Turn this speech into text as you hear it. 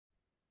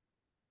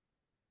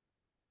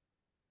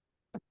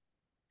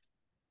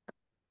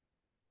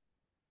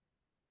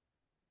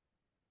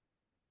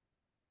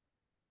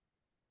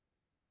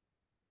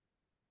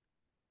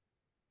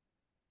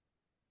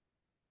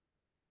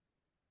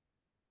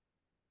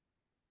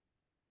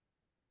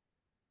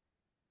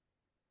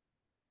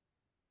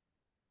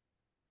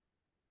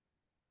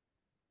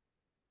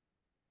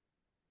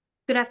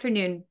Good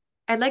afternoon.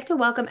 I'd like to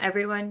welcome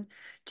everyone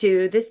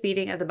to this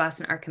meeting of the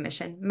Boston Art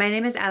Commission. My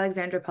name is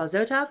Alexandra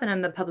Polzotov, and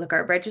I'm the Public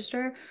Art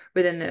Registrar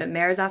within the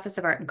Mayor's Office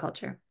of Art and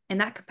Culture. In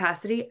that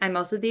capacity, I'm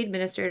also the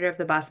administrator of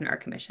the Boston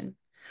Art Commission.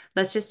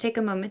 Let's just take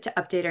a moment to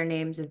update our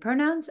names and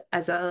pronouns,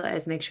 as well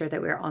as make sure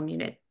that we are all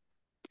muted.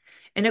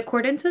 In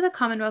accordance with the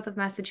Commonwealth of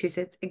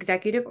Massachusetts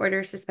executive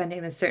order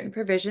suspending the certain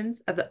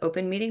provisions of the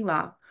open meeting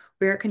law,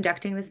 we are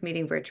conducting this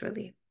meeting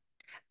virtually.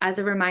 As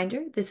a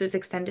reminder, this was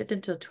extended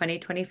until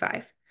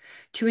 2025.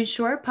 To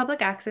ensure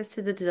public access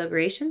to the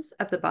deliberations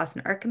of the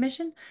Boston Art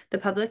Commission, the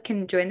public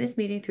can join this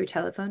meeting through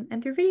telephone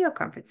and through video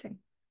conferencing.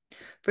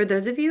 For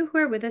those of you who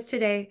are with us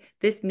today,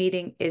 this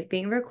meeting is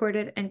being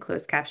recorded and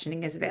closed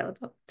captioning is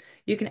available.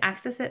 You can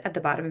access it at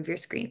the bottom of your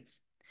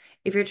screens.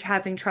 If you're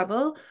having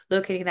trouble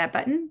locating that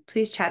button,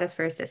 please chat us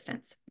for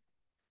assistance.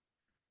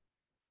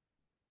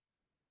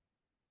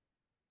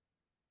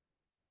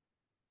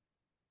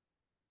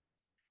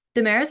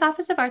 The Mayor's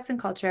Office of Arts and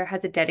Culture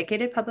has a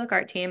dedicated public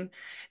art team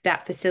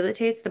that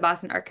facilitates the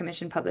Boston Art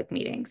Commission public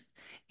meetings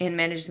in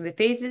managing the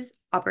phases,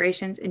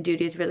 operations, and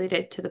duties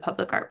related to the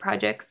public art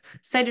projects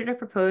cited or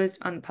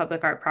proposed on the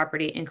public art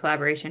property in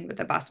collaboration with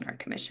the Boston Art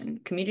Commission,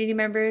 community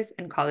members,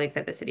 and colleagues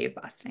at the City of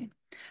Boston.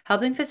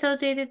 Helping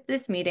facilitate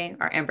this meeting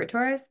are Amber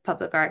Torres,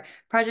 Public Art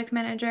Project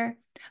Manager,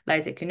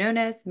 Liza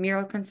Quinones,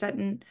 Mural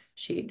Consultant,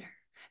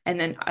 and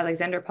then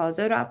Alexander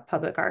Polzotov,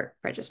 Public Art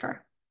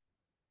Registrar.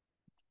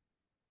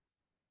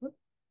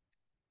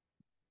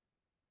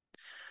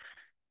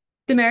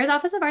 The Mayor's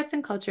Office of Arts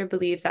and Culture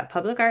believes that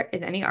public art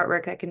is any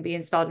artwork that can be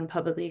installed in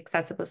publicly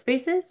accessible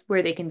spaces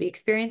where they can be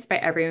experienced by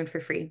everyone for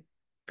free.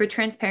 For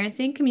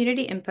transparency and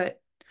community input,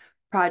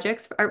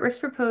 artworks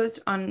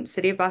proposed on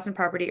City of Boston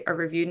property are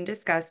reviewed and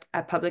discussed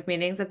at public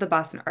meetings of the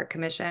Boston Art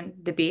Commission,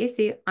 the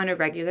BAC, on a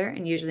regular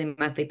and usually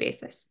monthly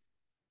basis.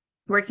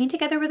 Working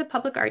together with the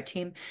public art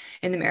team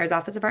in the Mayor's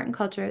Office of Art and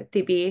Culture,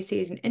 the BAC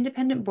is an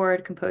independent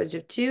board composed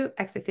of 2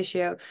 ex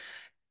officio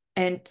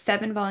and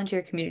 7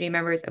 volunteer community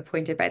members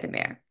appointed by the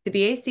mayor. The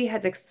BAC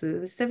has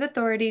exclusive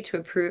authority to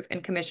approve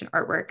and commission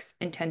artworks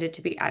intended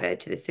to be added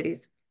to the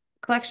city's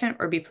collection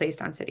or be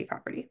placed on city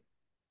property.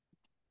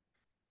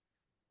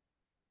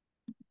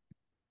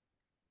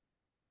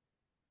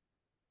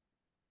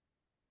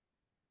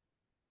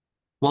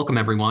 Welcome,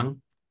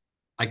 everyone.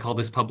 I call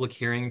this public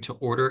hearing to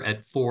order at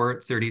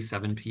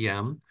 4:37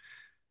 p.m.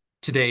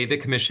 Today, the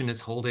Commission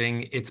is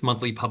holding its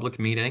monthly public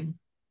meeting.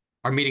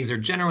 Our meetings are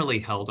generally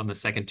held on the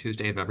second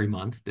Tuesday of every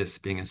month, this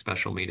being a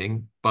special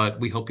meeting, but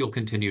we hope you'll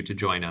continue to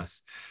join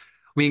us.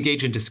 We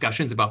engage in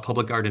discussions about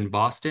public art in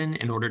Boston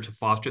in order to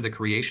foster the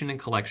creation and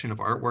collection of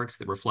artworks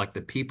that reflect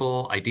the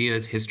people,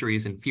 ideas,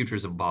 histories, and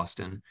futures of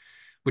Boston,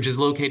 which is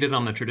located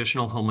on the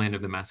traditional homeland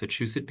of the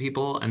Massachusetts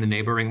people and the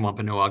neighboring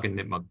Wampanoag and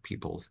Nipmuc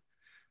peoples.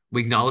 We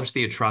acknowledge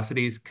the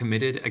atrocities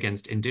committed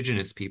against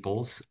Indigenous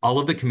peoples, all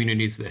of the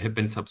communities that have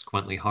been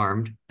subsequently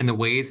harmed, and the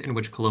ways in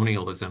which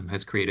colonialism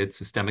has created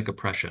systemic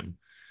oppression.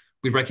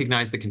 We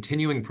recognize the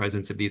continuing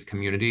presence of these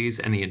communities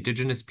and the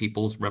Indigenous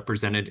peoples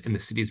represented in the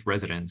city's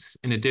residents,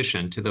 in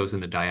addition to those in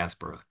the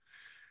diaspora.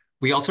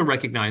 We also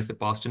recognize that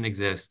Boston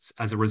exists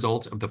as a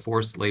result of the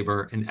forced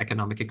labor and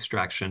economic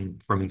extraction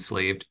from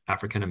enslaved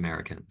African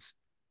Americans.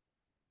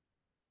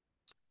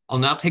 I'll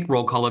now take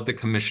roll call of the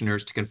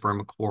commissioners to confirm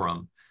a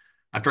quorum.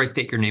 After I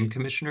state your name,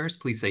 commissioners,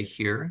 please say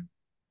here.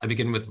 I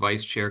begin with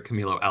Vice Chair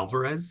Camilo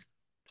Alvarez.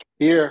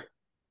 Here.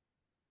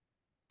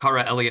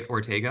 Cara Elliott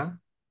Ortega.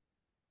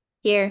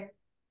 Here.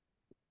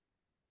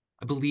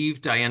 I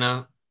believe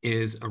Diana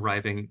is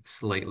arriving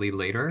slightly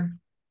later.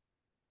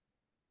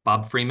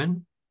 Bob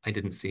Freeman, I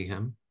didn't see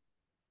him.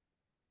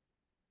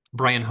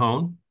 Brian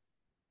Hone.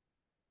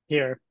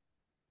 Here.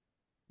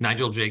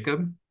 Nigel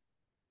Jacob.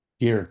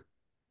 Here.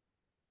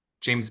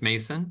 James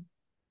Mason.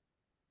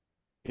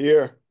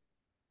 Here.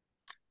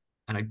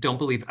 And I don't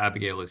believe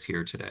Abigail is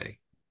here today.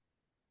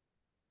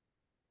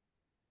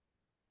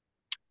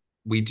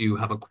 We do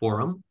have a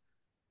quorum.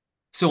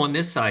 So on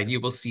this side,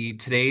 you will see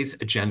today's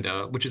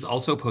agenda, which is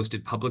also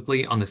posted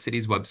publicly on the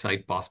city's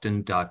website,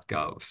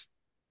 boston.gov.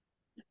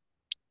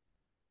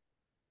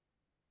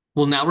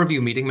 We'll now review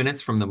meeting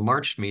minutes from the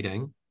March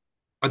meeting.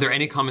 Are there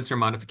any comments or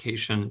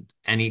modification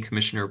any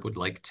commissioner would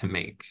like to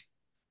make?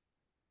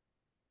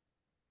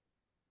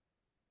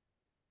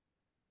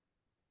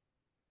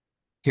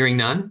 Hearing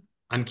none,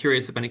 I'm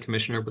curious if any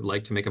commissioner would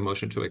like to make a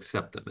motion to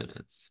accept the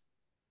minutes.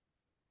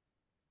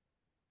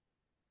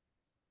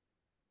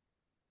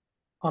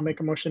 I'll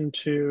make a motion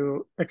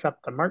to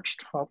accept the March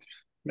 12th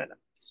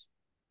minutes.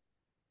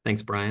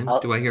 Thanks, Brian.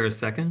 Do I hear a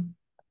second?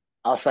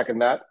 I'll second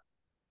that.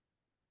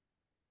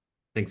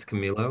 Thanks,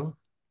 Camilo.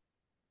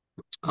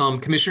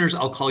 Commissioners,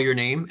 I'll call your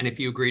name, and if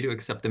you agree to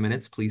accept the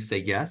minutes, please say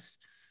yes.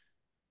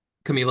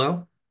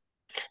 Camilo?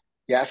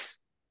 Yes.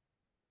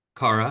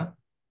 Cara?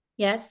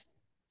 Yes.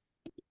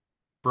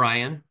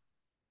 Brian?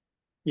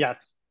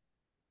 Yes.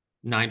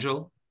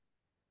 Nigel?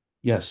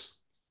 Yes.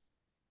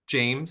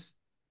 James?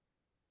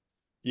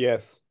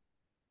 Yes.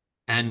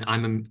 And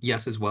I'm a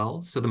yes as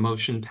well, so the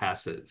motion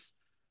passes.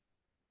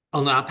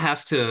 I'll now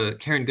pass to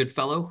Karen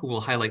Goodfellow, who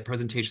will highlight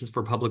presentations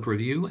for public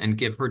review and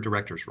give her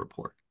director's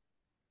report.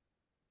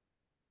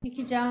 Thank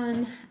you,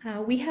 John.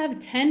 We have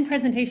 10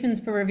 presentations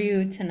for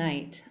review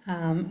tonight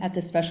at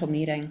this special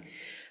meeting.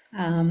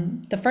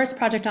 The first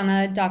project on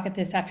the docket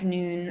this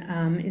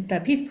afternoon is the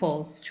Peace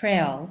Poles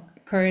Trail,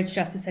 Courage,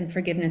 Justice, and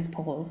Forgiveness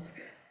Poles,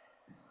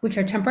 which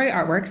are temporary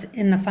artworks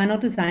in the final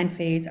design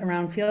phase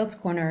around Fields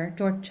Corner,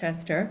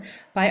 Dorchester,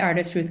 by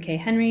artists Ruth K.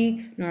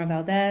 Henry, Nora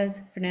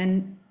Valdez,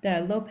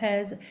 Fernanda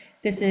Lopez.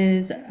 This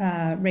is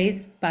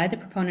raised by the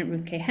proponent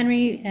Ruth K.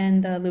 Henry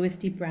and the Louis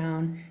D.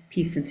 Brown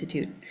Peace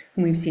Institute,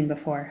 whom we've seen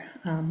before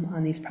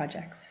on these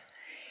projects.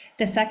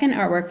 The second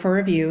artwork for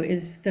review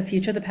is The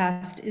Future, the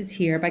Past is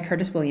Here by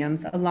Curtis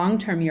Williams, a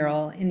long-term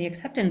mural in the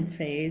acceptance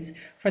phase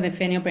for the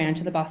Faneuil branch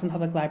of the Boston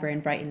Public Library in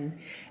Brighton.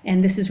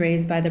 And this is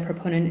raised by the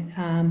proponent,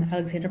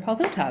 Alexander Paul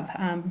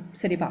Zotov,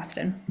 City of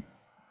Boston.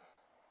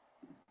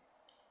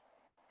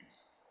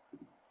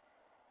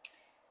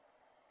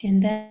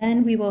 And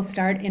then we will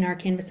start in our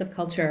Canvas of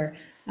Culture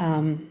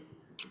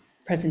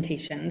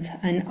presentations,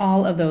 and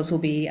all of those will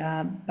be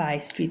by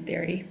Street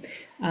Theory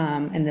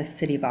in the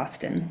City of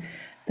Boston.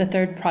 The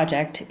third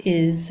project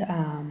is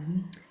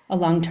a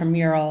long-term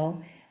mural,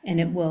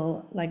 and it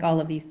will, like all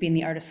of these, be in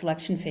the artist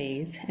selection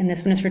phase. And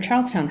this one is for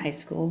Charlestown High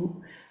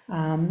School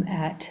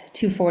at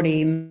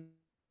 240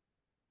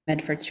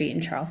 Medford Street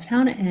in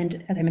Charlestown.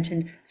 And as I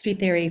mentioned, Street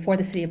Theory for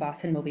the City of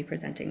Boston will be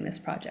presenting this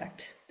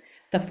project.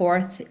 The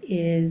fourth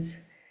is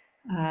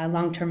a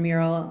long-term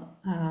mural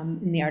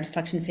in the artist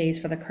selection phase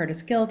for the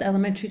Curtis Guild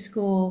Elementary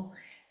School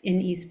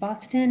in East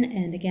Boston.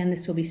 And again,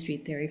 this will be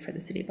Street Theory for the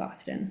City of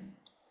Boston.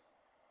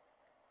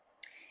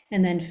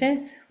 And then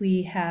fifth,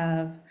 we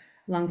have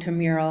long-term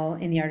mural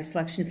in the artist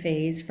selection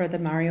phase for the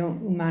Mario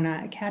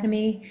Umana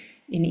Academy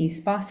in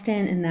East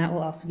Boston, and that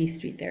will also be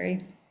Street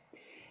Theory.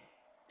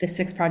 The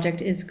sixth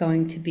project is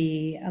going to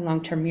be a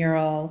long-term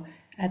mural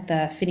at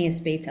the Phineas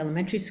Bates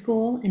Elementary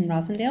School in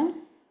Rosendale,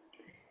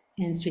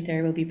 and Street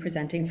Theory will be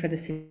presenting for the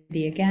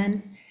city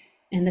again.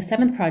 And the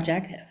seventh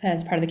project,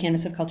 as part of the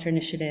Canvas of Culture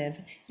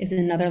initiative, is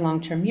another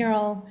long-term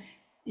mural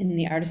in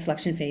the artist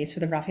selection phase for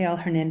the Rafael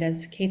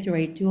Hernandez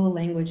K-8 Dual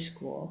Language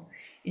School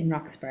in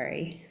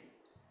Roxbury.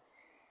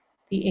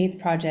 The eighth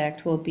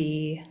project will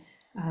be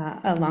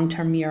a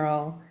long-term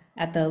mural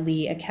at the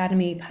Lee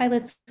Academy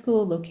Pilot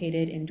School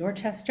located in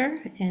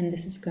Dorchester, and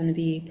this is going to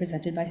be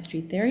presented by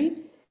Street Theory.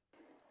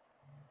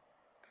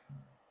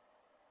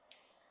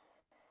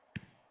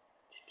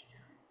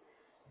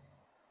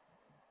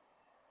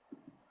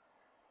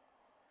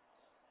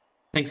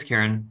 Thanks,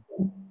 Karen.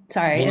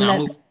 Sorry. We'll now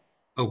move.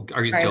 Oh,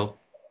 are you still?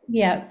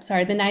 Yeah,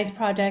 sorry. The ninth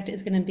project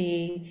is going to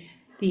be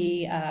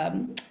the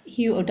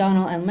Hugh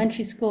O'Donnell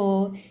Elementary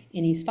School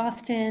in East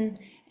Boston.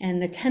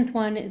 And the 10th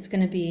one is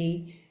going to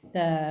be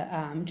the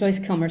Joyce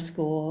Kilmer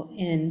School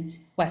in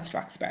West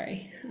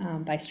Roxbury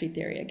by Street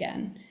Theory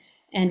again.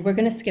 And we're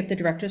going to skip the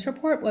director's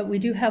report. What we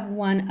do have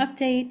one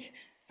update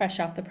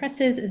fresh off the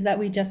presses is that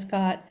we just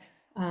got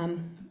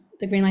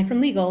the green light from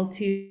legal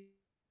to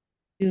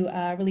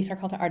release our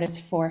call to artists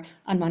for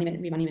unmonument,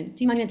 remonument,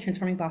 demonument,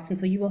 transforming Boston.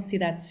 So you will see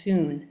that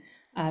soon,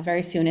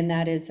 very soon. And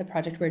that is the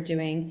project we're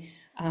doing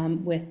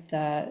with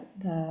the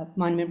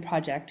Monument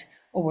Project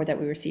award that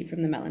we received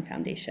from the Mellon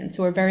Foundation.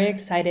 So we're very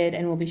excited,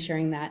 and we'll be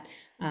sharing that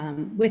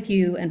with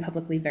you and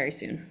publicly very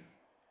soon.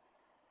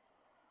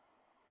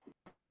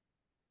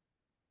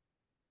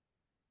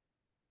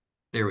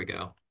 There we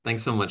go.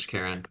 Thanks so much,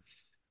 Karen.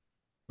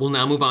 We'll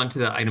now move on to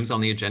the items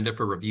on the agenda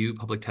for review,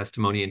 public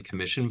testimony, and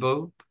commission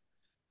vote.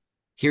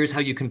 Here's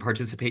how you can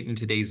participate in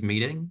today's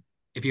meeting.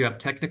 If you have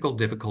technical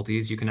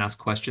difficulties, you can ask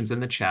questions in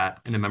the chat,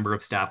 and a member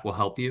of staff will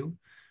help you.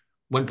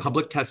 When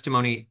public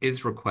testimony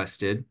is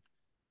requested,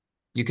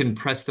 you can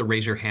press the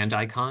raise your hand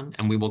icon,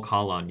 and we will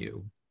call on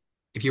you.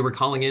 If you were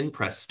calling in,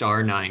 press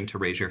 *9 to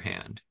raise your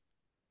hand.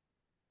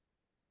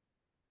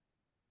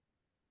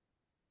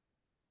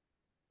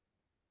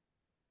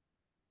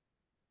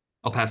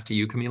 I'll pass to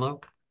you,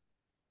 Camilo.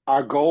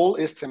 Our goal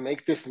is to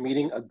make this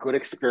meeting a good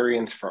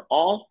experience for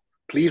all.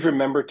 Please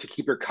remember to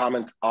keep your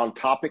comments on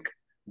topic,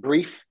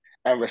 brief,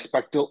 and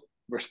respectful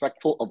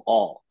of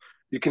all.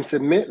 You can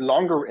submit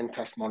longer written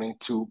testimony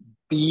to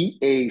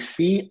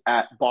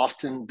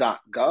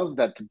bac@boston.gov.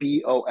 That's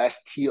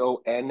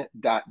BOSTON.gov.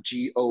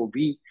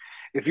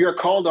 If you are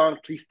called on,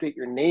 please state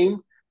your name,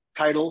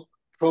 title,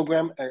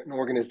 program, and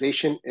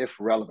organization if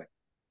relevant.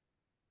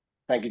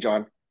 Thank you,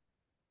 John.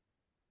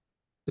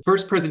 The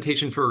first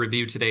presentation for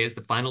review today is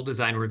the final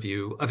design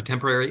review of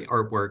temporary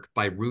artwork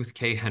by Ruth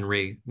K.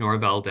 Henry, Nora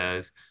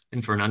Valdez,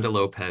 and Fernanda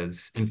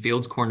Lopez in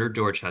Fields Corner,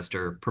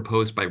 Dorchester,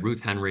 proposed by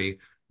Ruth Henry,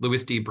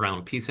 Louis D.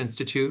 Brown Peace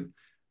Institute.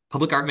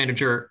 Public Art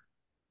Manager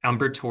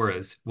Amber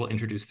Torres will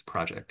introduce the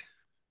project.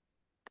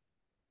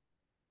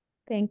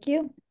 Thank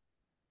you.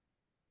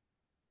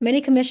 Many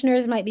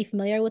commissioners might be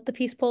familiar with the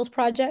Peace Poles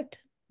project.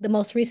 The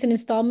most recent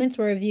installments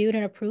were reviewed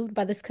and approved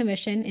by this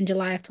commission in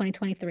July of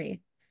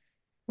 2023.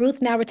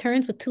 Ruth now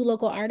returns with 2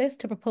 local artists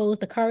to propose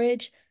the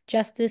Courage,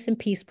 Justice, and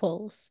Peace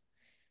Poles.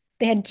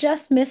 They had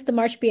just missed the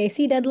March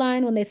BAC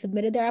deadline when they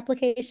submitted their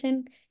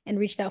application and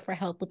reached out for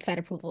help with site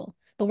approval,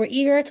 but were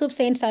eager to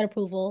obtain site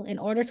approval in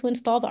order to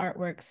install the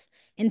artworks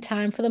in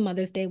time for the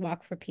Mother's Day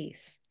Walk for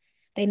Peace.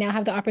 They now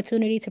have the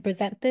opportunity to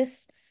present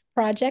this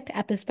project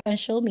at the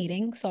special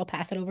meeting, so I'll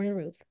pass it over to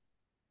Ruth.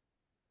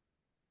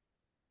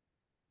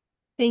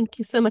 Thank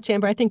you so much,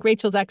 Amber. I think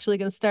Rachel's actually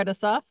going to start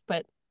us off,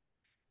 but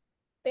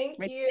Thank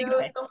Rachel,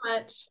 you so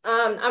much.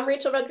 I'm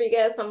Rachel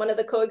Rodriguez. I'm one of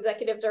the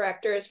co-executive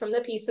directors from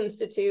the Peace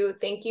Institute.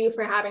 Thank you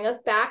for having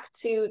us back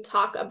to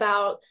talk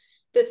about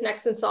this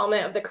next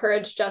installment of the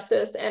Courage,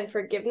 Justice, and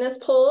Forgiveness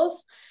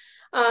polls.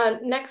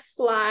 Next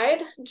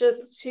slide,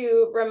 just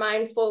to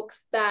remind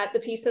folks that the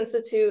Peace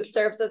Institute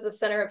serves as a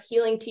center of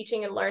healing,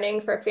 teaching, and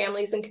learning for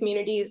families and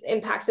communities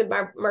impacted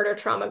by murder,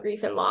 trauma,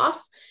 grief, and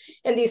loss.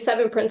 And these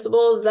 7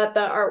 principles that the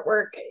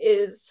artwork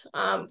is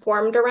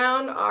formed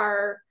around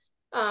are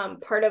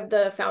part of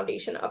the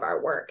foundation of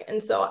our work.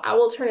 And so I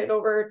will turn it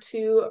over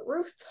to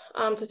Ruth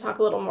to talk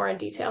a little more in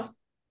detail.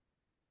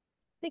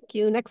 Thank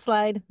you. Next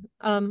slide.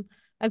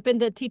 I've been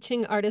the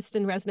teaching artist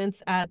in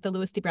residence at the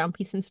Louis D. Brown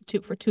Peace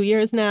Institute for 2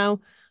 years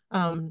now,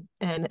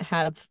 and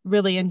have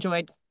really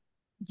enjoyed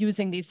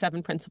using these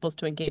 7 principles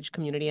to engage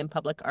community and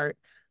public art,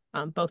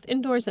 both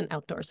indoors and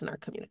outdoors in our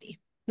community.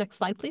 Next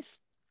slide, please.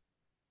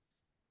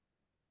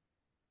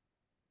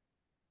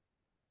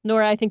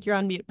 Nora, I think you're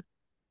on mute.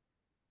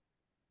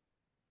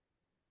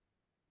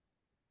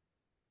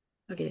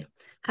 Okay.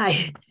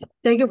 Hi.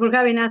 Thank you for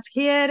having us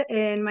here.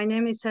 And my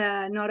name is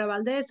Nora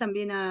Valdez. I've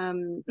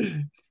been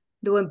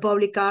doing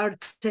public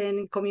art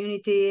and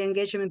community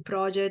engagement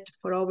project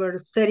for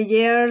over 30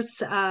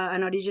 years.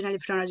 I'm originally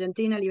from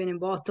Argentina, living in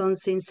Boston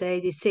since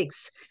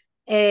 '86.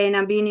 And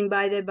I'm being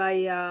invited by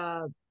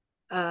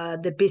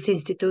the Peace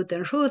Institute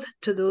and Ruth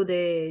to do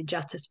the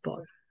Justice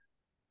Poll.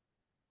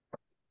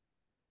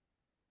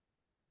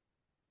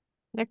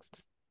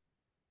 Next.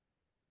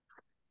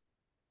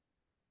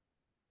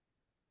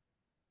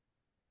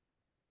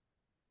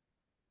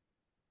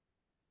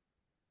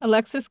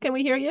 Alexis, can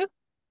we hear you?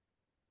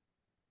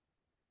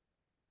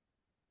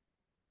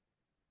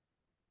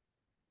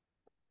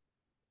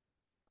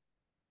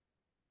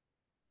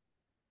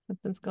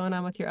 Something's going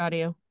on with your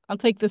audio. I'll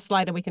take this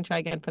slide and we can try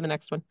again for the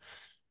next one.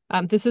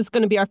 This is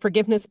going to be our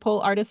forgiveness poll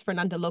artist,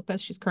 Fernanda Lopez.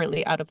 She's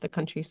currently out of the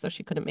country, so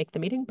she couldn't make the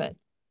meeting, but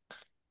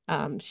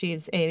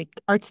she's an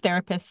arts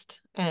therapist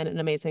and an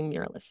amazing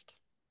muralist.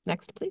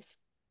 Next, please.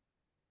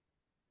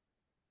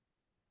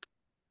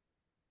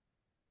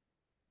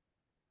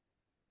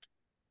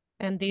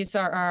 And these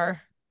are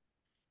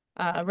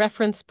our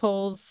reference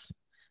polls,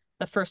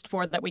 the first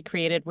 4 that we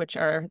created, which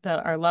are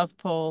our love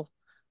poll,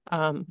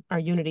 our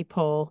unity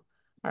poll,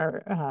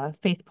 our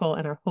faith poll,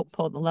 and our hope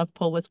poll. The love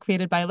poll was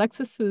created by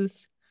Alexis,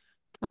 who's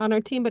on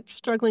our team, but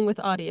struggling with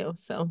audio.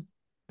 So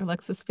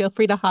Alexis, feel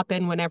free to hop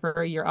in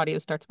whenever your audio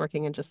starts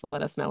working and just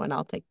let us know, and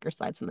I'll take your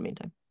slides in the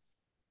meantime.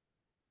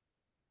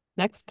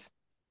 Next.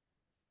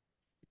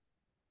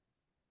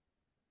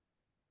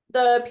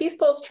 The Peace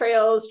Pulse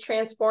Trails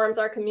transforms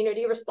our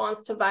community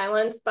response to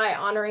violence by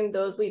honoring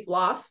those we've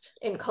lost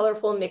in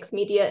colorful mixed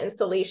media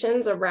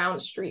installations around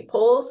street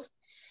poles.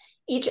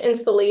 Each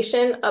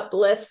installation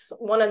uplifts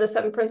one of the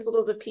 7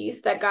 principles of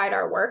peace that guide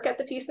our work at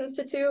the Peace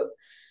Institute.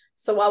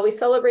 So while we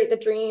celebrate the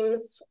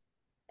dreams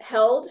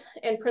held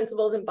and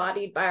principles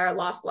embodied by our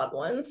lost loved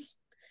ones,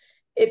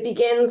 it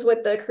begins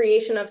with the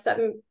creation of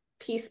 7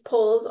 peace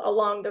poles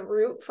along the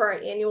route for our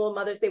annual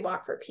Mother's Day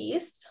Walk for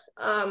Peace.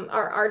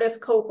 Our artist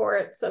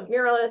cohorts of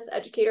muralists,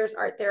 educators,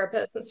 art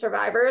therapists, and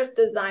survivors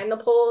design the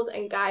poles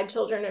and guide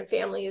children and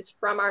families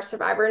from our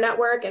survivor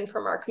network and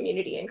from our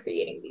community in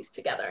creating these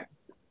together.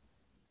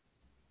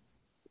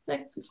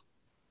 Next.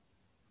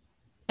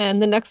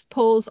 And the next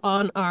polls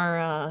on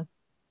our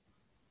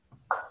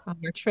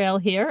trail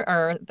here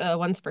are the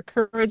ones for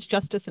courage,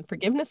 justice, and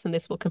forgiveness, and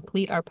this will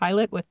complete our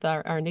pilot with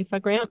our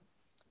NIFA grant.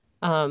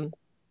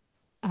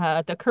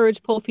 The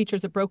courage poll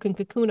features a broken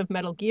cocoon of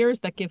metal gears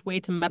that give way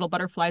to metal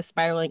butterflies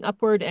spiraling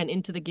upward, and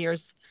into the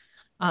gears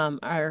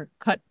are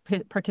cut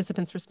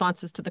participants'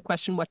 responses to the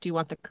question, what do you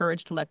want the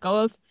courage to let go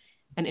of?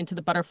 And into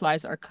the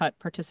butterflies are cut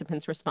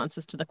participants'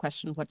 responses to the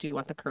question, what do you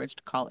want the courage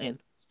to call in?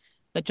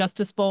 The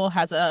Justice Bowl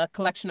has a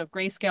collection of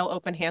grayscale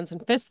open hands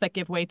and fists that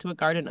give way to a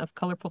garden of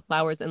colorful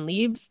flowers and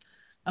leaves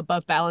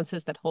above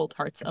balances that hold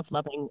hearts of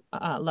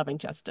loving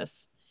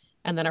justice.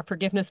 And then our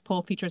Forgiveness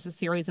Poll features a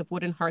series of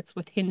wooden hearts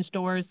with hinge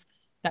doors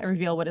that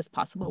reveal what is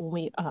possible when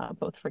we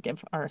both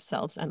forgive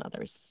ourselves and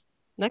others.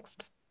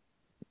 Next.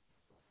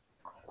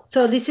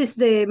 So this is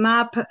the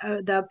map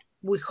that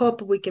we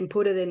hope we can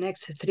put in the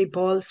next 3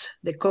 polls: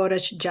 the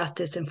courage,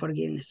 justice, and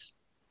forgiveness.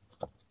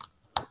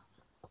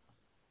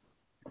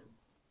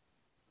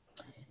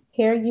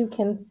 Here you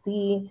can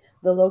see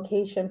the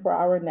location for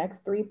our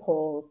next 3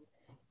 polls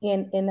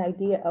and an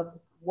idea of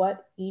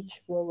what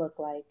each will look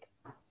like.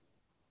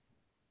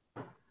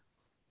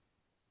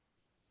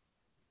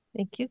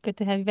 Thank you. Good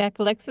to have you back,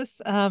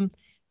 Alexis.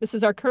 This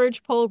is our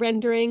courage poll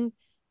rendering.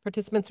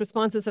 Participants'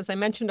 responses, as I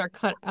mentioned, are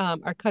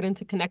cut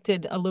into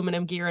connected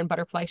aluminum gear and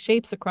butterfly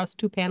shapes across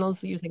 2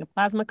 panels using a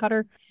plasma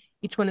cutter.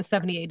 Each one is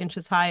 78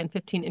 inches high and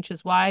 15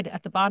 inches wide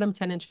at the bottom,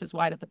 10 inches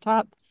wide at the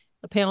top.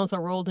 The panels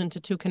are rolled into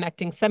two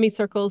connecting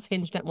semicircles,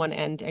 hinged at one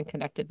end and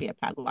connected via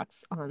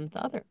padlocks on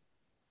the other.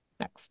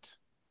 Next.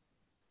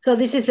 So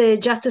this is the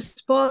justice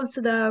poles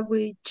that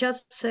we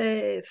just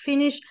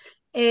finished.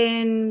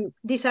 And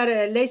these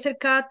are laser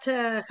cut,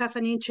 half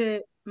an inch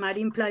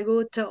marine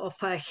plywood of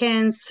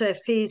hands,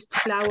 fist,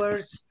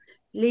 flowers,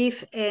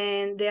 leaf,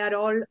 and they are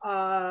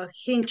all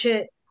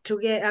hinged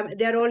together.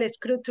 They are all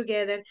screwed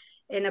together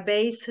in a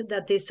base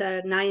that is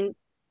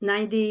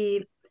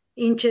 90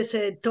 inches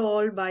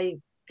tall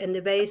and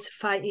the base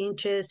 5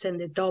 inches and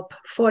the top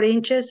 4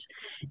 inches.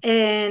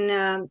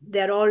 And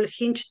they're all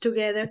hinged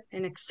together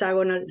in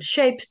hexagonal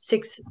shape,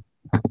 6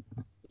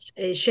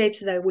 shapes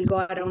that will go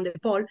around the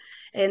pole,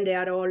 and they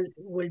are all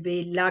will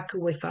be locked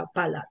with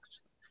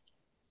padlocks.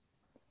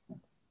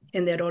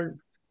 And they're all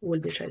will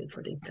be ready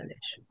for the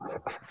installation.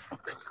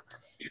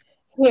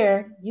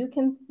 Here, you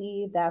can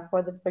see that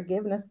for the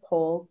forgiveness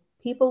pole,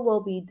 people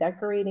will be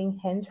decorating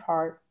hinge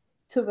hearts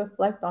to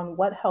reflect on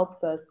what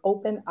helps us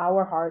open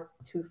our hearts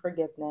to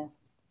forgiveness.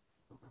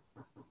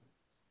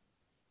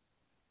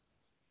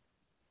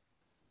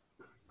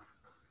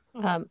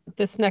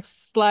 This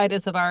next slide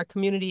is of our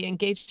community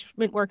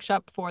engagement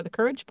workshop for the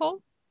Courage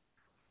Pole.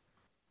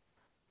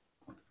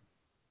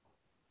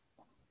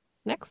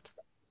 Next.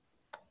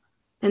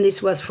 And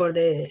this was for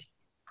the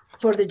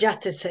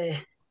justice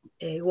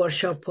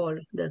workshop pole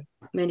that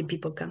many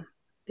people come,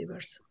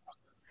 diverse.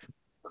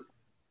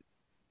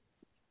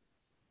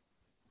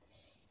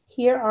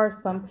 Here are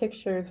some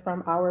pictures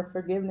from our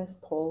forgiveness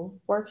pole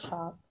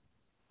workshop.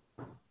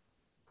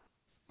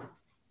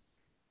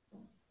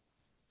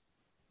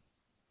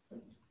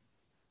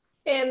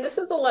 And this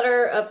is a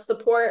letter of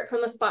support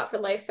from the Spot for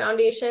Life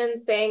Foundation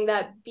saying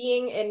that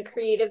being in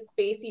creative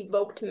space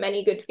evoked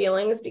many good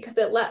feelings because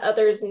it let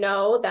others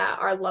know that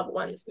our loved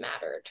ones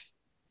mattered.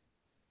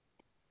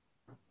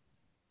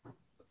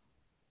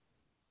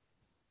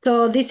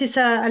 So this is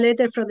a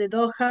letter from the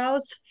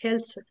Doghouse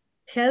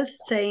Health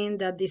saying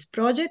that this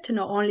project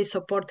not only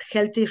supports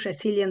healthy,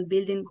 resilient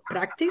building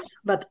practice,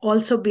 but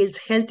also builds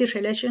healthy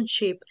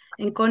relationship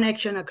and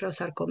connection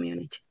across our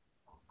community.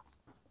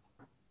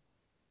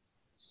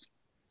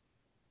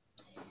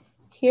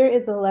 Here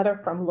is a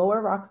letter from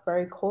Lower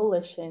Roxbury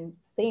Coalition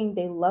saying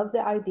they love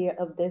the idea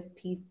of this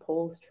Peace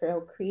Poles Trail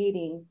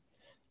creating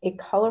a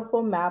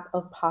colorful map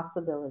of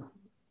possibilities.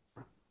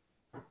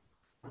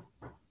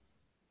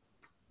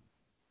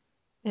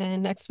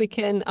 And next we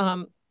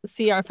can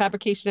see our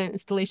fabrication and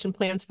installation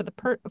plans for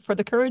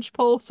the Courage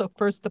Pole. So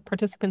first, the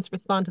participants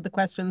respond to the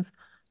questions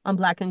on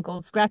black and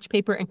gold scratch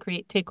paper and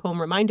create take-home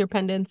reminder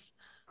pendants.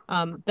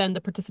 Then the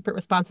participant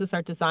responses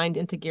are designed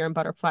into gear and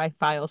butterfly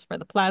files for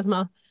the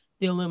plasma.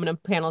 The aluminum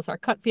panels are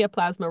cut via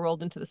plasma,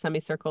 rolled into the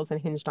semicircles and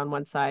hinged on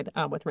one side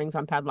with rings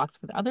on padlocks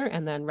for the other,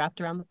 and then wrapped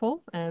around the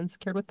pole and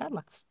secured with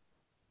padlocks.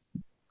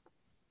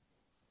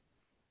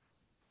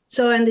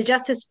 So in the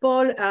justice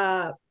pole,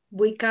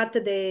 we cut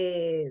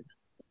the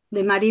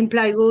marine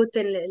plywood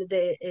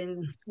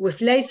and with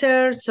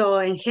lasers, so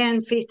in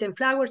hand, fist, and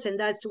flowers, and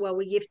that's what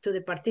we give to the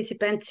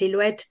participant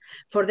silhouette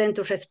for them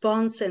to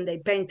respond, and they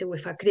paint it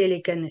with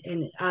acrylic and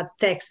add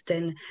text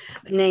and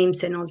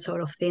names and all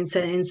sort of things.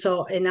 And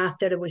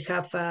after we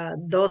have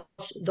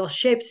those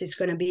shapes, it's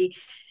going to be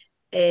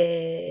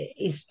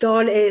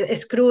installed,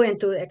 screw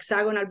into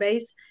hexagonal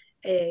base.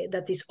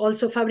 That is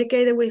also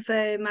fabricated with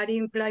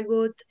marine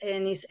plywood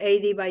and is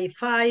 80 by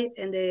 5,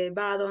 and the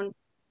bottom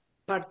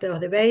part of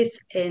the base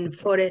and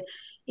 4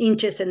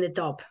 inches in the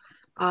top.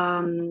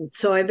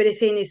 So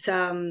everything is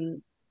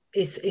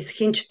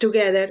hinged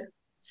together,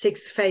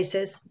 6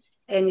 faces,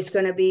 and it's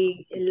going to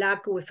be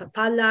locked with a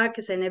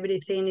padlocks, and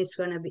everything is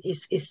going to be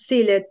is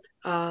sealed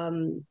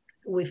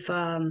with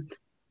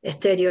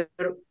exterior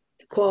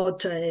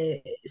quote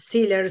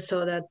sealer,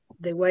 so that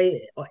the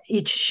way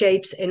each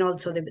shapes and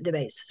also the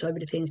base, so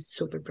everything is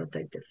super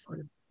protected for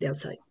the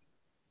outside.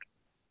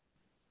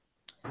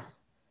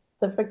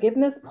 The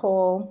forgiveness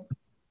pole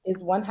is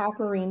 1/2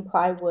 marine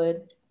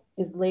plywood,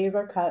 is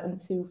laser cut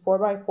into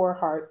 4x4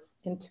 hearts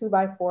and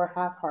 2x4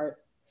 half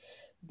hearts.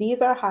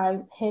 These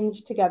are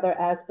hinged together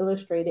as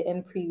illustrated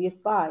in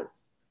previous slides.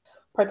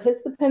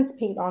 Participants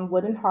paint on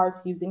wooden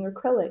hearts using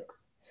acrylics.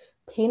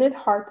 Painted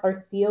hearts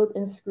are sealed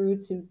and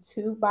screwed to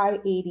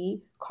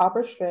 2x80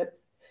 copper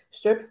strips.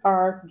 Strips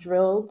are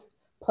drilled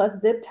plus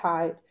zip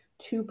tied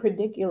to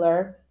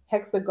perpendicular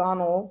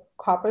hexagonal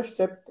copper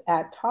strips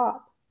at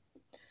top.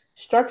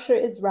 Structure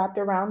is wrapped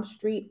around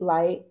street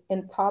light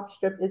and top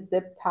strip is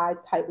zip tied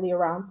tightly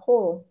around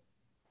pole.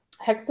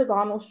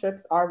 Hexagonal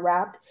strips are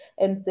wrapped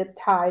and zip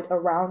tied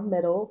around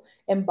middle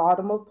and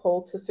bottom of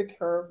pole to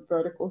secure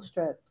vertical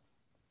strips.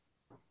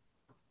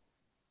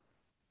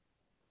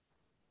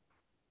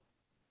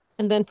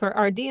 And then for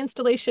RD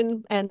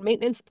installation and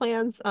maintenance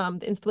plans,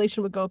 the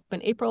installation would go up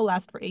in April,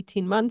 last for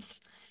 18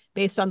 months.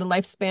 Based on the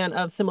lifespan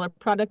of similar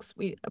projects,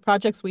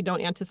 we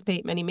don't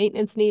anticipate many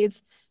maintenance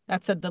needs.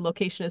 That said, the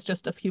location is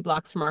just a few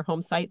blocks from our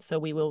home site, so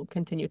we will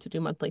continue to do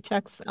monthly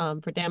checks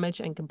for damage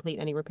and complete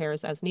any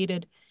repairs as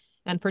needed.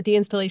 And for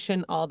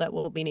deinstallation, all that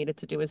will be needed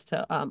to do is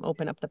to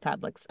open up the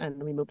padlocks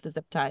and remove the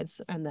zip ties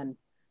and then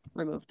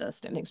remove the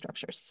standing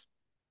structures.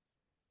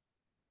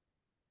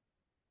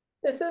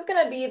 This is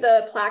going to be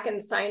the plaque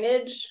and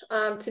signage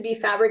to be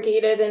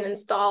fabricated and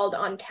installed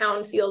on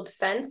town field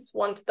fence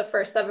once the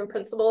first 7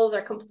 principles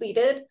are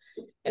completed.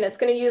 And it's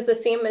going to use the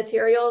same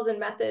materials and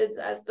methods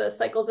as the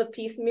Cycles of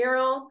Peace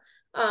mural,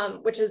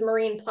 which is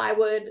marine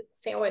plywood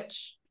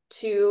sandwiched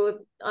to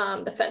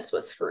the fence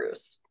with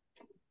screws.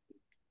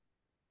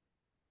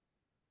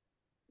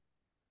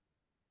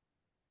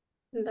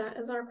 And that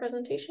is our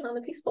presentation on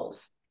the Peace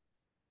Bowls.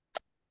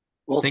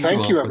 Well, Thank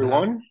thank you you, all for that.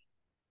 everyone.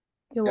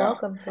 You're Yeah.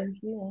 welcome. Thank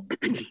you.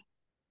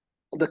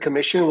 The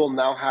commission will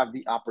now have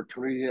the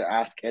opportunity to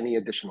ask any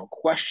additional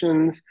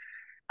questions.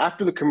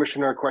 After the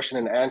commissioner question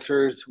and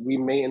answers, we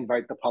may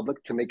invite the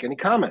public to make any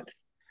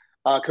comments.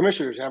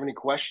 Commissioners, have any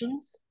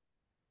questions?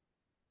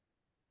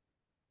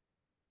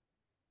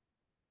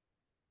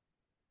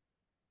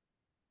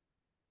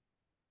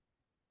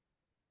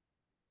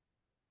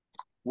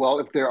 Well,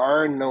 if there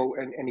are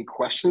any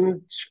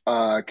questions,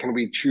 can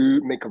we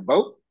make a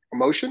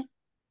motion?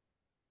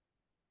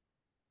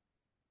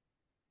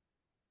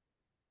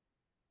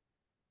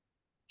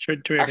 Do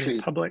we have Actually,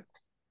 any public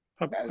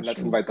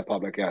let's invite the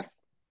public, yes.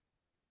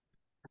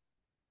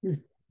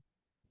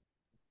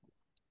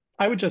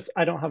 I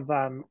don't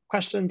have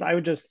questions. I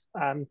would just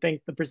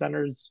thank the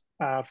presenters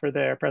for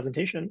their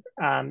presentation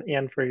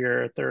and for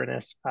your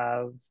thoroughness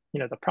of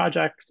the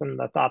projects and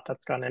the thought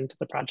that's gone into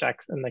the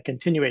projects and the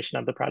continuation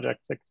of the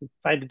projects. It's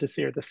excited to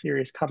see the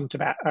series come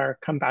back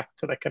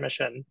to the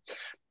commission,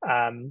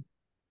 and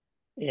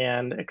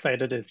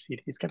excited to see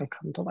these kind of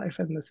come to life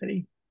in the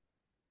city.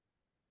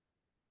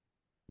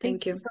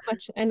 Thank you so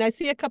much. And I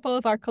see a couple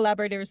of our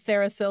collaborators,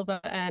 Sarah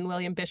Silva and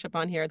William Bishop,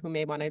 on here who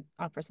may want to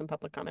offer some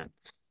public comment.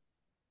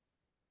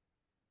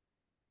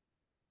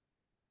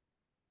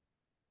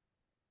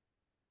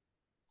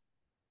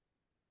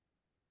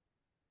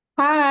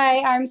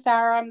 Hi, I'm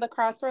Sarah. I'm the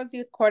Crossroads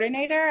Youth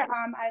Coordinator.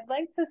 I'd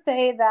like to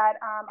say that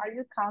our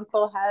youth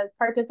council has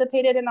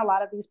participated in a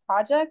lot of these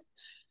projects.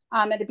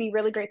 It'd be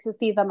really great to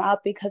see them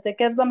up because it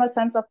gives them a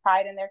sense of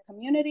pride in their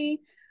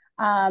community,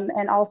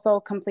 and also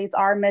completes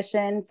our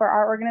mission for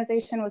our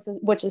organization,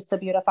 which is to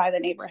beautify the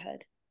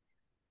neighborhood.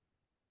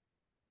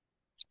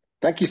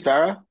 Thank you,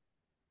 Sarah.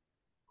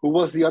 Who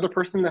was the other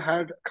person that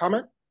had a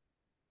comment?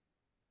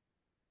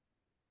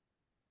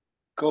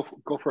 Go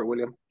for it,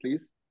 William,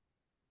 please.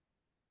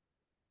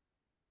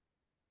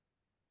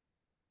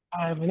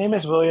 Hi, my name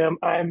is William.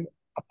 I'm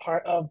a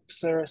part of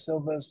Sarah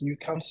Silva's youth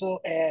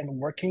council, and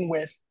working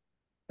with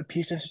the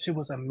Peace Institute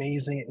was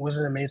amazing. It was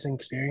an amazing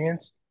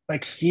experience.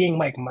 Like seeing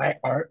like my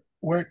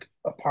artwork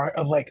a part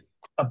of like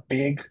a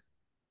big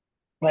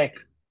like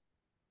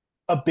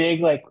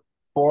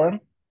forum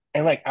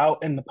and like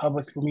out in the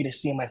public for me to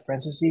see and my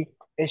friends to see.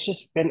 It's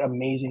just been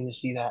amazing to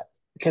see that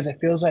because it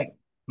feels like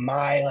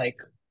my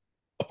like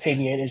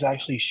opinion is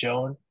actually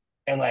shown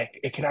and like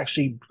it can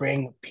actually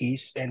bring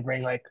peace and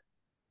bring like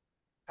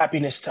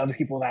happiness to other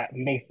people that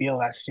may feel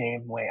that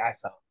same way I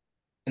felt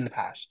in the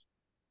past.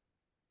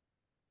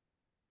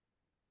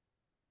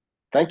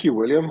 Thank you,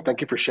 William.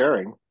 Thank you for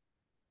sharing.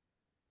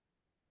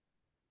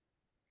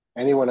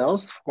 Anyone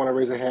else want to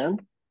raise a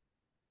hand?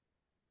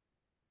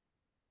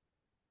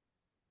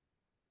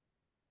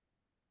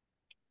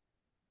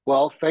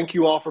 Well, thank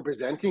you all for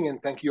presenting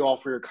and thank you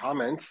all for your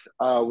comments.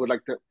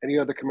 Any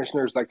other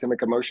commissioners like to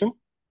make a motion?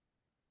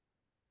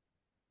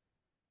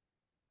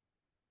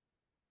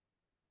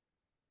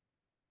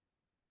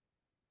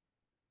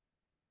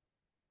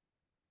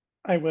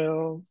 I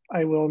will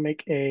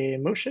make a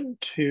motion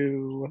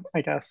to,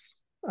 I guess,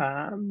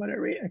 what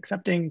are we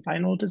accepting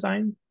final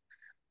design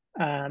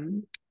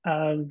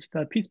of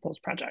the Peace Bowls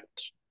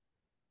project.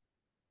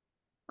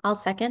 I'll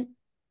second.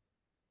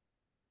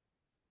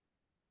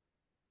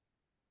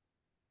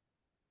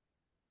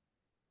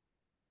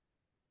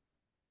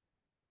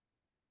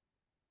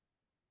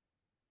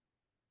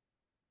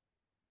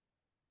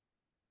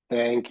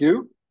 Thank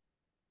you.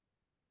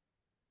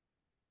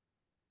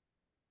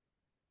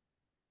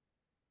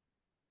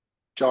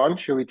 John,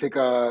 should we take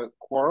a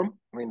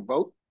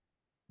vote?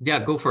 Yeah,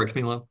 go for it,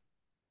 Camilo.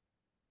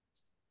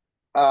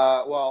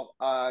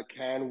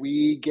 Can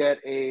we get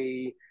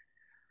a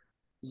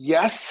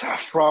yes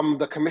from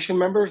the commission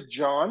members?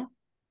 John?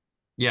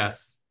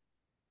 Yes.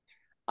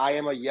 I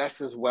am a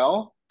yes as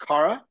well.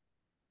 Cara?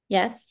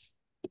 Yes.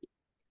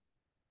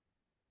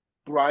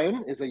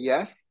 Brian is a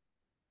yes.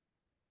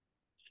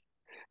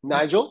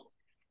 Nigel?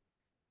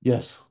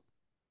 Yes.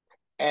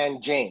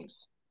 And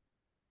James?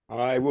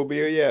 I will be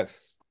a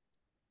yes.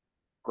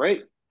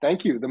 Great.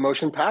 Thank you. The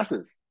motion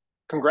passes.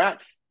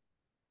 Congrats.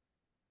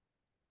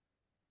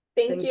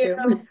 Thank you.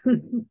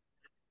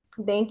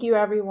 Thank you,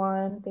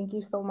 everyone. Thank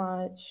you so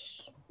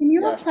much. Can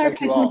you Yes, clarify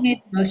thank you who all.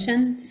 made the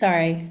motion?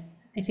 Sorry,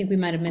 I think we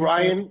might have missed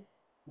it.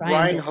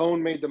 Brian did.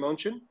 Hone made the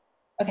motion.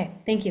 Okay,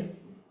 thank you.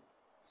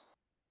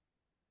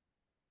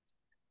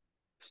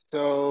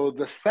 So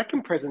the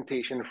second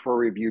presentation for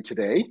review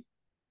today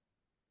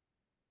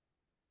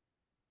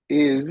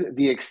is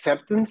the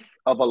acceptance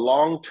of a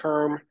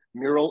long-term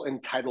mural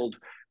entitled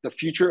 "The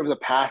Future of the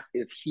Past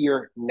is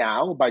Here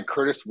Now" by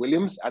Curtis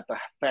Williams at the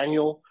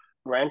Faneuil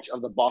branch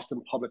of the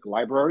Boston Public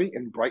Library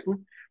in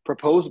Brighton,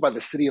 proposed by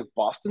the City of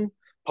Boston.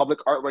 Public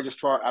Art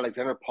Registrar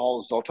Alexander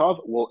Paul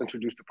Zotov will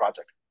introduce the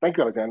project. Thank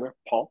you, Alexander.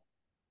 Paul.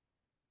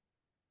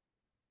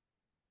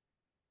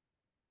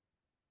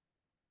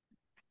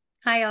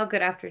 Hi, all.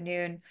 Good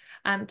afternoon.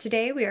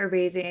 Today, we are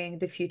raising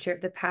 "The Future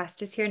of the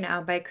Past is Here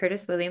Now" by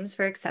Curtis Williams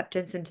for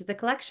acceptance into the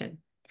collection.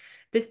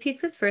 This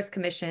piece was first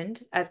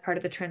commissioned as part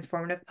of the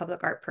Transformative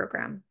Public Art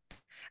Program.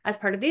 As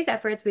part of these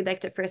efforts, we'd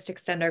like to first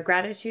extend our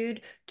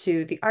gratitude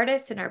to the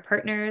artists and our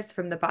partners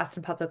from the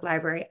Boston Public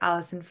Library,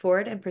 Allison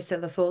Ford and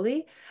Priscilla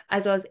Foley,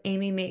 as well as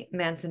Amy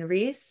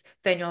Manson-Reese,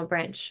 Faneuil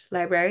Branch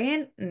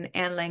librarian, and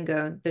Anne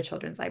Langone, the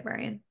children's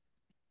librarian.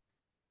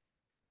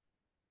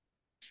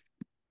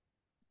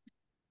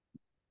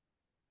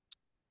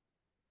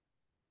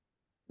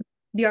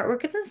 The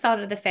artwork is installed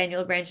at the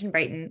Faneuil branch in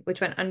Brighton,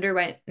 which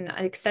underwent an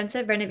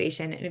extensive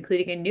renovation,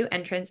 including a new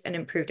entrance and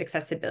improved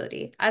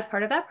accessibility. As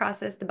part of that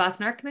process, the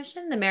Boston Art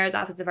Commission, the Mayor's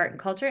Office of Art and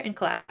Culture, in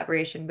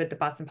collaboration with the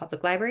Boston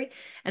Public Library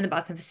and the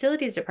Boston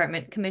Facilities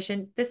Department,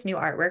 commissioned this new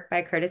artwork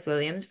by Curtis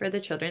Williams for the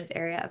children's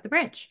area of the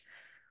branch.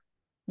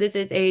 This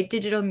is a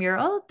digital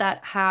mural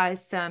that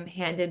has some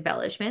hand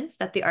embellishments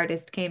that the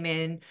artist came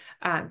in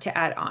to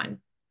add on.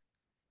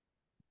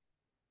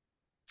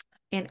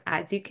 And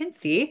as you can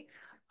see,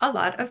 a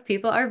lot of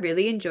people are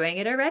really enjoying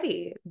it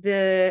already.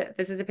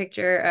 This is a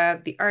picture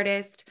of the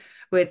artist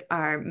with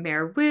our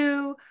Mayor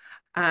Wu,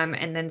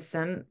 and then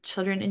some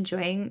children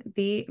enjoying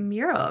the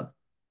mural.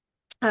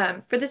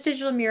 For this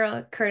digital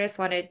mural, Curtis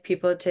wanted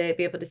people to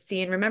be able to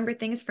see and remember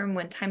things from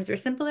when times were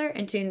simpler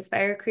and to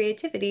inspire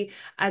creativity,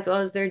 as well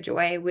as their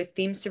joy, with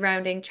themes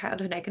surrounding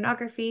childhood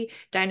iconography,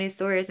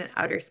 dinosaurs, and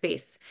outer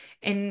space.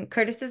 In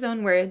Curtis's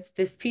own words,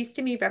 "This piece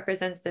to me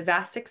represents the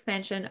vast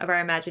expansion of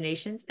our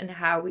imaginations and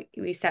how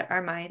we set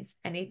our minds.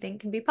 Anything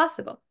can be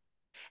possible.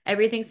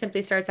 Everything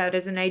simply starts out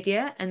as an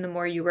idea, and the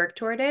more you work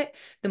toward it,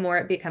 the more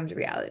it becomes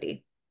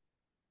reality."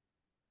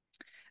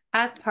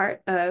 As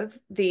part of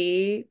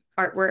the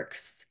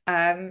artwork's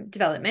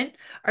development,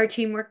 our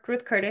team worked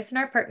with Curtis and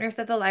our partners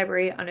at the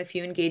library on a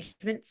few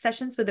engagement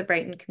sessions with the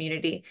Brighton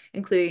community,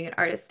 including an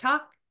artist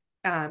talk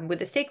with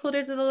the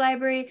stakeholders of the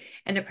library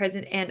and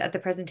at the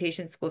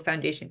Presentation School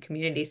Foundation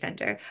Community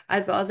Center,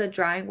 as well as a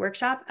drawing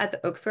workshop at the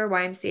Oaksware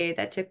YMCA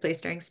that took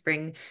place during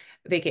spring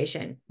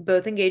vacation.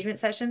 Both engagement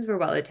sessions were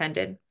well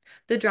attended.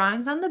 The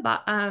drawings on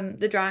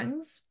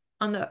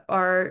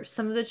are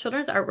some of the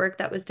children's artwork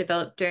that was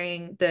developed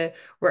during the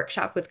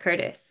workshop with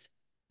Curtis.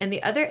 And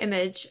the other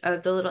image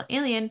of the little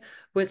alien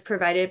was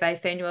provided by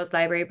Faneuil's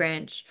library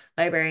branch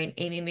librarian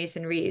Amy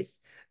Mason-Reese.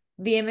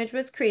 The image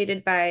was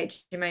created by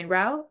Jermaine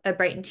Rao, a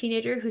Brighton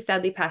teenager who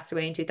sadly passed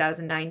away in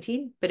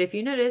 2019. But if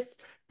you notice,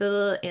 the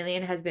little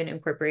alien has been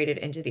incorporated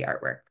into the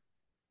artwork.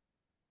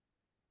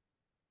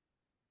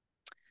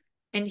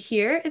 And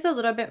here is a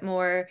little bit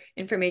more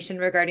information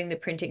regarding the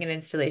printing and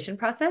installation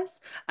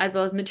process, as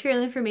well as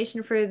material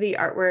information for the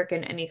artwork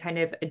and any kind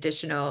of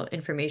additional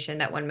information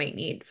that one might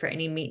need for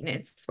any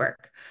maintenance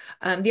work.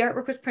 The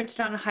artwork was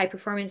printed on a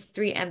high-performance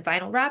 3M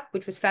vinyl wrap,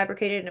 which was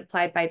fabricated and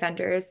applied by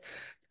vendors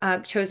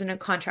chosen and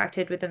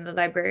contracted within the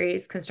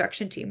library's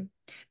construction team.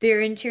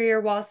 Their interior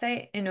wall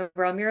site and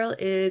overall mural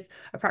is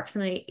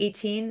approximately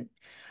 18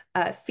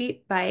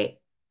 feet by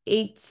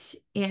 8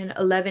 and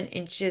 11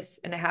 inches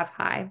and a half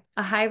high.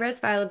 A high-res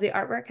file of the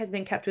artwork has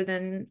been kept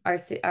within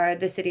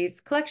the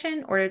city's collection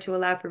in order to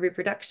allow for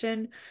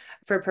reproduction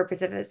for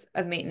purposes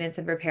of maintenance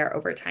and repair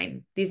over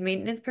time. These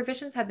maintenance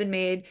provisions have been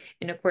made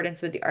in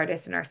accordance with the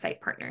artists and our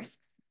site partners.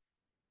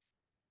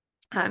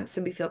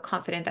 So we feel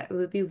confident that it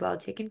will be well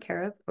taken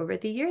care of over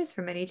the years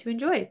for many to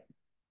enjoy.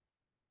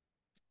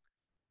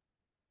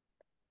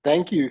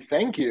 Thank you.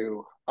 Thank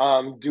you.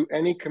 Do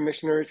any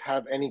commissioners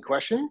have any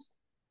questions?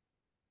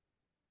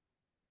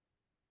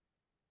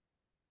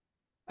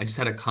 I just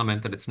had a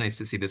comment that it's nice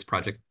to see this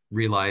project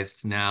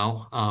realized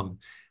now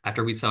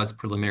after we saw its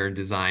preliminary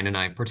design, and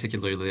I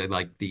particularly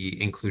like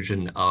the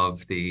inclusion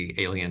of the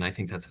alien. I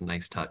think that's a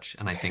nice touch,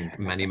 and I think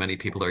many, many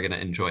people are going to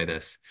enjoy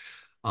this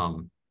at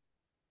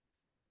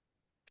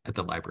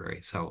the library.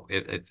 So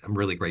I'm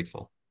really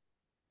grateful.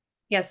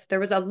 Yes,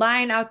 there was a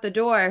line out the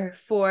door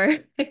for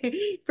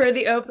for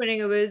the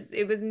opening.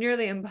 It was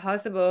nearly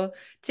impossible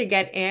to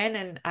get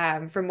in,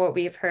 and from what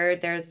we've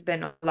heard, there's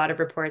been a lot of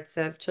reports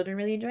of children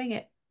really enjoying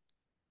it.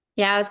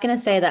 Yeah, I was going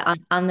to say that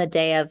on the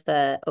day of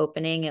the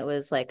opening, it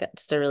was like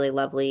just a really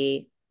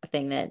lovely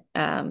thing that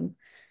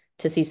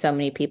to see so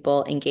many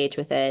people engage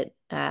with it.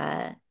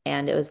 And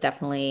it was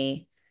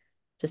definitely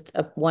just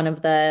one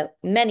of the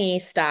many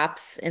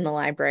stops in the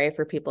library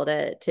for people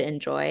to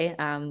enjoy.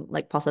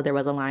 Like Paul said, there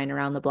was a line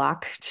around the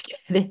block to get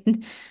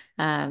in.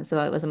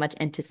 So it was a much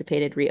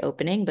anticipated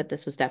reopening, but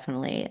this was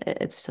definitely,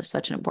 it's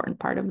such an important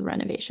part of the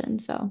renovation.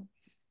 So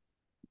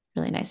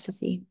really nice to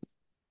see.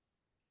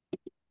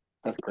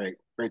 That's great.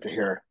 Great to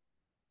hear.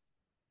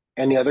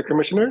 Any other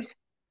commissioners?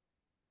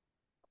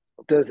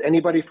 Does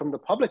anybody from the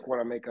public want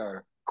to make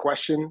a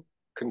question,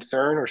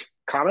 concern, or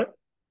comment?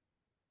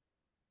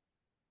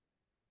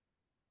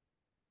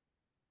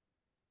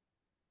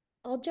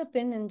 I'll jump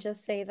in and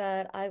just say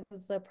that I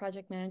was the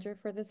project manager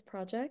for this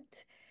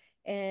project,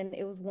 and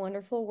it was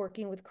wonderful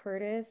working with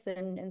Curtis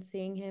and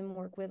seeing him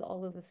work with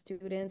all of the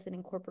students and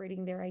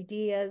incorporating their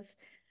ideas.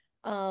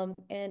 And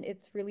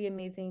it's really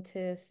amazing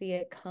to see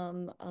it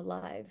come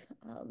alive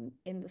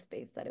in the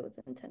space that it was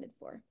intended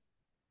for.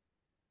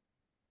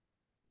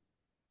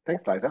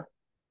 Thanks, Liza.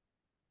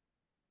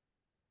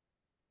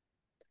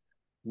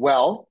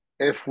 Well,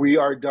 if we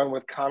are done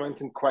with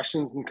comments and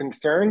questions and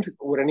concerns,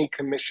 would any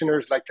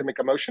commissioners like to make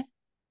a motion?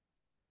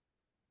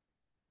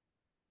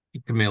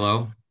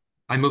 Camilo,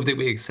 I move that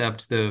we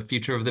accept The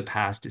Future of the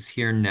Past is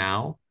Here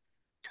Now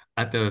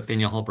at the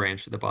Faneuil Hall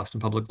branch of the Boston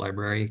Public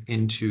Library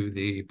into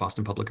the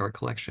Boston Public Art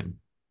Collection.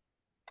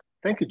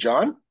 Thank you,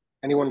 John.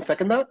 Anyone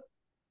second that?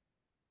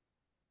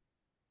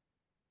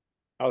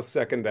 I'll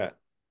second that.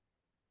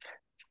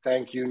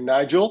 Thank you,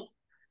 Nigel.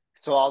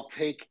 So I'll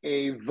take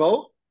a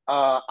vote.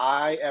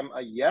 I am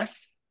a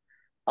yes.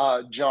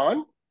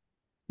 John?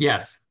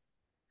 Yes.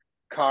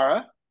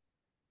 Cara?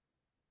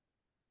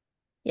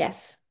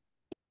 Yes.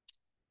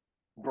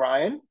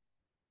 Brian?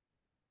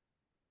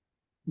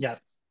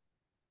 Yes.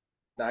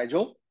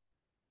 Nigel?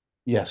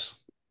 Yes.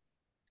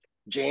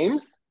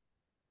 James?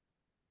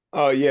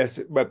 Oh, yes,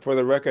 but for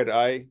the record,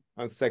 I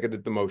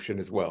unseconded the motion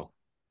as well.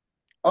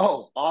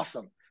 Oh,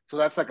 awesome. So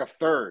that's like a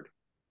third.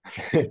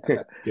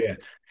 Yeah.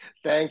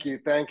 Thank you.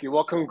 Thank you.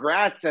 Well,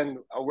 congrats. And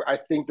I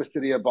think the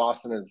city of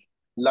Boston is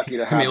lucky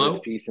to have this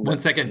Camilo, piece. one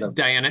second.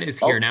 Diana is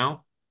here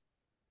now.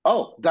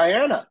 Oh,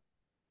 Diana.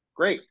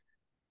 Great.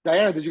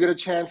 Diana, did you get a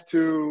chance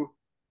to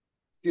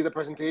see the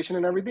presentation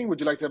and everything? Would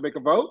you like to make a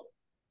vote?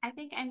 I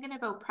think I'm going to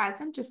vote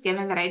present, just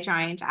given that I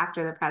joined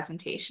after the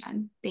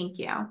presentation. Thank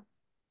you.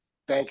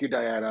 Thank you,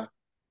 Diana.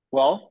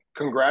 Well,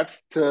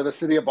 congrats to the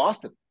city of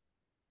Boston.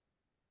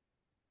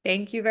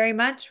 Thank you very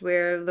much.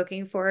 We're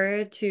looking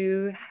forward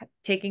to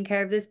taking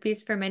care of this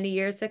piece for many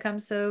years to come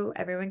so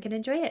everyone can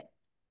enjoy it.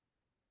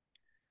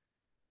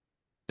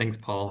 Thanks,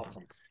 Paul.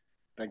 Awesome.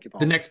 Thank you, Paul.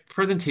 The next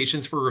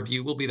presentations for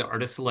review will be the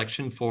artist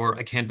selection for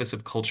A Canvas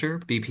of Culture,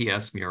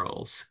 BPS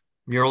Murals.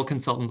 Mural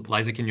consultant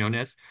Liza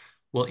Quinones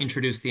will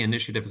introduce the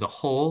initiative as a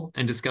whole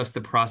and discuss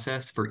the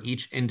process for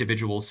each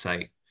individual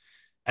site.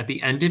 At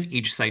the end of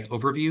each site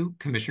overview,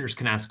 commissioners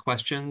can ask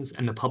questions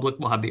and the public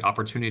will have the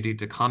opportunity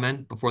to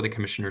comment before the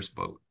commissioners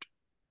vote.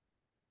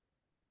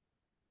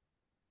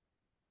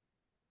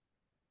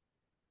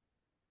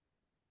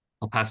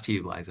 I'll pass to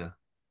you, Liza.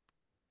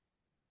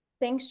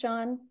 Thanks,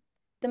 John.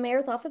 The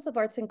Mayor's Office of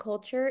Arts and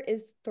Culture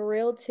is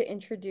thrilled to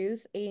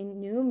introduce a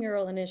new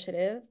mural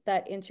initiative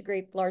that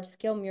integrates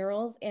large-scale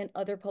murals and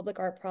other public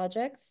art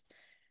projects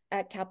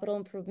at capital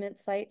improvement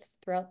sites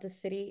throughout the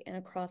city and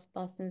across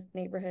Boston's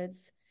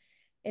neighborhoods.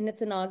 In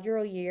its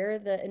inaugural year,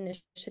 the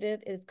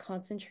initiative is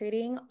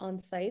concentrating on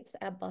sites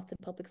at Boston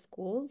Public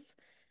Schools,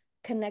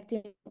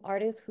 connecting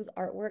artists whose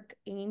artwork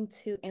aim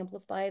to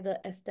amplify the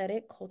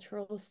aesthetic,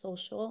 cultural,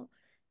 social,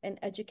 and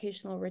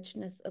educational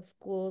richness of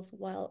schools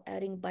while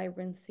adding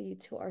vibrancy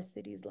to our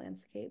city's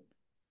landscape.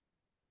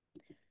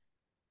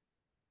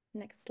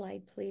 Next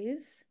slide,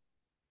 please.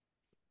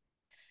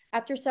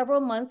 After several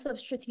months of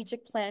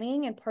strategic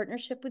planning and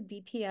partnership with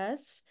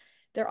BPS,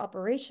 their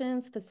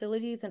operations,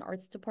 facilities, and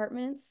arts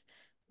departments,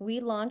 we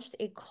launched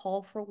a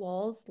call for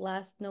walls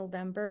last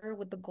November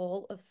with the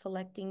goal of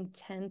selecting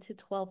 10 to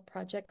 12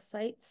 project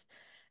sites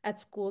at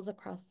schools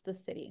across the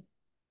city.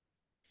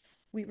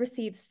 We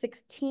received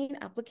 16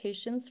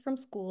 applications from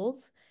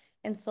schools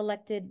and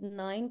selected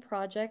 9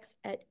 projects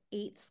at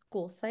 8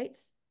 school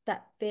sites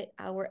that fit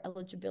our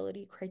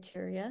eligibility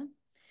criteria.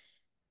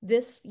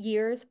 This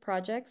year's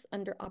projects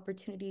under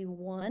Opportunity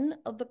 1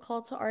 of the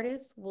Call to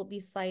Artists will be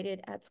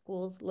sited at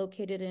schools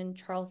located in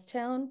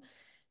Charlestown,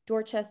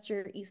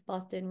 Dorchester, East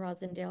Boston,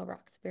 Rosendale,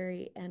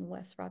 Roxbury, and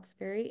West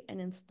Roxbury, and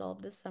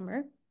installed this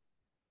summer.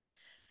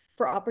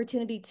 For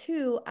Opportunity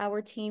 2,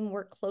 our team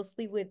worked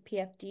closely with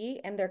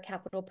PFD and their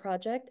capital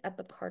project at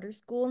the Carter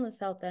School in the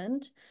South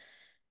End.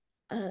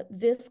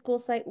 This school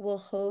site will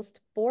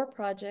host 4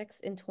 projects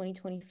in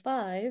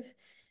 2025,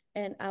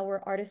 and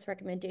our artist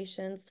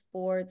recommendations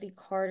for the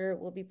Carter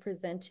will be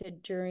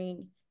presented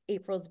during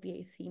April's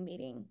BAC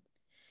meeting.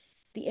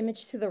 The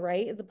image to the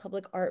right is a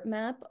public art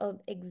map of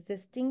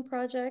existing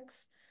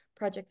projects,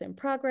 projects in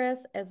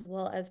progress, as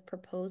well as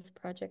proposed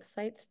project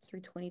sites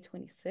through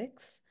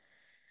 2026.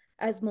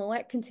 As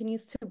MOAC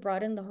continues to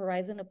broaden the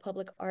horizon of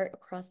public art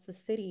across the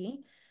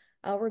city,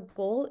 our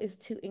goal is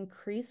to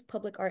increase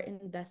public art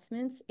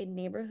investments in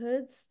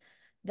neighborhoods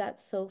that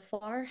so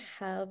far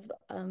have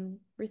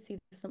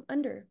received some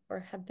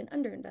have been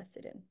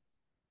underinvested in.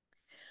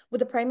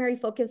 With a primary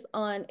focus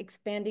on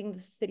expanding the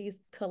city's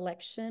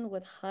collection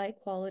with high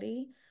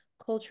quality,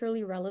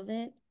 culturally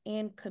relevant,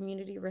 and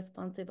community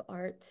responsive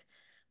art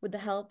with the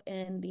help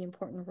and the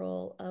important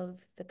role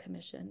of the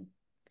commission.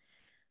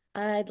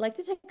 I'd like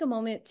to take a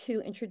moment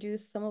to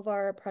introduce some of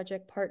our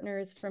project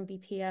partners from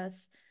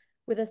BPS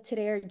With us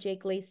today are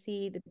Jake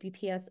Lacey, the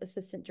BPS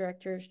Assistant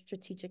Director of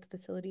Strategic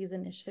Facilities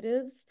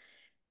Initiatives,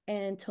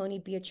 and Tony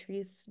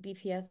Beatrice,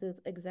 BPS's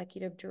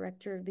Executive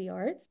Director of the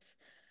Arts,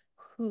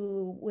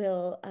 who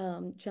will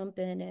jump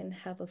in and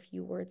have a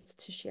few words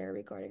to share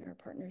regarding our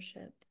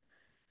partnership.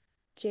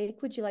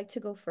 Jake, would you like to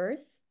go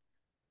first?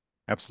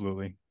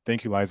 Absolutely.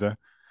 Thank you, Liza.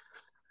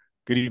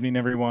 Good evening,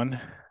 everyone,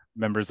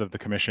 members of the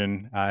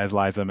commission. As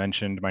Liza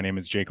mentioned, my name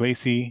is Jake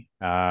Lacey,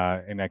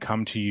 and I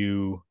come to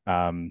you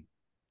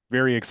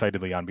very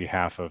excitedly on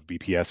behalf of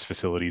BPS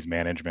Facilities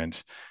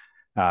Management.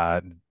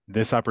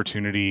 This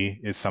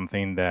opportunity is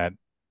something that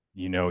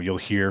you'll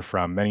hear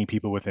from many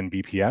people within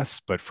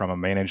BPS, but from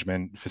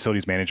a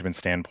facilities management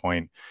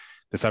standpoint,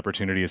 this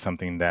opportunity is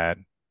something that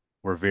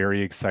we're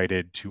very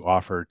excited to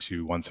offer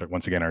to once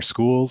again our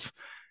schools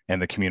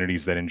and the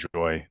communities that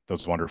enjoy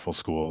those wonderful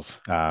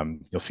schools.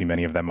 You'll see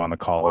many of them on the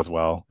call as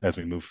well as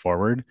we move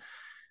forward.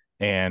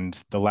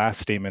 And the last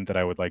statement that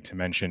I would like to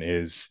mention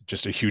is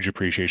just a huge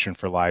appreciation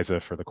for Liza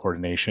for the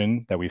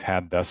coordination that we've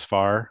had thus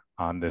far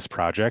on this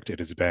project. It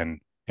has been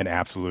an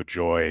absolute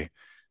joy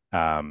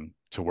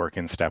to work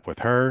in step with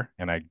her,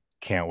 and I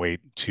can't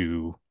wait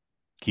to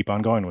keep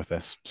on going with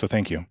this. So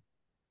thank you.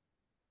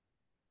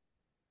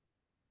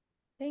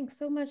 Thanks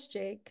so much,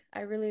 Jake.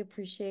 I really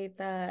appreciate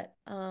that.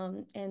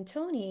 And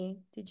Tony,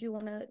 did you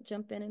want to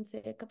jump in and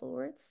say a couple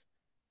words?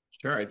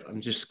 Sure.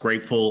 I'm just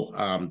grateful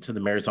to the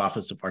Mayor's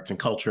Office of Arts and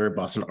Culture,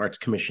 Boston Arts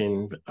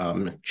Commission,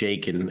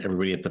 Jake, and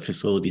everybody at the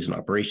Facilities and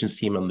Operations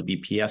team on the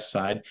BPS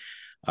side.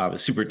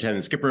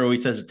 Superintendent Skipper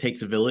always says it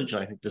takes a village,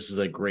 and I think this is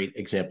a great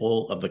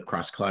example of the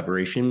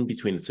cross-collaboration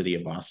between the City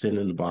of Boston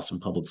and the Boston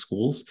Public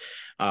Schools.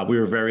 We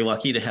were very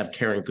lucky to have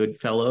Karen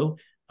Goodfellow,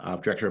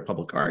 Director of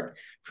Public Art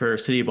for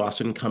City of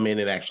Boston, come in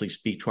and actually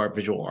speak to our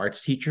visual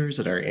arts teachers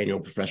at our annual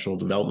Professional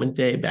Development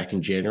Day back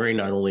in January,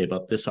 not only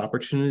about this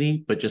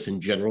opportunity, but just in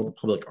general, the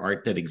public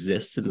art that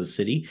exists in the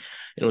city.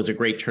 And it was a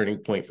great turning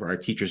point for our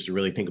teachers to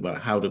really think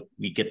about how do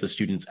we get the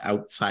students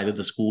outside of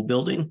the school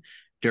building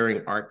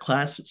during art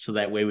class, so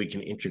that way we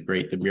can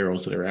integrate the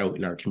murals that are out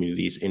in our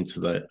communities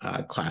into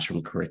the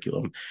classroom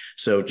curriculum.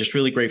 So just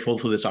really grateful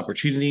for this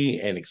opportunity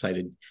and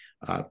excited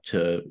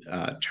to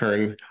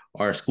turn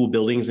our school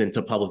buildings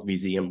into public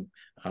museum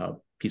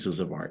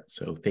pieces of art.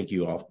 So thank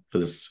you all for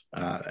this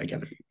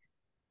again.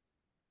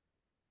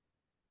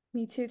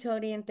 Me too,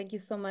 Tony, and thank you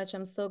so much.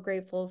 I'm so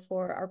grateful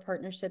for our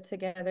partnership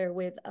together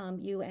with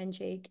you and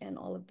Jake and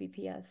all of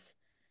BPS.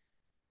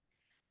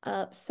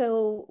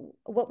 So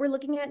what we're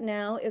looking at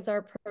now is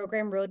our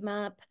program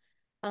roadmap.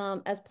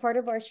 As part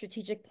of our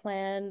strategic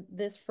plan,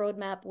 this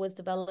roadmap was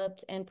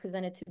developed and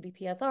presented to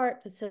BPS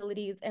Art,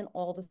 Facilities, and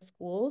all the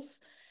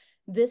schools.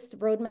 This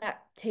roadmap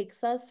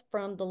takes us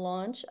from the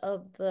launch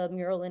of the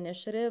mural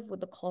initiative with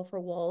the call for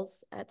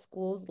walls at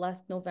schools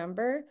last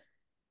November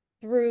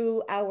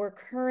through our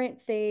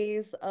current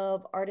phase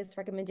of artist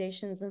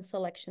recommendations and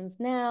selections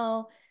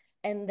now,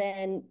 and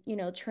then,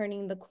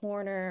 turning the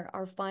corner,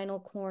 our final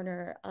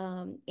corner,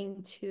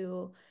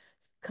 into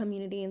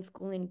community and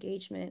school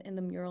engagement in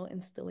the mural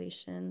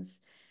installations.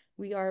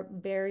 We are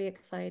very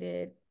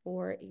excited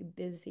for a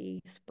busy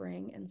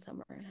spring and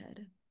summer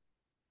ahead.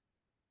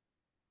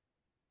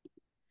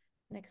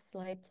 Next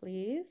slide,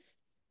 please.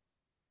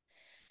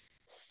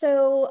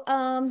 So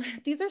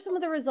these are some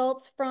of the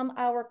results from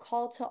our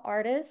call to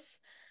artists.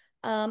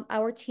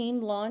 Our team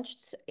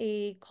launched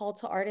a call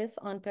to artists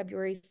on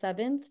February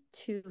 7th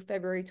to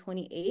February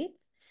 28th.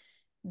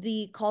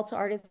 The call to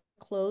artists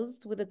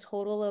closed with a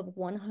total of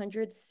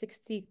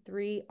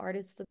 163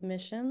 artist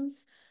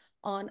submissions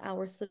on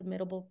our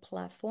submittable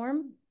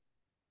platform.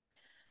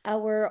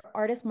 Our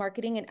artist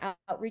marketing and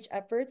outreach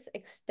efforts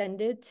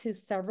extended to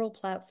several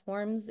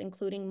platforms,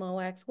 including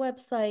MOAC's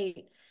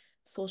website,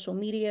 social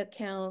media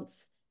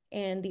accounts,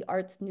 and the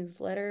arts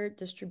newsletter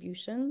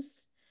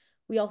distributions.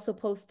 We also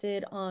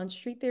posted on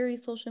Street Theory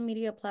social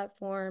media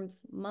platforms,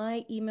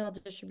 my email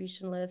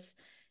distribution list,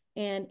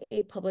 and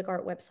a public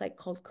art website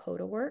called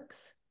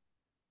CodaWorks.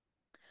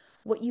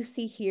 What you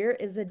see here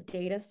is a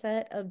data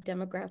set of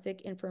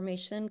demographic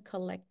information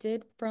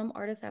collected from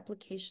artist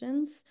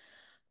applications,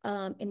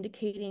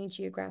 indicating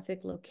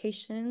geographic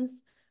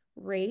locations,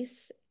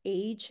 race,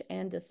 age,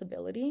 and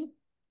disability.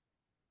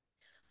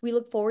 We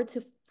look forward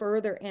to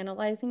further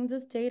analyzing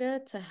this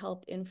data to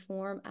help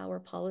inform our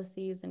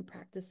policies and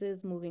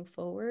practices moving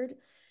forward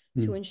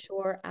to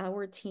ensure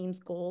our team's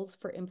goals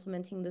for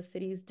implementing the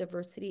city's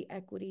diversity,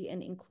 equity,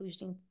 and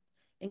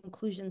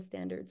inclusion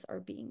standards are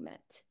being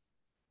met.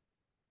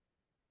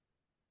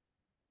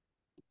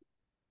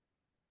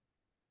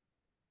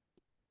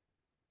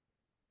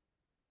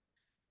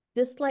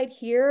 This slide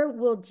here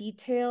will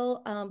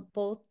detail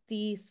both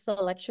the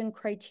selection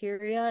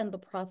criteria and the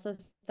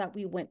process that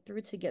we went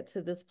through to get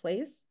to this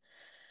place.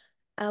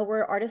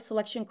 Our artist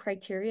selection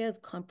criteria is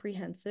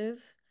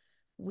comprehensive.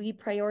 We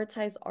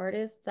prioritize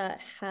artists that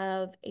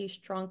have a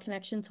strong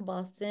connection to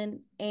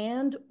Boston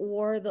and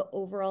or the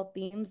overall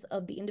themes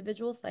of the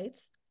individual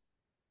sites.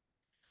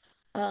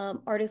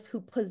 Artists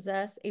who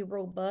possess a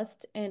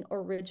robust and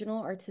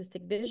original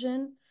artistic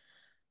vision.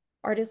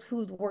 Artists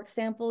whose work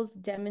samples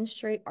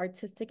demonstrate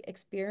artistic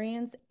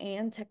experience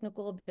and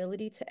technical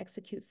ability to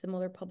execute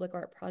similar public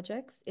art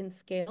projects in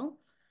scale.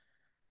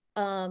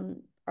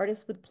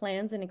 Artists with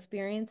plans and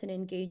experience in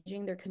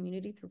engaging their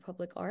community through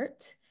public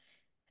art,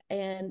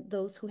 and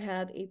those who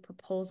have a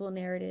proposal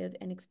narrative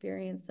and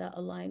experience that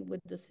align with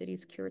the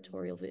city's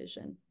curatorial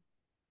vision.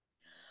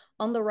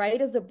 On the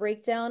right is a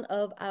breakdown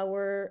of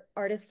our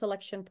artist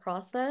selection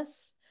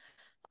process.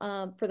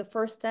 For the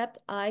first step,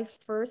 I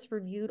first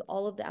reviewed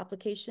all of the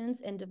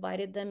applications and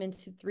divided them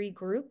into 3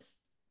 groups.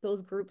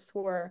 Those groups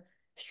were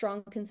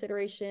strong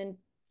consideration,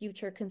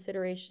 future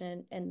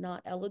consideration, and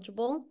not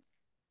eligible.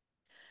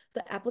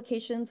 The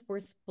applications were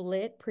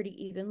split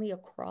pretty evenly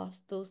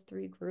across those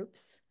 3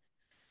 groups.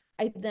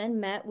 I then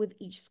met with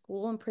each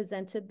school and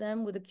presented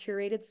them with a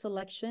curated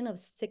selection of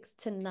 6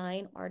 to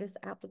 9 artist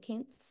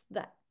applicants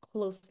that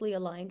closely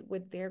aligned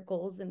with their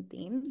goals and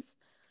themes.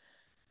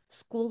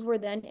 Schools were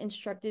then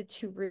instructed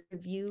to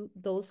review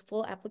those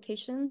full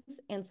applications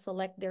and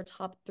select their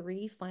top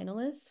 3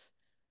 finalists.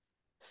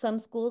 Some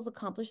schools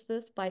accomplished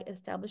this by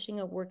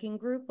establishing a working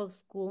group of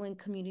school and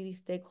community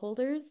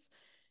stakeholders,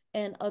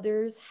 and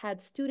others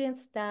had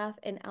students, staff,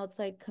 and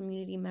outside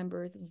community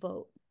members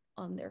vote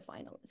on their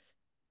finalists.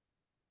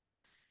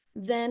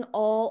 Then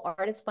all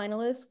artist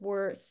finalists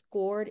were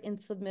scored and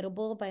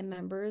submittable by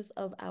members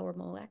of our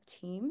MOAC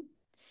team.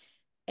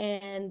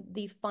 And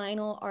the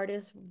final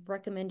artist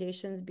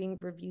recommendations being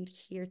reviewed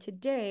here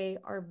today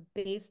are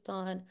based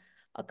on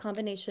a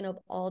combination of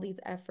all these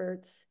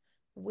efforts,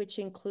 which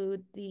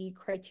include the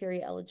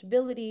criteria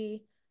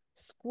eligibility,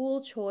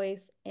 school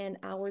choice, and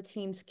our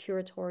team's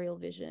curatorial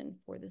vision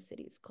for the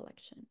city's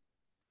collection.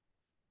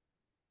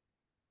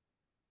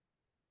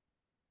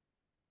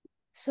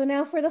 So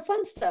now for the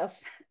fun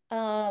stuff.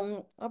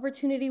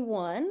 Opportunity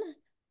 1.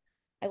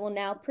 I will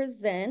now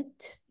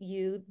present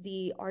you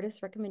the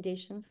artist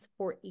recommendations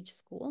for each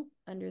school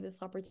under this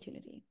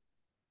opportunity.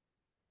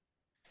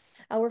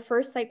 Our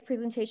first site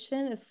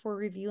presentation is for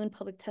review and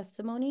public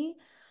testimony.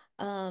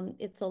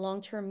 It's a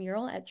long-term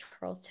mural at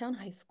Charlestown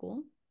High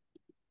School.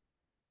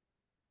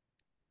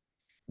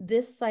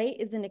 This site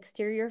is an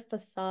exterior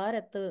facade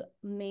at the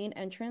main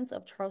entrance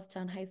of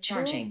Charlestown High School.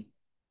 Charging.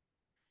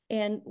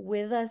 And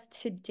with us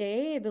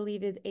today, I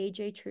believe, is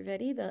AJ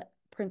Trivetti, the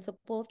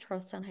principal of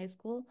Charlestown High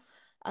School.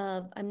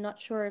 I'm not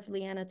sure if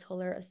Leanna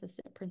Toller,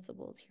 assistant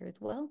principal, is here as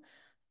well,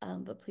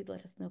 but please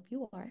let us know if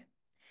you are.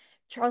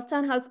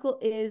 Charlestown High School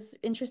is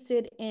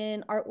interested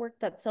in artwork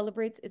that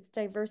celebrates its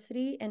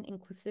diversity and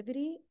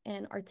inclusivity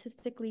and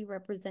artistically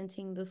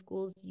representing the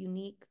school's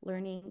unique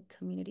learning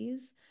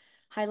communities,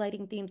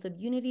 highlighting themes of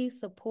unity,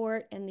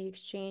 support, and the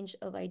exchange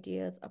of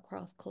ideas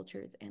across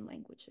cultures and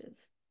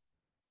languages.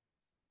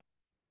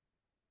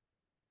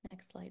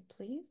 Next slide,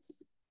 please.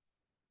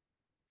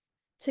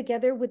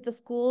 Together with the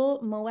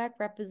school, MOAC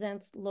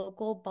represents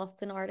local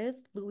Boston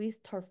artist Luis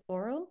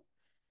Tarforo.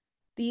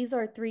 These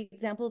are 3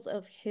 examples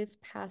of his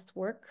past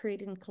work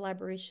created in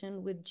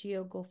collaboration with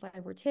Gio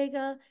Gofai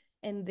Ortega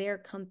and their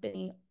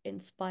company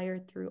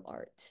Inspired Through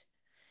Art.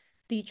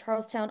 The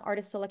Charlestown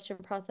artist selection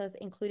process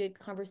included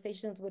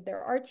conversations with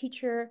their art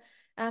teacher,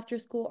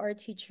 after-school art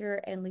teacher,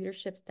 and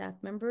leadership staff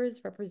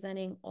members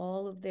representing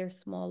all of their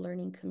small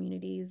learning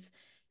communities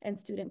and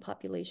student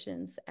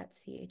populations at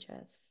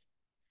CHS.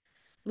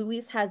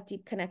 Luis has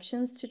deep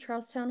connections to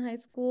Charlestown High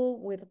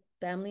School with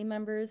family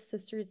members,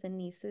 sisters, and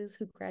nieces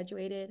who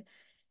graduated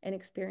and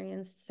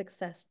experienced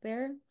success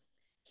there.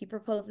 He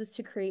proposes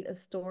to create a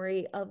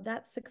story of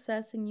that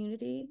success and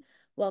unity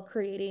while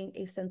creating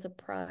a sense of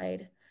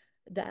pride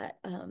that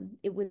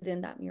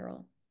within that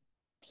mural.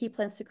 He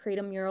plans to create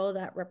a mural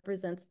that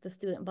represents the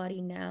student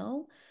body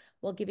now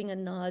while giving a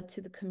nod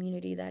to the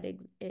community that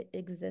it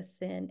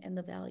exists in and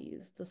the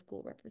values the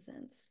school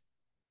represents.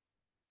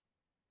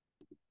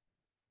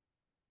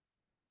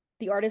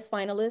 The artist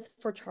finalists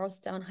for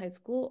Charlestown High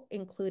School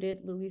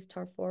included Luis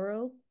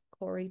Tarforo,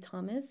 Corey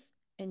Thomas,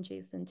 and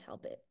Jason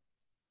Talbot.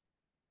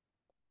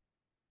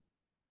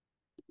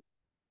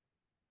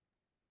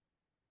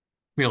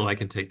 Camille, I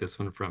can take this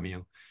one from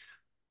you.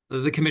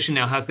 The commission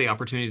now has the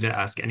opportunity to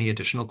ask any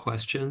additional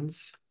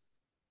questions.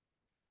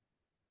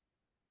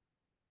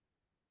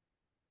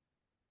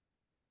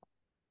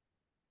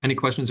 Any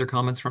questions or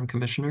comments from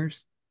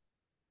commissioners?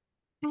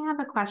 I have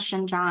a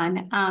question,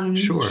 John.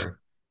 Sure.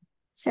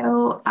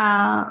 So,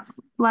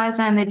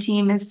 Liza and the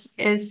team, is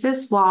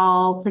this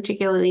wall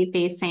particularly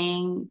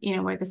facing,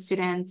 where the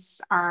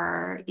students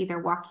are either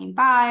walking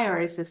by, or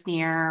is this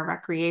near a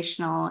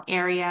recreational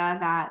area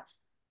that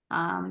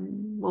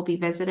will be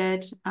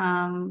visited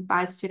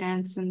by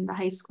students in the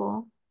high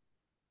school?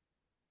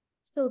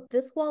 So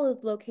this wall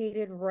is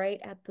located right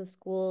at the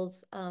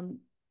school's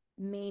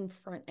main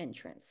front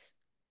entrance.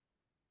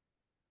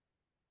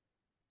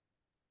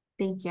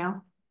 Thank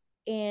you.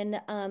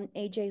 And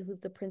AJ,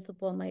 who's the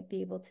principal, might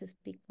be able to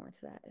speak more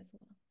to that as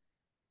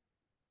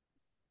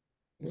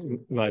well.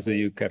 Liza,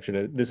 you captured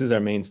it. This is our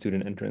main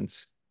student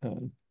entrance.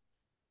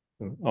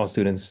 All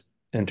students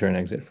enter and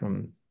exit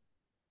from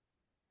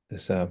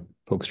this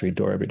Polk Street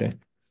door every day.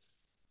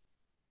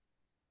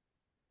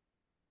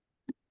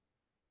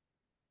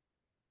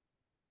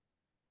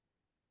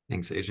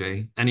 Thanks,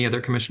 AJ. Any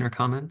other commissioner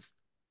comments?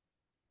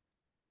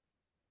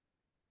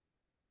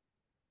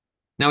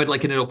 Now I'd like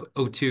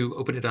to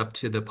open it up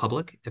to the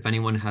public if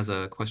anyone has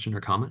a question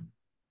or comment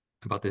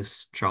about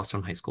this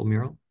Charlestown High School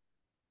mural.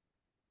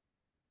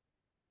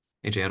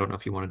 AJ, I don't know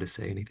if you wanted to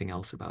say anything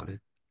else about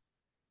it.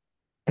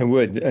 I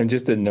would, and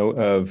just a note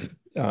of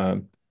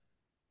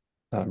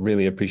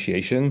really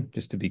appreciation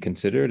just to be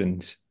considered,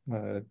 and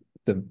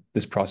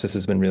this process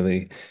has been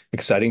really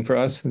exciting for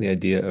us. The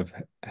idea of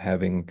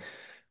having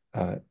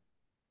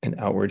an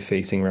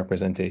outward-facing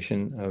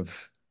representation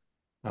of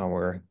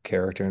our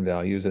character and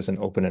values as an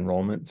open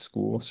enrollment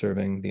school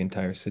serving the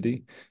entire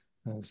city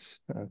is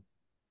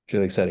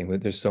really exciting.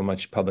 There's so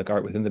much public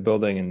art within the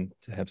building, and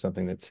to have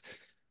something that's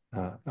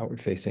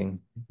outward facing.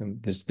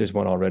 There's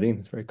one already, and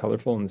it's very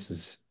colorful, and this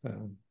is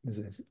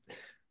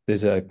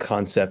there's a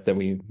concept that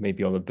we may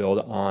be able to build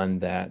on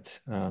that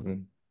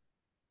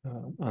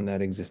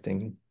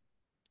existing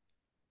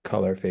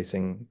color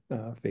facing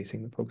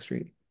the Polk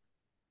Street.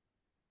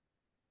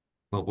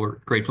 Well, we're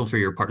grateful for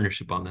your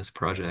partnership on this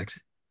project.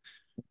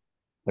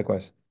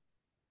 Likewise.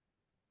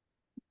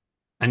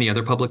 Any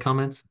other public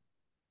comments?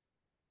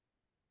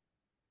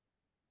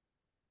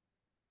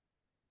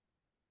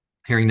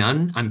 Hearing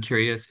none, I'm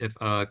curious if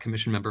a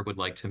commission member would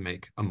like to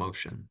make a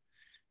motion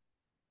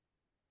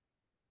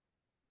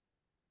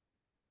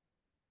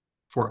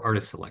for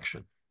artist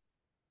selection.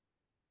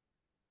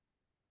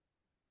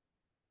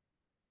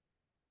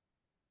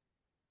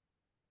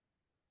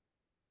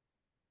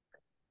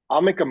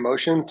 I'll make a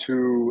motion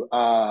to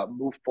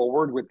move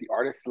forward with the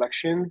artist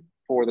selection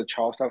for the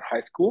Charlestown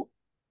High School.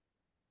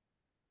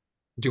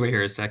 Do I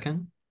hear a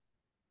second?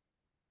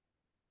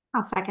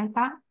 I'll second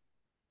that.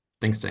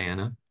 Thanks,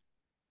 Diana.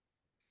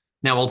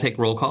 Now I'll take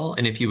roll call,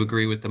 and if you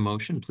agree with the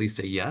motion, please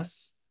say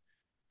yes.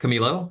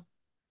 Camilo?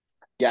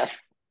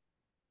 Yes.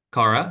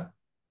 Cara?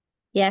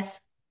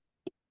 Yes.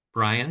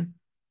 Brian?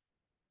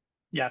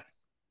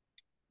 Yes.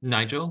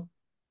 Nigel?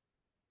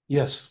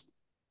 Yes.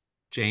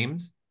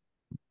 James?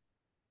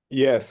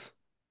 Yes.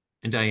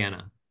 And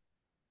Diana?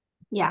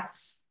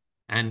 Yes.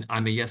 And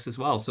I'm a yes as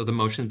well, so the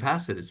motion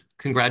passes.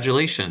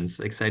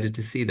 Congratulations. Excited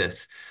to see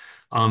this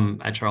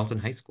at Charlton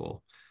High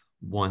School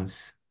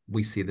once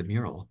we see the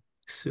mural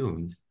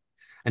soon.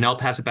 And I'll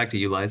pass it back to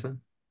you, Liza.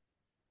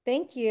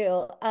 Thank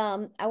you.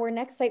 Our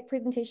next site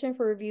presentation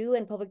for review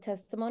and public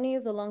testimony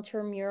is a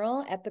long-term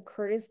mural at the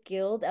Curtis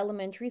Guild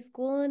Elementary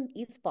School in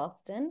East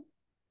Boston.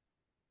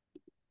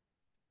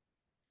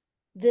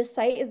 This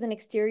site is an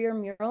exterior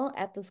mural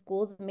at the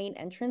school's main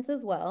entrance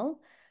as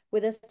well.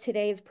 With us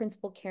today is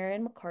Principal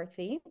Karen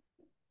McCarthy.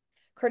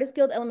 Curtis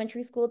Guild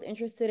Elementary School is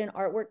interested in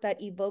artwork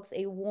that evokes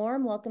a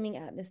warm, welcoming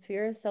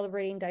atmosphere,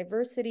 celebrating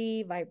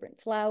diversity,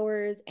 vibrant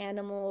flowers,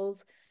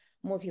 animals,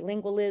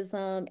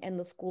 multilingualism, and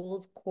the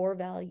school's core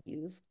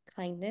values: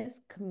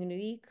 kindness,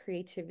 community,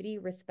 creativity,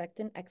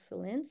 respect, and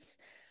excellence,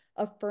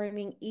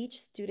 affirming each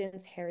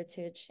student's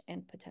heritage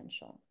and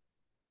potential.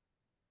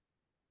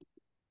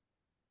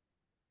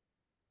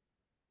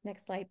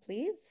 Next slide,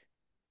 please.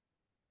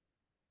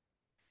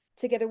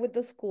 Together with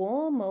the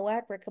school,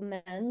 MOAC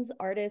recommends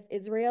artist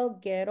Israel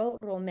Guerrero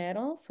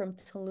Romero from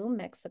Tulum,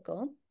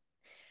 Mexico.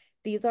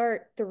 These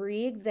are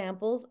 3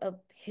 examples of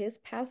his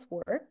past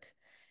work.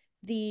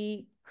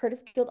 The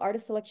Curtis Guild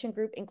Artist Selection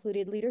Group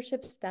included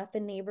leadership, staff,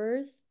 and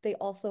neighbors. They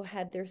also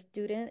had their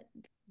student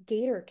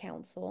Gator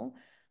Council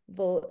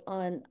vote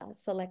on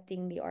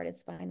selecting the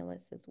artist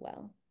finalists as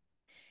well.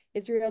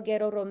 Israel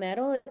Guerrero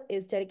Romero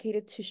is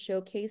dedicated to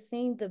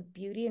showcasing the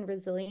beauty and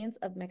resilience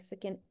of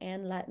Mexican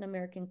and Latin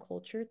American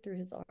culture through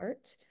his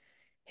art.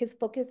 His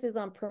focus is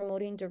on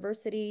promoting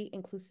diversity,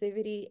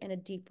 inclusivity, and a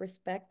deep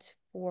respect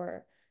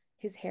for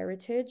his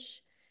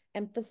heritage,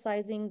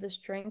 emphasizing the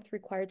strength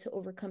required to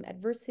overcome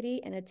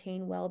adversity and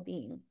attain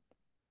well-being.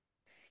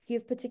 He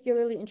is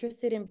particularly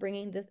interested in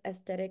bringing this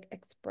aesthetic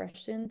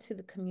expression to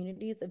the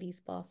communities of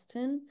East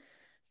Boston,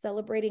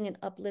 celebrating and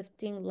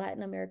uplifting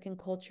Latin American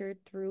culture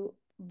through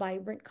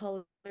vibrant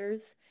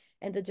colors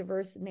and the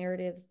diverse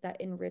narratives that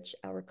enrich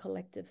our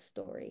collective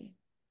story.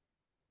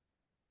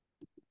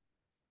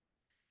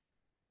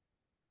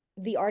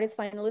 The artist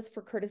finalists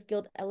for Curtis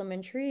Guild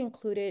Elementary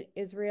included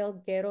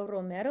Israel Guerrero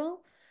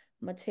Romero,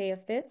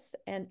 Matea Fitz,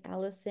 and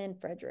Allison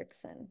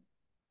Fredrickson.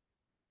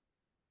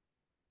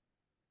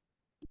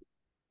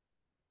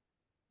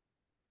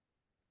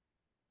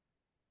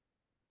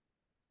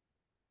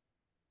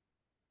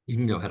 You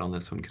can go ahead on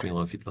this one,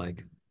 Camilo, if you'd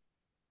like.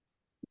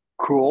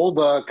 Cool.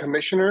 The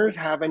commissioners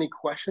have any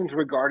questions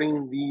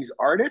regarding these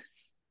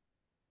artists?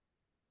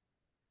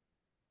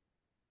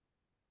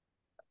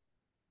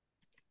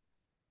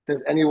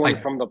 Does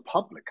anyone from the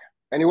public?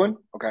 Anyone?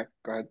 Okay,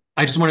 go ahead.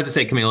 I just wanted to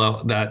say,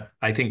 Camilo, that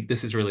I think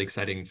this is really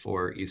exciting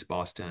for East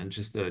Boston.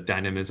 Just the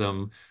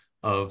dynamism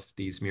of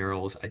these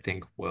murals, I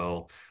think,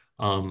 will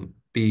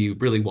be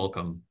really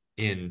welcome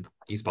in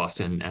East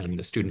Boston, and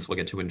the students will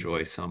get to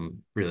enjoy some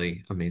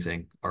really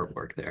amazing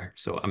artwork there.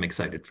 So I'm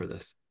excited for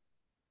this.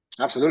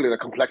 Absolutely. The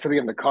complexity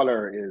and the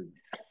color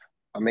is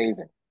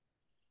amazing.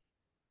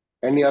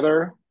 Any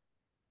other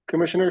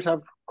commissioners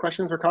have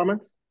questions or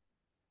comments?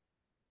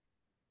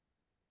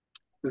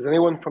 Does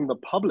anyone from the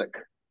public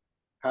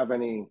have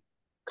any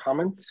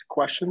comments,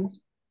 questions?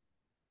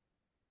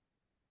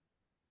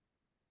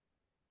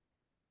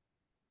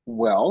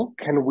 Well,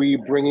 can we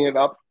bring it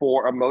up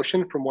for a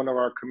motion from one of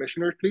our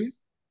commissioners, please?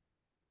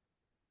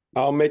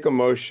 I'll make a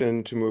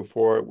motion to move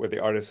forward with the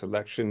artist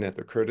selection at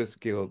the Curtis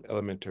Guild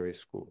Elementary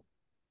School.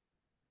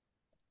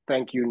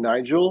 Thank you,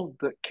 Nigel.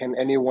 Can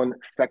anyone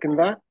second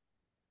that?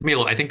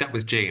 Milo, I think that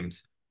was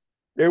James.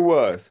 It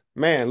was.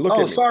 Man, look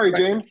at me. Sorry,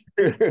 James.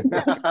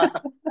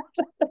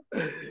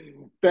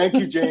 Thank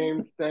you,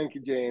 James. Thank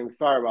you, James.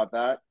 Sorry about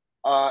that.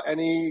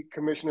 Any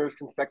commissioners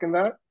can second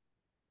that?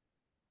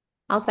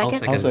 I'll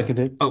second. I'll second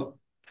it. Oh,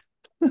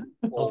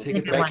 Well, I'll take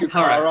it thank back. you,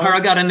 Kara. Kara.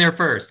 Kara got in there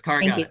first. Kara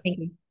Thank got you. it. Thank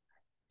you.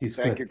 He's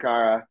Thank good. you,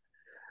 Kara.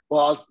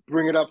 Well, I'll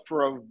bring it up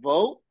for a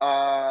vote.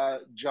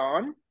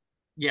 John?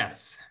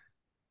 Yes.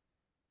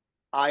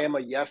 I am a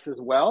yes as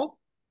well.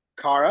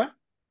 Kara?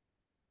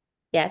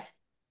 Yes.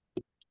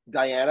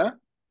 Diana?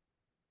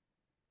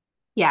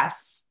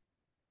 Yes.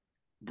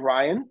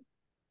 Brian?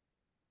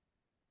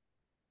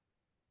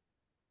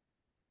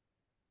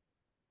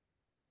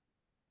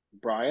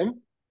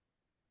 Brian?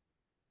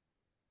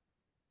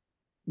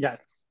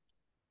 Yes.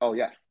 Oh,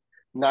 yes.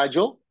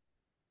 Nigel?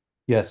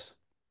 Yes.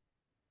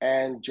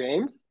 And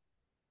James?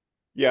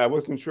 Yeah, I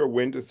wasn't sure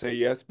when to say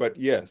yes, but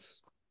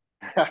yes.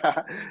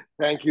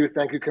 Thank you,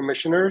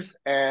 commissioners,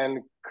 and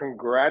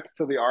congrats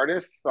to the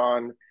artists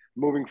on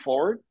moving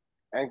forward,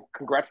 and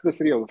congrats to the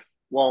city of,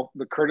 well,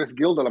 the Curtis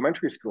Guild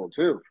Elementary School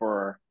too,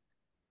 for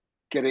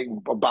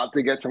about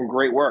to get some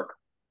great work.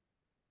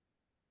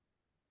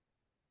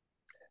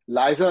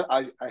 Liza,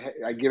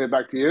 I give it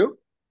back to you.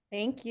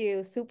 Thank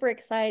you. Super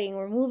exciting.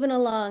 We're moving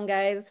along,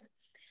 guys.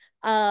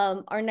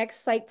 Our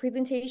next site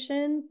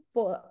presentation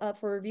for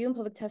review and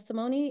public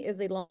testimony is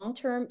a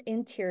long-term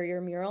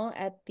interior mural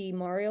at the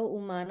Mario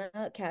Umana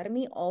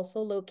Academy,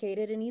 also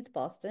located in East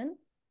Boston.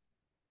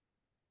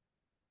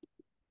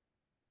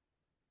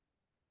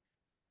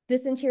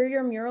 This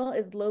interior mural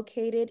is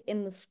located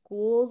in the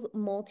school's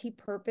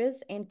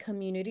multi-purpose and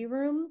community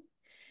room.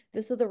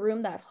 This is a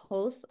room that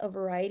hosts a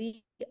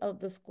variety of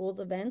the school's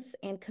events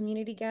and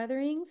community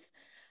gatherings.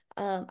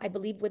 I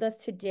believe with us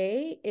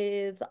today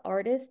is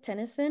artist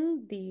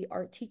Tennyson, the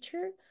art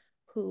teacher,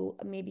 who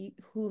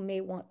may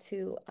want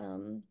to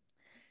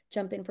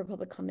jump in for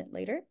public comment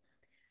later.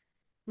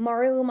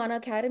 Mario Umana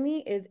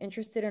Academy is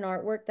interested in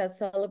artwork that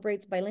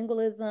celebrates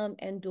bilingualism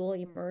and dual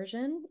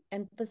immersion,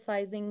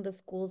 emphasizing the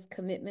school's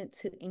commitment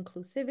to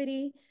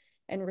inclusivity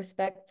and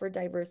respect for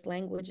diverse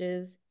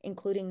languages,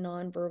 including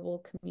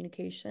nonverbal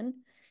communication.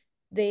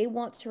 They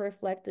want to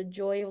reflect the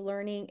joy of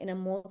learning in a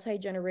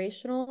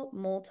multi-generational,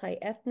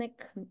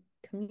 multi-ethnic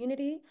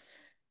community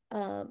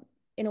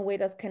in a way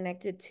that's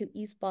connected to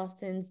East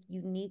Boston's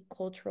unique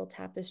cultural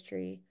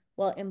tapestry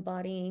while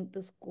embodying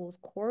the school's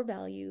core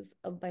values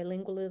of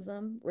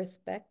bilingualism,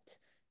 respect,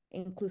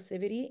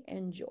 inclusivity,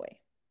 and joy.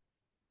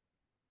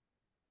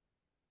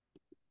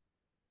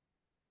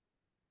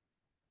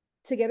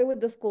 Together with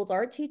the school's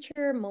art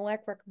teacher, MOAC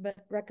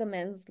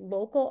recommends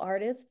local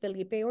artist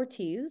Felipe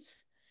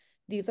Ortiz.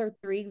 These are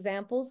 3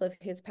 examples of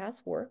his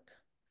past work.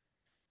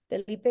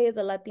 Felipe is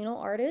a Latino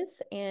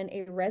artist and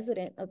a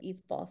resident of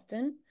East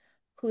Boston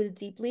who is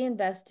deeply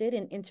invested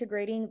in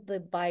integrating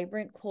the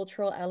vibrant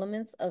cultural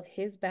elements of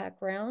his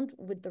background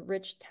with the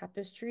rich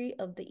tapestry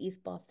of the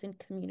East Boston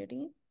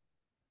community.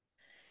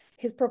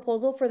 His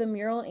proposal for the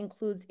mural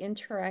includes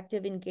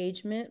interactive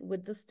engagement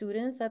with the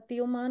students at the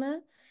Umana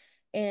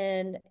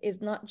and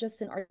is not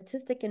just an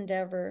artistic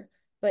endeavor,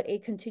 but a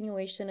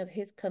continuation of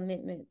his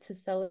commitment to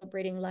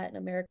celebrating Latin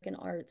American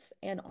arts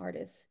and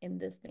artists in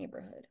this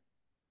neighborhood.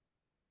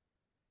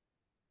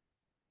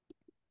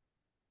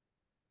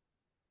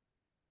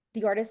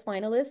 The artist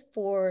finalists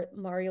for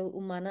Mario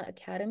Umana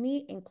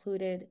Academy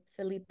included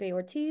Felipe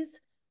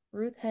Ortiz,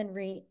 Ruth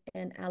Henry,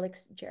 and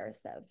Alex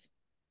Jarasev.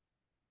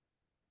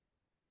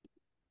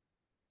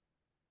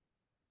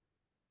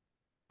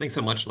 Thanks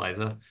so much,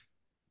 Liza.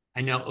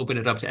 I now open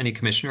it up to any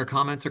commissioner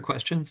comments or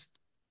questions.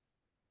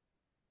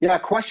 Yeah,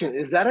 question.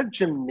 Is that a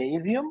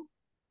gymnasium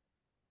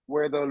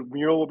where the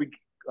mural will be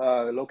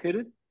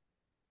located?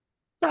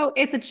 So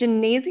it's a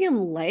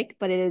gymnasium-like,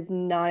 but it is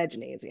not a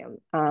gymnasium.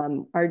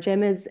 Our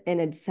gym is in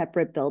a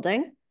separate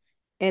building.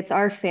 It's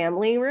our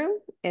family room.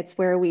 It's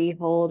where we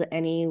hold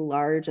any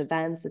large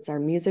events. It's our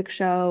music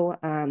show.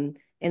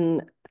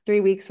 In 3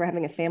 weeks, we're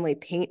having a family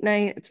paint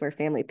night. It's where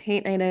family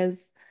paint night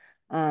is.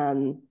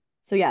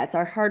 So yeah, it's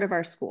our heart of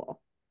our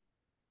school.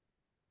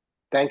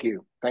 Thank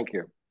you. Thank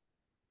you.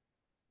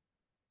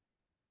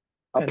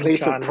 A And place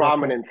John, of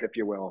prominence, if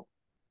you will.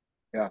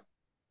 Yeah.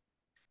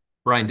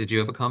 Brian, did you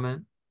have a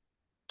comment?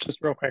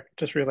 Just real quick,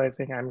 just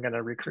realizing I'm going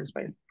to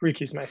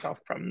recuse myself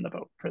from the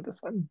vote for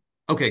this one.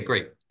 Okay,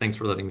 great. Thanks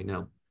for letting me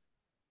know.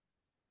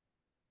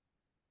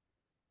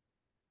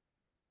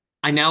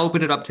 I now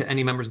open it up to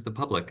any members of the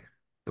public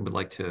that would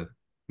like to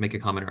make a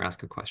comment or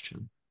ask a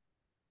question.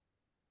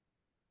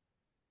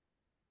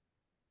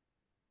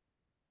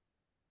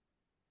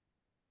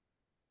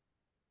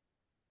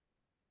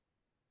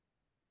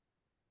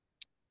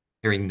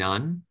 Hearing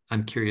none,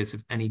 I'm curious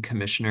if any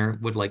commissioner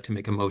would like to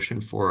make a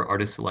motion for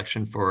artist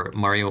selection for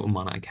Mario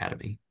Umana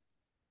Academy.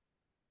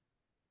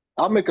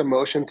 I'll make a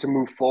motion to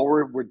move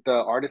forward with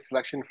the artist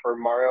selection for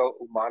Mario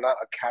Umana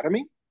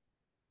Academy.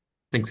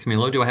 Thanks,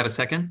 Camilo. Do I have a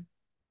second?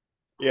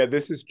 Yeah,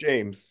 this is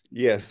James.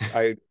 Yes,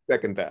 I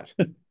second that.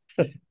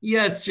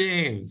 Yes,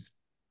 James.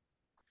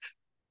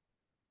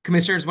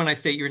 Commissioners, when I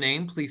state your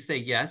name, please say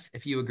yes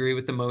if you agree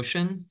with the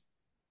motion.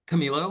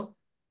 Camilo?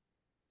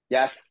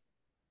 Yes.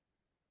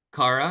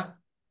 Cara?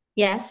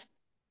 Yes.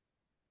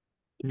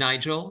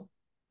 Nigel?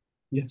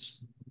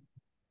 Yes.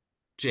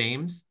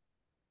 James?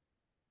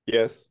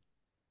 Yes.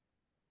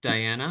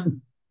 Diana?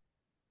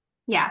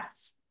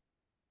 Yes.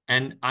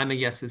 And I'm a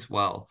yes as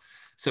well.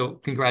 So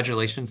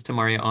congratulations to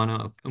Mario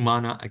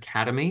Umana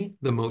Academy.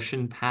 The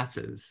motion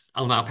passes.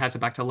 I'll now pass it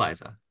back to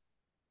Liza.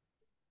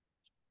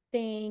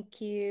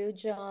 Thank you,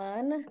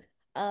 John.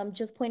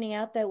 Just pointing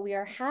out that we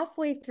are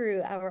halfway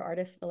through our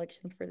artist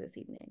selections for this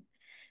evening.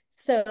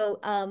 So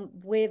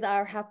with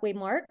our halfway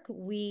mark,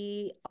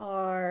 we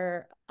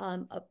are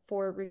up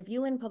for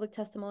review and public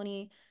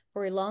testimony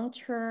for a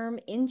long-term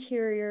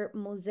interior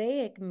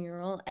mosaic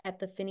mural at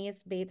the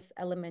Phineas Bates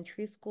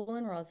Elementary School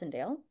in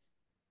Rosendale.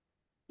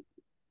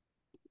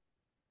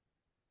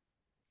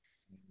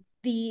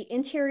 The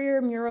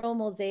interior mural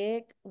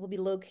mosaic will be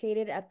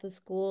located at the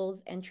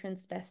school's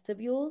entrance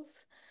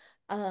vestibules.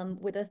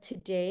 With us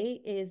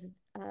today is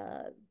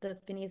the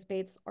Phineas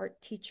Bates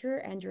art teacher,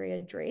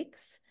 Andrea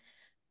Drakes.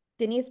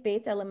 Phineas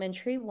Bates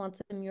Elementary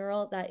wants a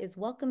mural that is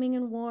welcoming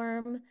and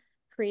warm,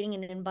 creating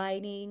an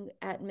inviting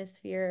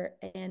atmosphere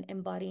and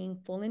embodying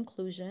full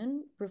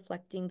inclusion,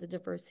 reflecting the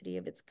diversity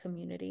of its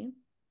community.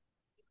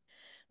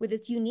 With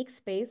its unique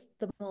space,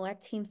 the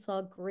MOAC team saw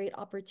a great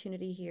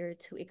opportunity here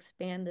to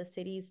expand the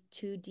city's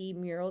 2D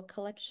mural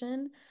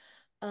collection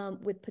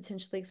with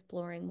potentially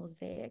exploring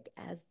mosaic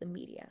as the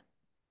media.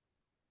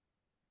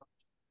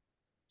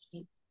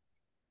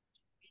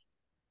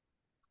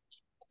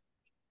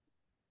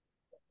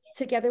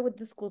 Together with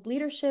the school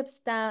leadership,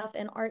 staff,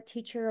 and art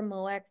teacher,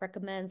 MOAC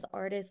recommends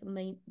artist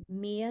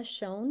Mia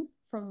Schoen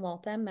from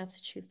Waltham,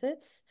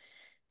 Massachusetts.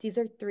 These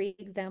are 3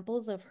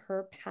 examples of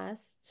her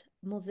past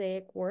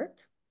mosaic work.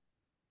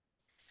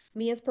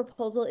 Mia's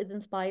proposal is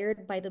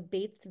inspired by the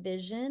Bates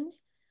vision: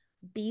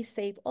 be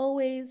safe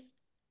always,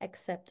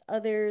 accept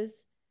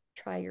others,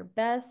 try your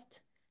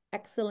best,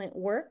 excellent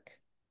work,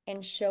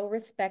 and show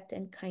respect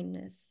and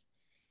kindness.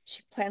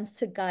 She plans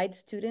to guide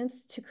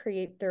students to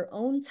create their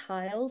own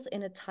tiles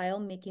in a tile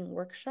making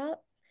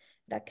workshop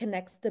that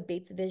connects the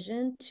Bates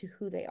vision to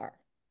who they are.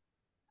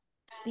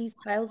 These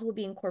tiles will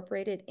be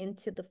incorporated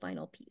into the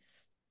final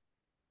piece.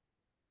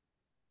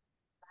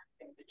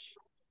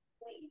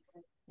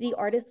 The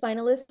artist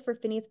finalists for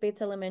Phineas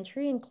Bates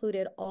Elementary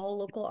included all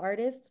local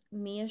artists: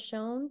 Mia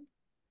Schoen,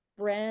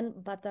 Bran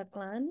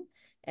Bataclan,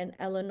 and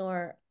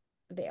Eleanor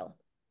Vale.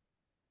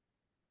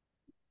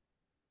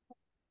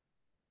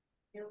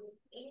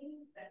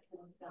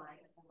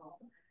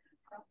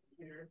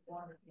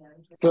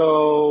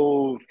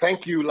 So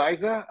thank you,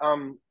 Liza.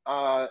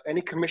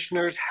 Any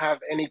commissioners have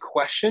any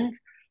questions?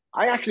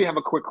 I actually have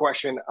a quick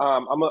question.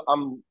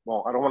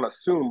 Well, I don't want to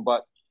assume,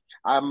 but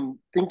I'm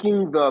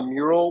thinking the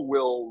mural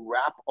will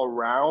wrap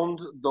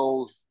around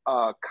those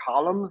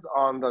columns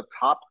on the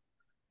top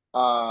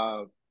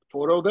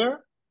photo there.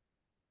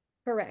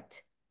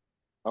 Correct.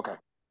 Okay,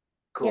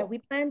 cool. Yeah,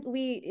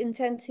 we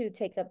intend to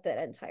take up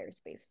that entire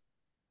space.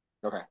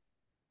 Okay.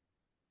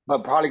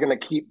 But probably going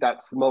to keep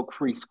that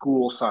smoke-free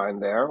school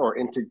sign there, or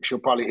she'll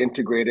probably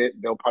integrate it.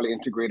 They'll probably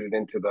integrate it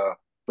into the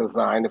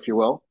design, if you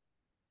will.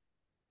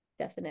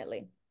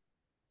 Definitely.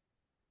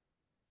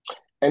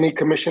 Any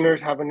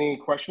commissioners have any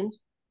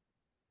questions?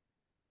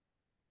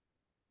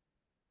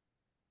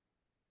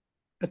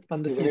 It's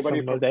fun to see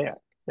some mosaic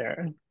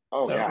there.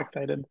 Oh, so yeah.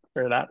 Excited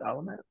for that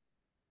element.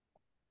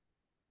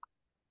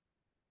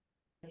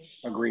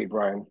 Agreed,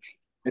 Brian.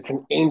 It's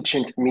an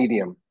ancient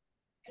medium.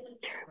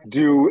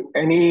 Do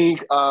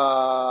anyone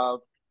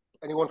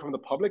from the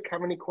public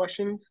have any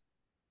questions,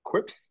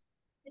 quips,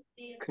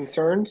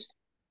 concerns?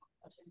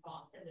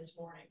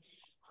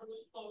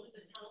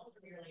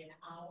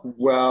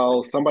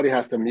 Well, somebody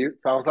has to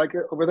mute, sounds like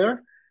it over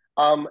there.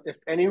 If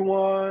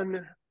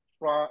anyone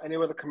from any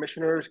of the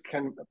commissioners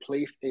can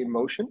place a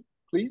motion,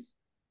 please.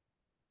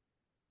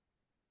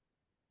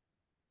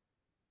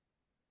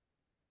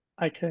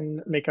 I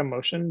can make a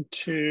motion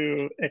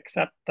to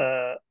accept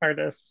the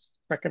artist's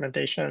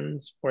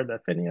recommendations for the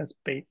Phineas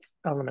Bates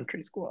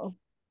Elementary School.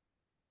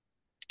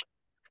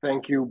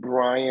 Thank you,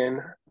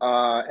 Brian.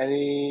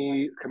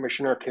 Any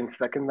commissioner can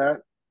second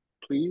that,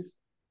 please?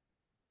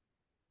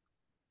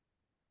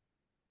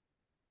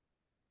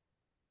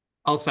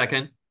 I'll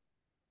second.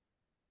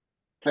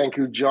 Thank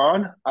you,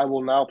 John. I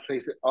will now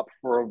place it up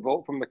for a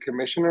vote from the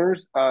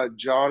commissioners.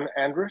 John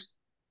Andrus?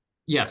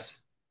 Yes.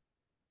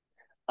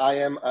 I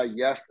am a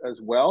yes as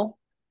well.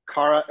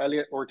 Cara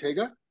Elliott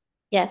Ortega?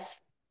 Yes.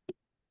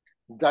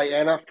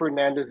 Diana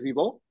Fernandez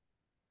Vivo?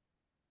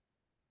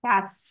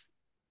 Yes.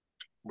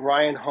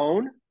 Brian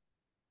Hone?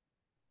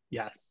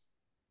 Yes.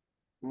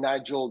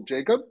 Nigel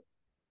Jacob.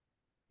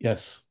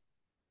 Yes.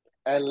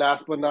 And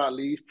last but not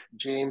least,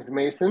 James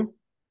Mason.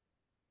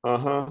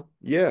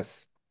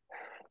 Yes.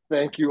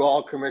 Thank you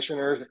all,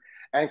 commissioners,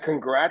 and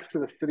congrats to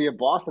the city of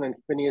Boston and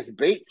Phineas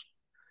Bates.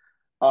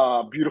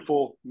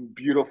 Beautiful,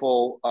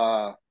 beautiful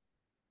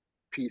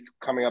piece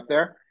coming up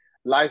there.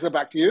 Liza,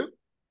 back to you.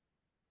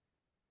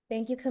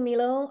 Thank you,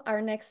 Camilo.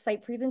 Our next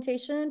site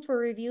presentation for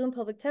review and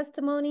public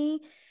testimony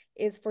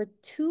is for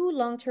 2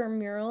 long-term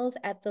murals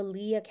at the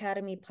Lee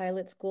Academy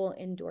Pilot School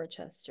in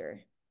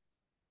Dorchester.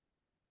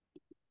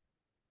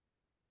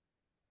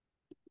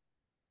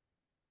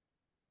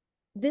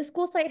 This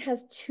school site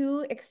has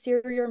 2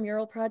 exterior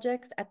mural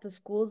projects at the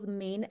school's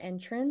main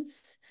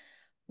entrance.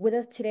 With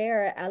us today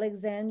are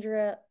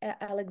Alexander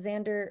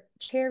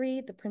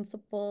Cherry, the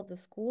principal of the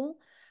school,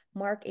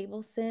 Mark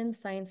Abelson,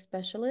 science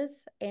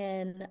specialist,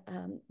 and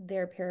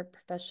their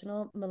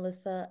paraprofessional,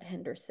 Melissa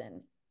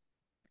Henderson.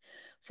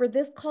 For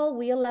this call,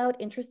 we allowed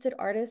interested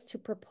artists to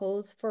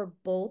propose for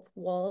both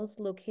walls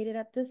located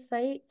at this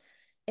site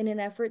in an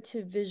effort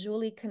to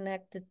visually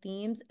connect the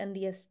themes and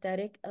the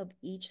aesthetic of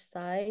each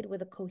side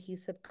with a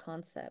cohesive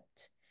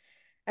concept.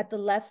 At the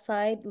left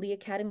side, Lee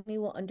Academy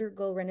will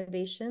undergo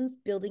renovations,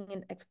 building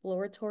an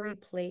exploratory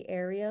play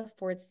area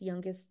for its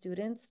youngest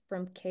students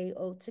from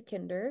KO to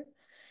Kinder,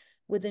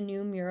 with a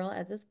new mural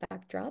as its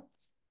backdrop.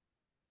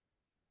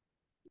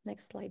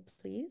 Next slide,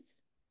 please.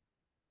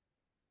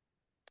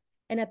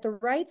 And at the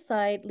right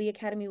side, Lee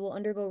Academy will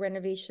undergo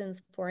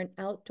renovations for an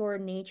outdoor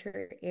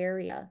nature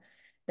area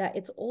that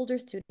its older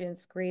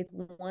students, grades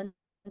 1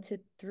 to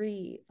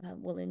 3,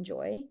 will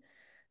enjoy.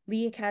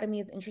 Lee Academy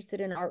is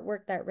interested in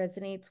artwork that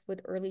resonates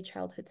with early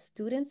childhood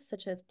students,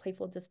 such as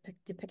playful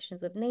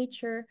depictions of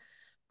nature,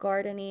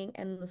 gardening,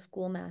 and the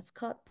school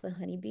mascot, the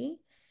honeybee,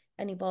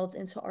 and evolves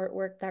into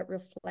artwork that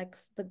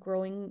reflects the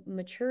growing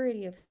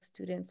maturity of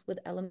students with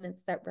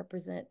elements that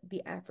represent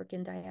the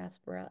African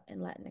diaspora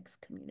and Latinx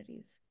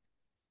communities.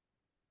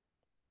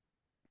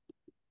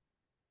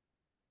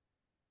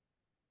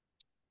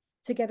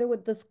 Together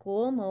with the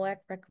school, MOAC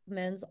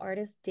recommends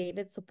artist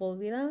David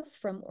Sepulveda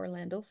from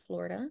Orlando,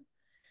 Florida.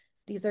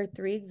 These are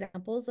 3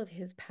 examples of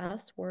his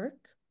past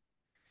work.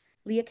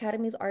 Lee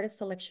Academy's artist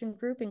selection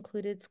group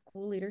included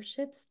school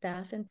leadership,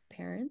 staff, and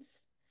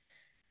parents.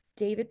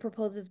 David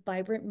proposes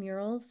vibrant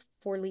murals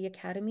for Lee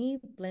Academy,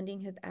 blending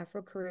his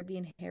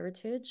Afro-Caribbean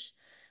heritage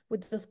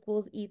with the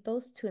school's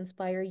ethos to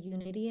inspire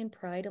unity and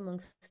pride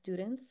amongst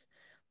students,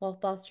 while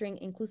fostering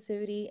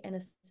inclusivity and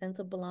a sense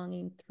of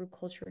belonging through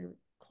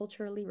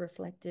culturally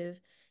reflective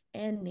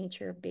and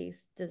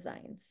nature-based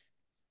designs.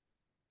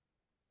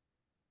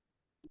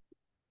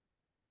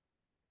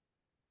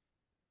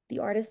 The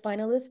artist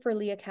finalists for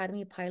Lee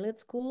Academy Pilot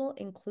School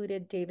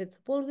included David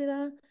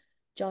Sepulveda,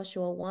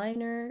 Joshua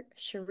Weiner,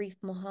 Sharif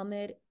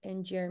Mohammed,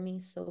 and Jeremy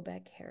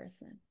Sobek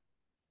Harrison.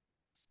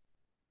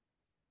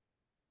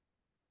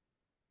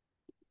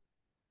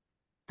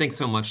 Thanks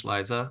so much,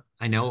 Liza.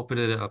 I now open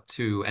it up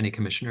to any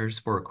commissioners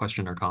for a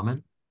question or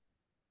comment.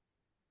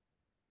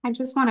 I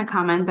just want to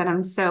comment that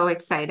I'm so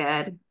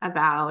excited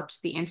about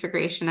the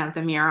integration of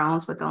the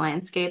murals with the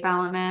landscape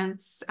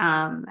elements.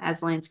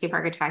 As a landscape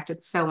architect,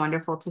 it's so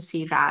wonderful to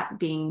see that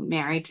being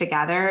married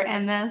together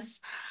in this.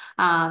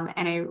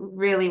 And I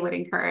really would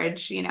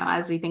encourage,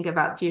 as we think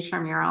about future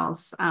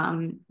murals,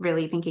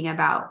 really thinking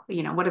about,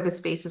 what are the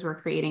spaces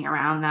we're creating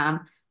around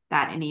them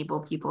that enable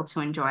people to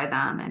enjoy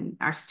them. And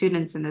our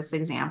students in this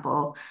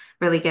example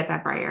really get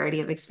that variety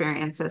of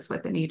experiences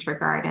with the nature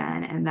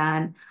garden, and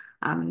then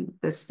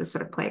this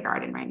sort of play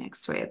garden right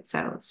next to it.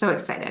 So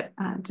excited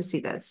to see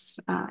this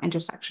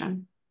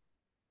intersection.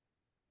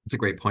 That's a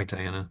great point,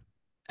 Diana.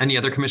 Any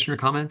other commissioner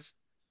comments?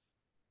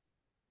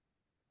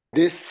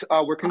 This,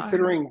 we're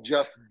considering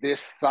just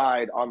this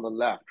side on the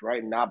left,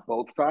 right? Not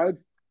both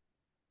sides?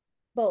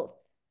 Both.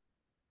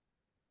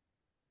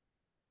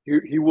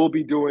 He will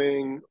be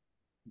doing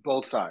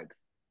both sides.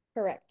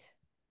 Correct.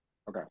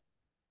 Okay.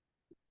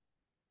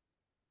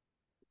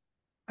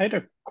 I had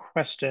a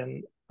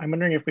question. I'm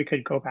wondering if we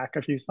could go back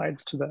a few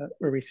slides to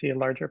where we see a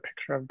larger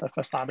picture of the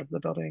facade of the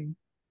building.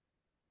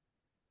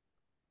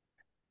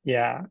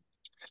 Yeah.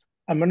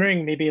 I'm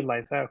wondering, maybe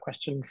Liza, a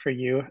question for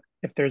you,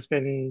 if there's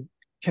been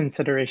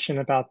consideration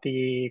about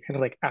the kind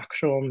of like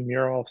actual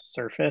mural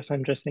surface.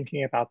 I'm just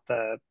thinking about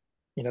the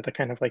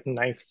kind of like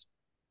nice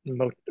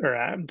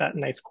that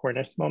nice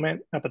cornice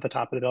moment up at the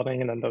top of the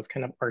building, and then those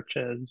kind of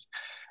arches.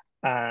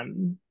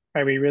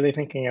 Are we really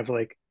thinking of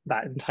like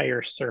that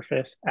entire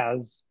surface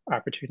as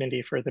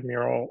opportunity for the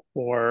mural,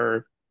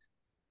 or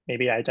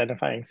maybe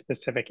identifying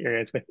specific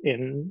areas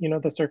within,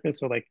 the surface?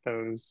 So like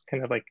those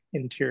kind of like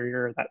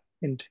that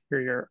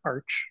interior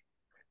arch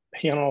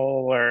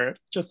panel, or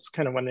just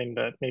kind of wanting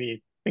to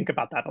maybe think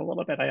about that a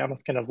little bit. I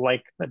almost kind of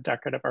like the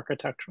decorative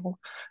architectural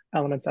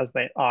elements as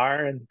they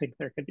are, and think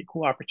there could be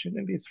cool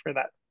opportunities for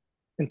that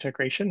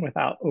integration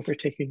without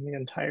overtaking the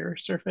entire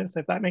surface,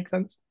 if that makes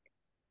sense.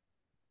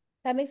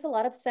 That makes a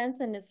lot of sense,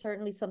 and is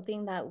certainly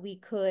something that we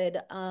could,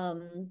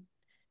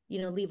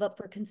 leave up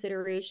for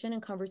consideration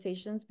and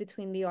conversations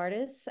between the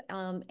artists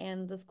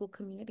and the school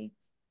community.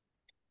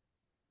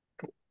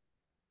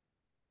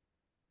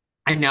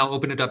 I now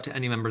open it up to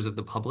any members of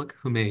the public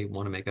who may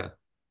want to make a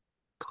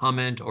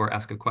comment or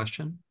ask a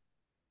question.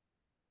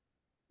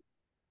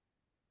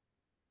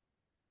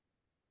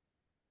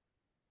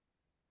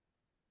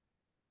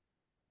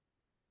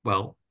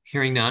 Well,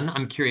 hearing none,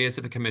 I'm curious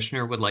if a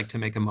commissioner would like to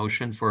make a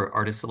motion for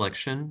artist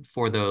selection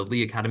for the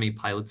Lee Academy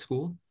Pilot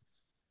School.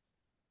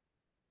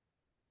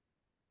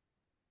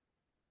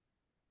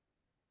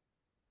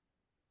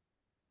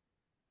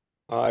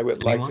 I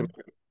would like to. Anyone?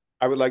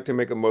 I would like to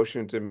make a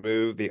motion to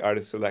move the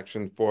artist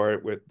selection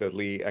forward with the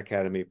Lee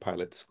Academy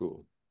Pilot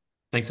School.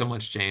 Thanks so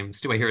much,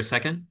 James. Do I hear a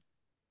second?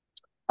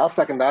 I'll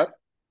second that.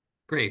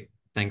 Great.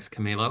 Thanks,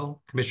 Camilo.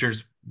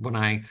 Commissioners, when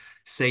I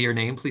say your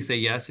name, please say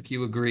yes if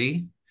you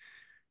agree.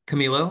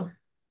 Camilo?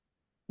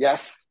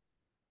 Yes.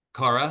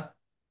 Cara?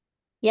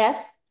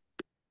 Yes.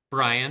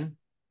 Brian?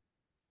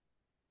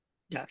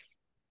 Yes.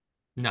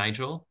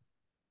 Nigel?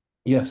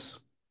 Yes.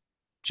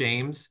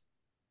 James?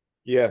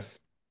 Yes.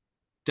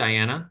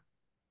 Diana?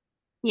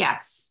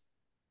 Yes.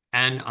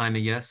 And I'm a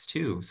yes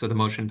too, so the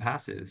motion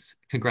passes.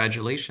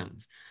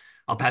 Congratulations.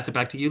 I'll pass it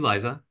back to you,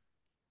 Liza.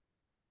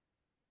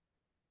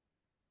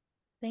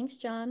 Thanks,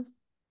 John.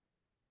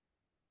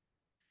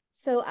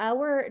 So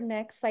our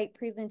next site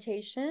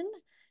presentation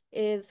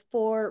is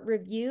for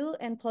review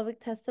and public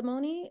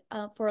testimony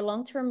for a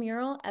long-term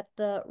mural at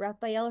the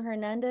Rafael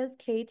Hernandez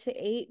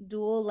K-8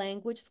 Dual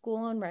Language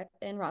School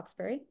in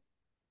Roxbury.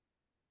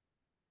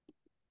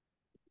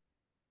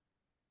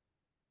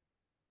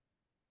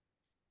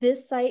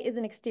 This site is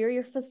an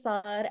exterior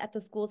facade at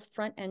the school's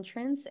front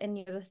entrance and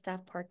near the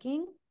staff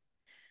parking.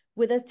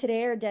 With us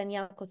today are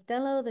Danielle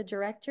Costello, the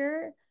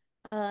director,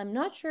 I'm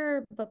not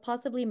sure, but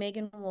possibly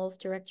Megan Wolf,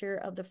 director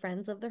of the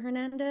Friends of the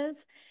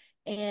Hernandez,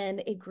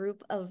 and a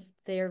group of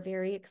their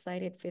very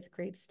excited fifth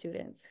grade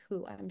students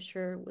who I'm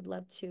sure would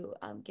love to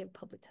give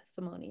public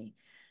testimony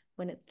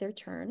when it's their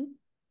turn.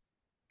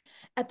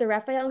 At the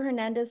Rafael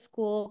Hernandez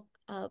School,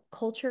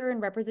 culture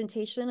and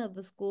representation of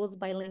the school's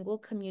bilingual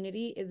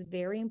community is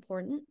very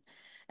important,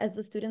 as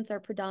the students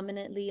are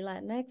predominantly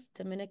Latinx,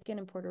 Dominican,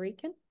 and Puerto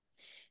Rican.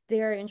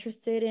 They are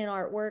interested in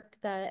artwork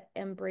that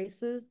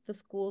embraces the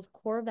school's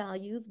core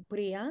values,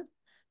 BRIA,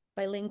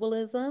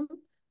 bilingualism,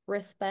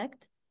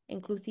 respect,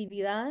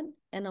 inclusividad,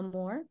 and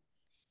amor,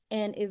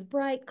 and is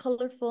bright,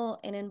 colorful,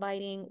 and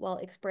inviting while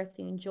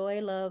expressing joy,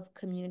 love,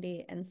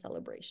 community, and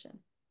celebration.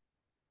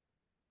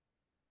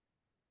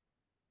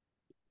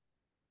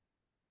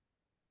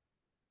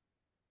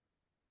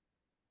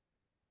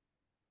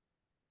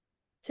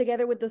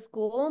 Together with the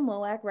school,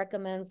 MOAC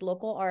recommends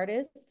local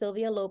artist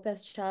Sylvia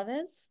Lopez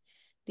Chavez.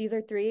 These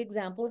are 3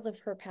 examples of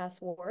her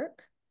past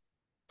work.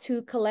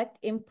 To collect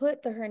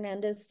input, the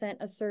Hernandez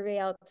sent a survey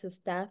out to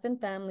staff and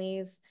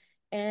families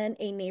and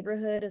a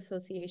neighborhood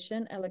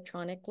association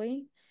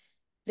electronically.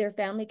 Their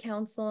family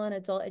council and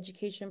adult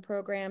education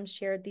program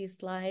shared these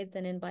slides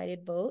and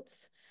invited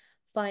votes.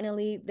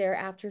 Finally, their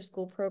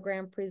after-school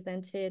program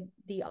presented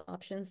the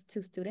options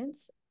to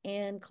students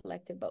and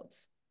collected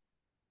votes.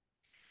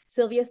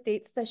 Sylvia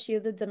states that she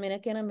is a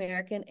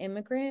Dominican-American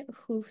immigrant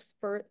whose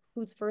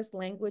first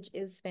language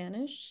is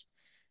Spanish.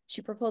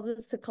 She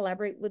proposes to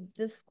collaborate with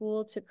this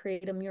school to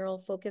create a mural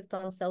focused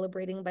on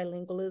celebrating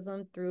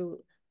bilingualism through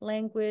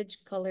language,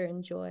 color,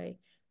 and joy,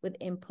 with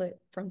input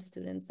from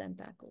students and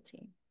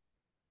faculty.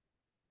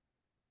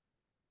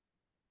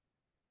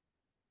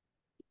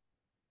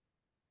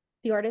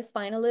 The artist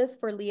finalists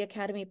for Lee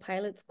Academy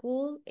Pilot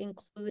School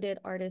included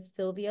artist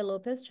Sylvia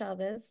Lopez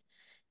Chavez,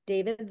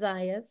 David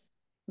Zayas,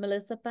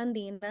 Melissa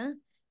Pandina,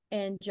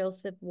 and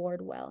Joseph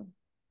Wardwell.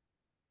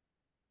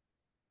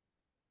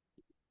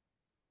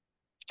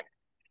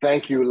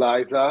 Thank you,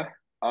 Liza.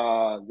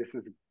 This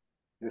is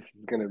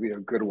going to be a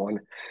good one.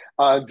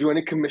 Do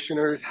any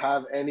commissioners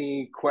have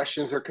any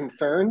questions or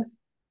concerns?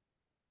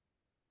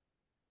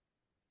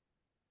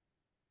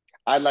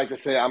 I'd like to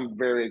say I'm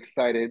very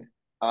excited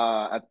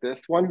at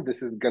this one.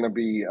 This is going to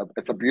be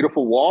it's a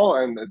beautiful wall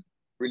and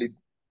really,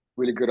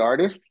 really good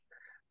artists.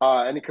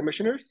 Any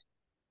commissioners?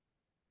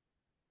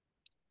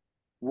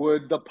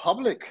 Would the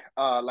public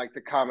like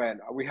to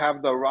comment? We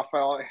have the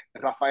Rafael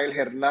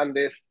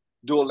Hernandez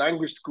Dual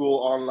Language School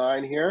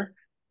online here.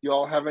 Do you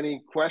all have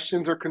any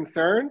questions or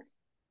concerns?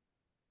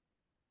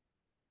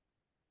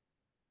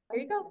 There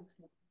you go.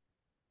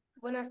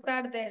 Buenas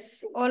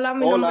tardes. Hola,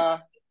 mi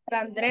Hola.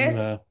 nombre es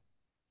Andrés.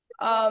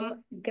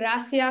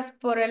 Gracias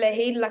por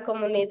elegir la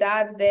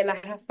comunidad de la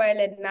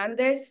Rafael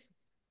Hernández.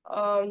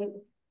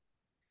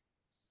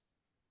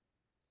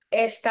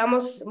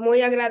 Estamos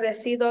muy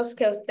agradecidos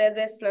que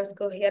ustedes nos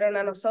escogieron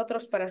a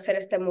nosotros para hacer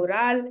este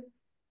mural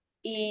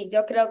y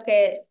yo creo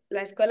que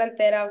la escuela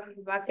entera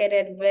va a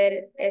querer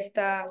ver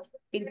esta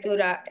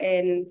pintura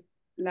en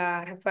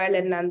la Rafael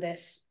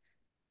Hernández.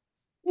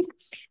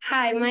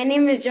 Hi, my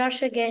name is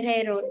Joshua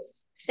Guerrero.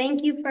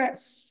 Thank you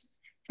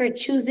for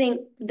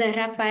choosing the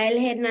Rafael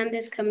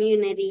Hernandez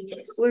community.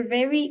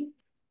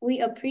 We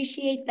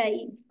appreciate that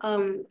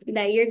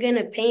that you're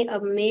gonna paint a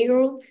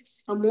mural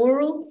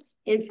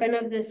in front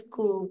of the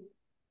school.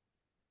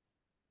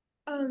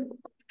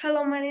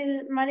 Hello,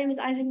 my name is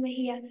Isaac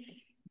Mejia.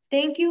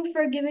 Thank you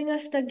for giving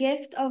us the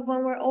gift of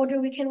when we're older,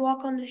 we can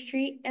walk on the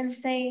street and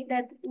say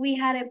that we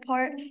had a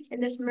part in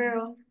this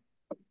mural.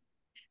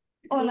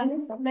 Hola,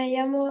 me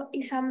llamo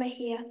Isa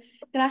Mejía.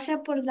 Gracias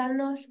por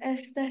darnos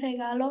este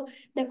regalo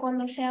de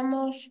cuando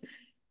seamos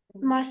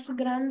más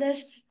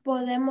grandes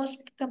podemos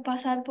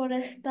pasar por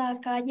esta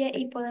calle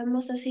y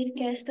podemos decir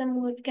que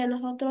que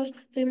nosotros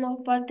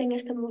fuimos parte en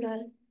este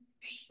mural.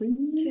 Well,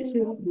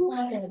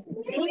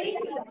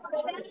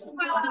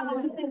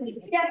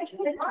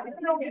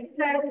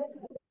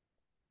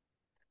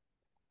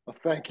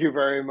 thank you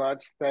very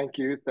much. Thank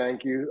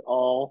you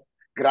all.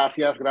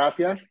 Gracias,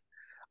 gracias.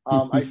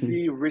 I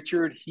see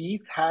Richard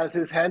Heath has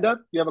his hand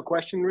up. You have a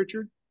question,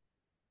 Richard?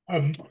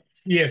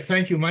 Yes,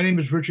 thank you. My name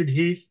is Richard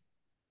Heath.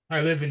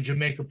 I live in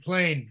Jamaica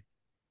Plain,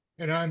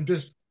 and I'm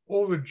just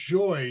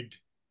overjoyed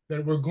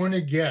that we're going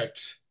to get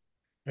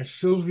a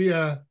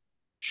Sylvia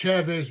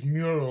Chavez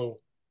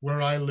mural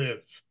where I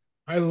live.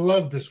 I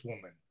love this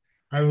woman.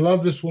 I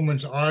love this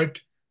woman's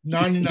art.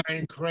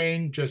 99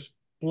 Crane just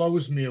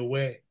blows me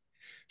away.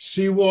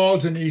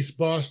 Seawalls in East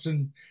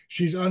Boston,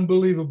 she's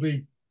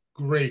unbelievably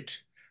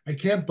great. I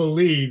can't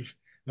believe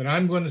that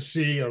I'm going to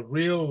see a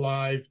real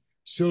live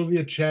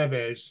Sylvia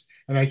Chavez,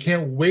 and I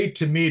can't wait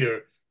to meet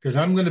her because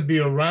I'm going to be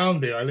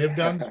around there. I live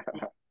down the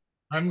street.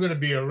 I'm going to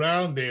be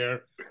around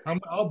there.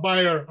 I'll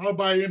buy her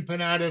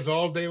empanadas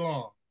all day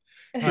long.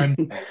 I'm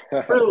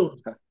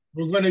thrilled.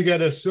 We're going to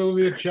get a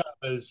Sylvia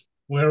Chavez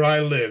where I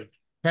live.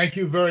 Thank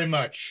you very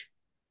much.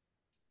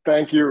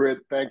 Thank you,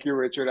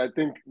 Richard. I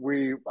think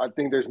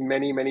there's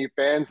many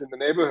fans in the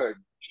neighborhood.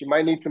 She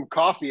might need some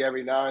coffee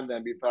every now and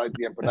then besides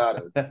the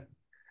empanadas.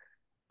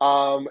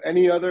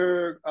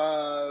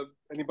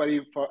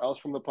 Anybody else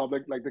from the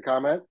public like to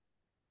comment?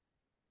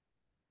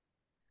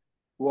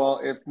 Well,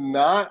 if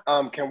not,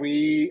 can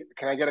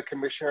I get a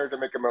commissioner to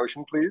make a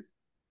motion, please?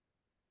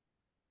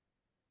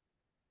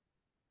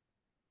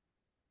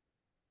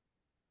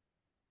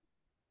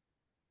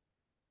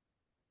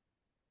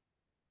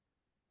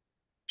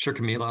 Sure,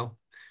 Camilo.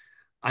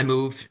 I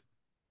move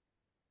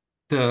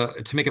to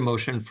make a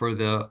motion for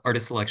the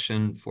artist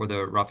selection for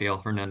the Rafael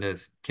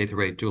Hernandez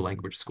K-8 dual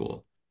language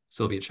school,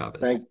 Sylvia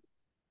Chavez.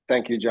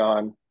 Thank you,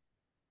 John.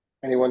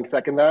 Anyone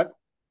second that?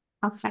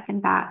 I'll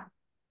second that.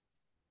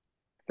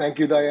 Thank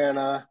you,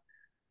 Diana.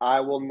 I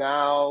will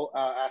now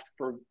ask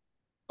for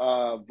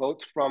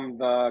votes from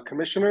the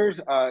commissioners.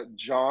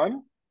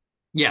 John?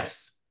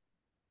 Yes.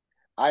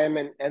 I am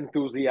an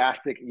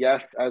enthusiastic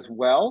yes as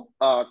well.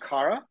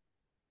 Cara?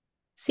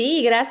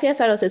 Sí, gracias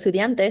a los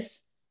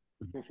estudiantes.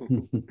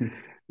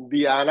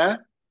 Diana?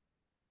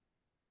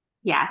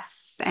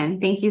 Yes,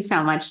 and thank you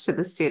so much to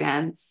the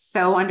students.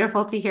 So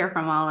wonderful to hear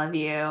from all of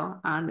you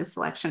on the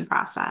selection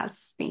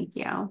process. Thank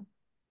you.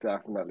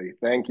 Definitely.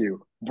 Thank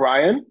you.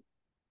 Brian?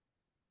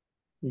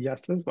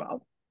 Yes, as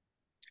well.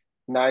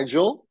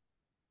 Nigel?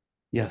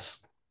 Yes.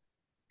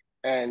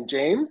 And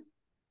James?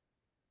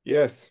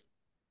 Yes.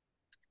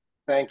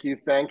 Thank you.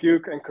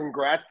 And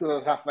congrats to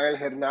the Rafael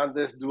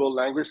Hernandez Dual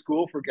Language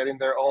School for getting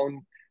their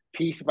own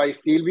piece by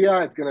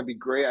Silvia. It's going to be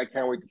great. I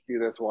can't wait to see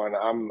this one.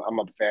 I'm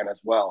a fan as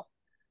well.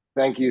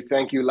 Thank you,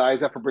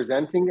 Liza, for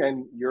presenting,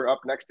 and you're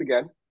up next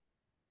again.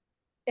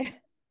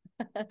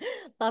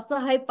 Lots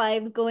of high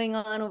fives going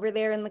on over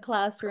there in the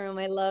classroom.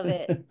 I love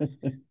it.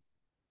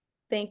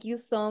 Thank you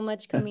so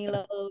much,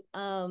 Camilo.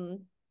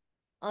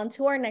 On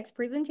to our next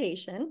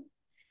presentation.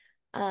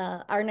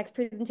 Our next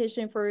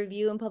presentation for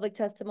review and public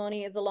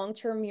testimony is a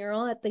long-term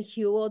mural at the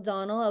Hugh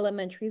O'Donnell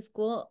Elementary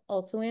School,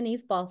 also in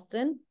East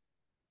Boston.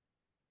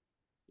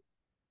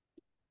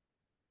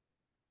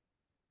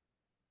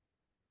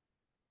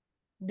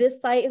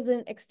 This site is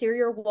an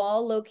exterior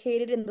wall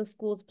located in the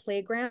school's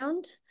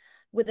playground.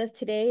 With us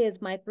today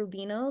is Mike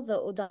Rubino, the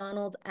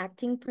O'Donnell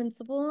acting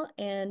principal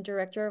and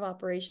director of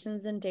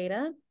operations and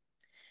data.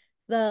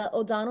 The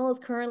O'Donnell is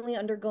currently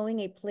undergoing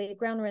a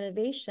playground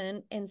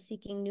renovation and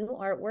seeking new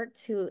artwork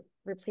to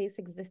replace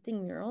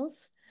existing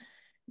murals.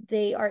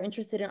 They are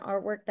interested in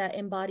artwork that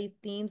embodies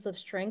themes of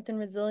strength and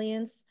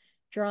resilience,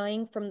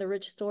 drawing from the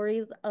rich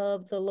stories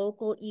of the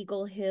local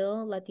Eagle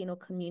Hill Latino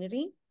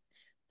community,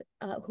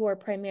 who are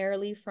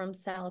primarily from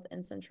South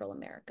and Central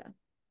America.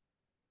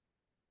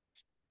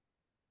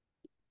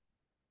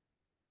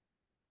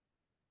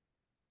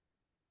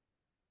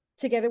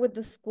 Together with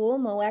the school,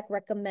 MOAC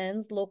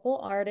recommends local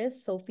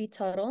artist Sophie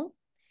Tuttle.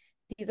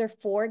 These are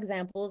 4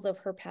 examples of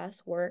her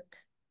past work.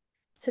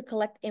 To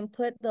collect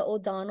input, the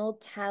O'Donnell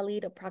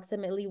tallied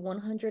approximately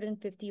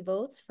 150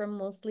 votes from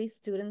mostly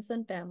students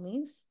and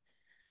families.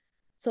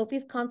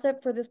 Sophie's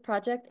concept for this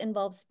project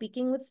involves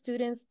speaking with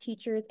students,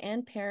 teachers,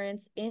 and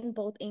parents in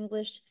both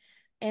English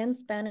and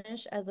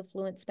Spanish as a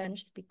fluent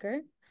Spanish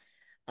speaker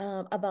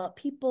about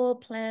people,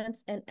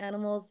 plants, and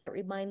animals that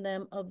remind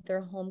them of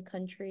their home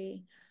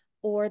country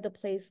or the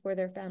place where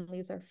their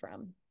families are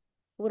from.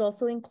 It would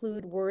also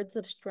include words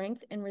of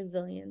strength and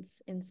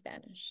resilience in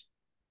Spanish.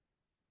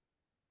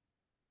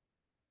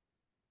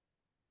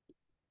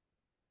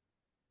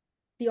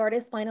 The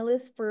artist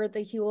finalists for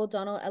the Hugh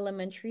O'Donnell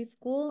Elementary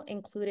School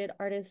included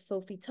artist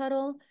Sophie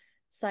Tuttle,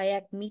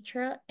 Sayak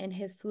Mitra, and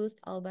Jesus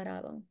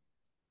Alvarado.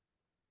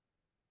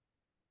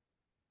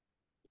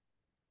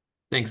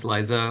 Thanks,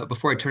 Liza.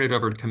 Before I turn it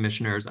over to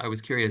commissioners, I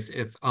was curious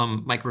if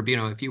Mike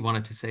Rubino, if you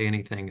wanted to say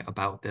anything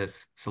about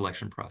this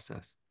selection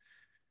process.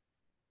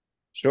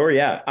 Sure,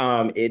 yeah.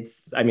 I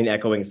mean,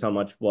 echoing so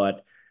much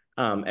what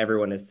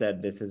everyone has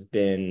said, this has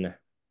been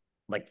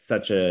like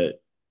such a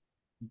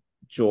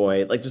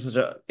joy, like just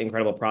such an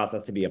incredible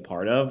process to be a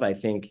part of. I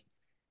think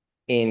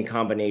in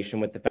combination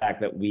with the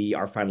fact that we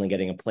are finally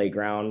getting a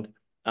playground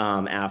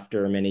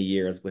after many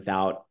years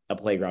without a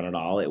playground at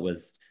all. It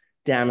was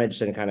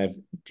damaged and kind of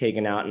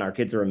taken out, and our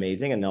kids are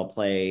amazing and they'll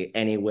play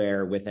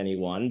anywhere with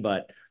anyone.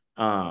 But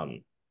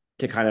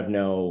to kind of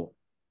know,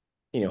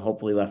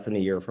 hopefully less than a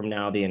year from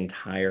now, the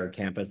entire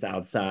campus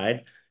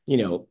outside,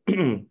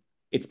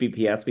 it's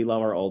BPS. We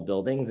love our old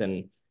buildings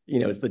and,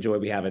 it's the joy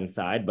we have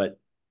inside, but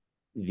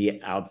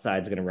the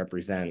outside is going to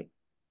represent,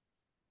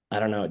 I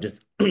don't know,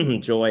 just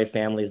joy,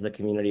 families, the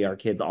community. Our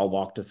kids all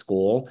walk to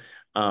school.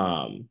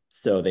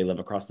 So they live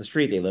across the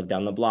street, they live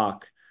down the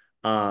block.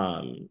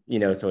 So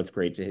it's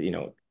great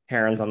to,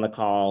 Karen's on the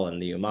call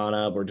and the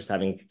Umana. We're just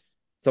having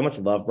so much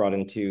love brought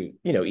into,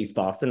 East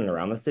Boston and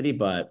around the city.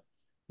 But,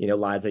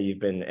 Liza, you've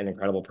been an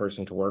incredible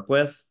person to work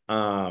with.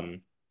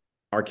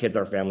 Our kids,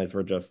 our families,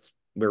 we're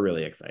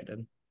really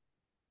excited.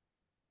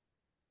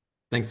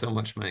 Thanks so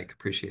much, Mike.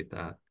 Appreciate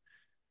that.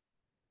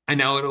 I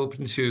now would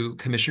open to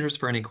commissioners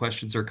for any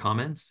questions or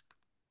comments.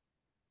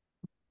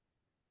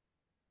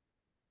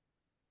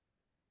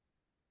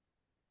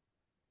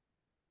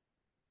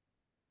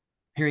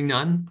 Hearing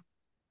none,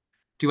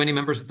 do any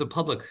members of the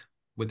public,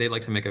 would they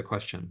like to make a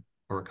question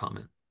or a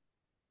comment?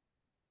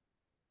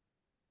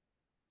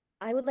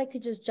 I would like to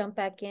just jump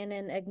back in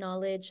and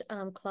acknowledge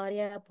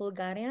Claudia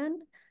Pulgarian,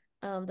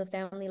 the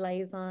family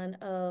liaison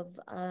of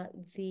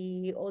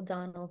the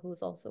O'Donnell,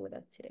 who's also with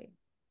us today.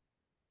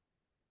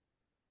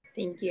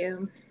 Thank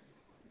you.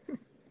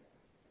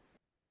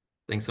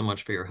 Thanks so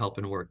much for your help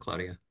and work,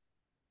 Claudia.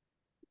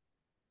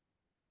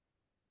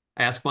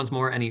 I ask once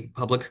more, any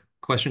public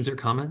questions or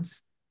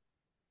comments?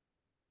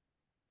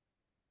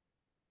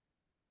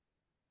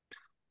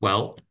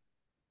 Well,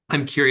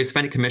 I'm curious if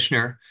any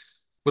commissioner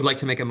would like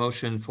to make a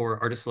motion for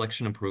artist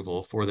selection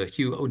approval for the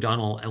Hugh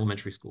O'Donnell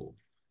Elementary School.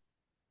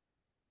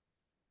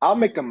 I'll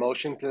make a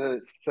motion to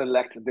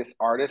select this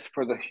artist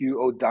for the Hugh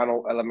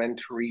O'Donnell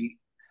Elementary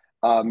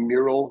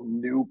mural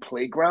new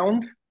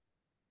playground.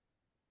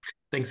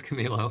 Thanks,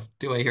 Camilo.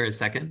 Do I hear a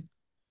second?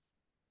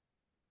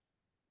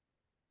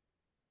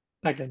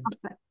 Second.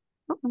 Okay.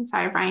 Oh, I'm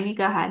sorry, Brian, you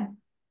go ahead.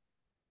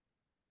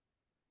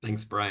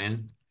 Thanks,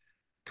 Brian.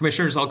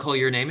 Commissioners, I'll call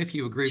your name. If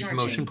you agree with the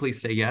motion,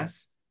 please say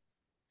yes.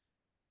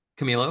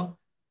 Camilo?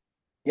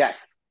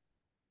 Yes.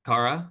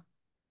 Cara?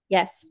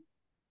 Yes.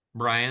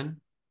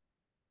 Brian?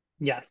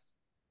 Yes.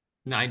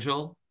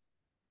 Nigel?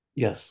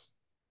 Yes.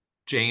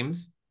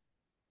 James?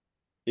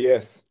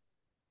 Yes.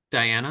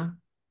 Diana?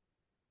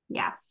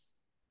 Yes.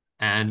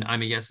 And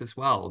I'm a yes as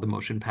well. The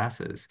motion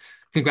passes.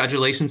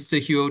 Congratulations to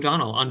Hugh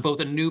O'Donnell on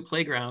both a new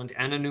playground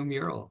and a new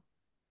mural.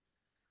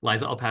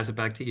 Liza, I'll pass it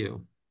back to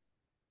you.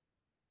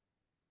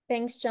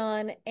 Thanks,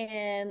 John.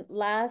 And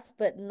last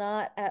but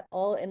not at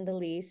all in the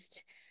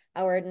least,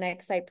 our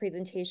next site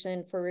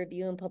presentation for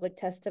review and public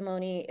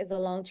testimony is a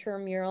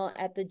long-term mural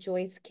at the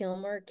Joyce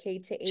Kilmer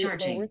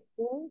K-8 Lower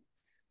School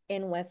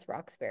in West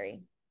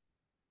Roxbury.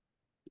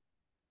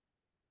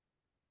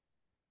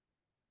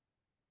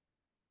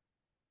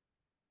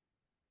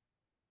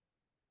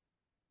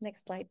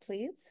 Next slide,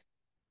 please.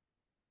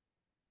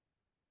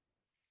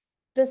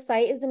 The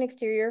site is an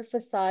exterior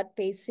facade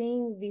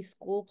facing the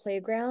school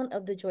playground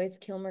of the Joyce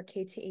Kilmer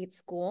K-8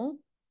 school.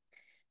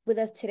 With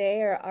us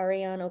today are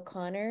Ariane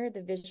O'Connor,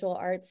 the visual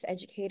arts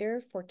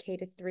educator for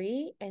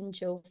K-3, and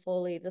Joe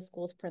Foley, the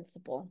school's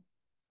principal.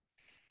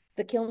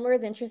 The Kilmer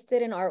is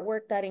interested in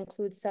artwork that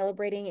includes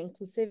celebrating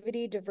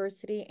inclusivity,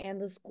 diversity,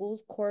 and the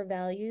school's core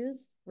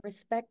values: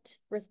 respect,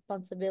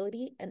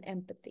 responsibility, and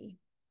empathy.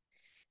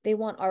 They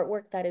want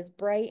artwork that is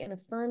bright and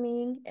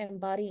affirming,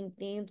 embodying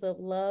themes of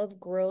love,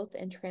 growth,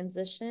 and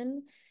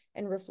transition,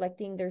 and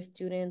reflecting their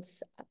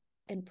students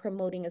and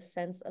promoting a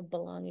sense of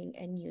belonging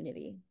and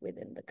unity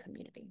within the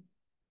community.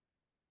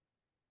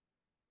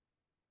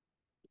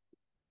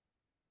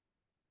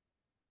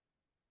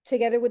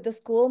 Together with the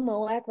school,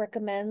 MOAC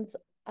recommends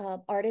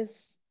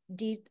artist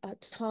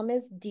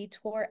Thomas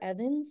Detour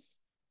Evans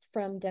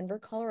from Denver,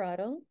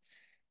 Colorado.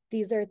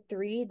 These are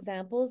 3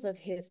 examples of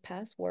his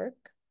past work.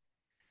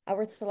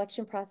 Our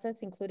selection process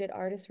included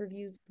artist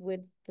reviews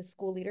with the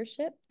school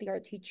leadership, the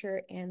art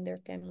teacher, and their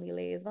family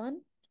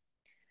liaison.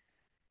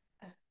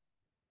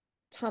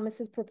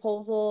 Thomas's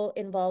proposal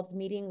involves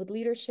meeting with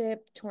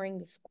leadership, touring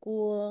the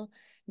school,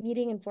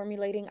 meeting and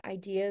formulating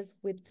ideas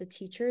with the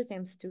teachers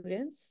and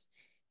students.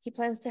 He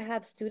plans to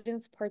have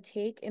students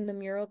partake in the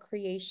mural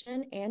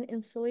creation and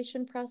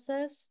installation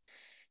process,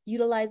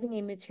 utilizing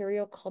a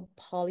material called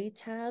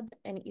polytab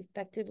and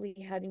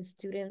effectively having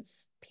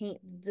students paint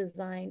the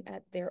design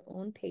at their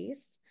own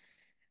pace.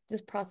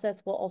 This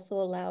process will also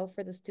allow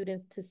for the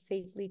students to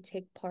safely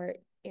take part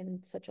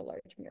in such a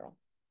large mural.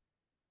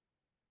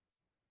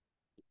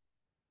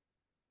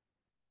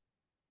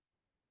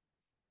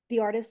 The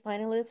artist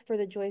finalists for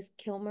the Joyce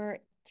Kilmer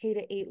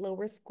K-8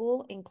 Lower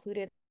School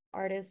included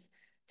artists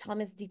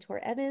Thomas Detour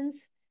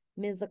Evans,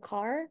 Ms.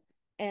 Zakar,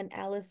 and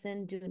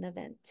Allison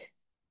Dunavent.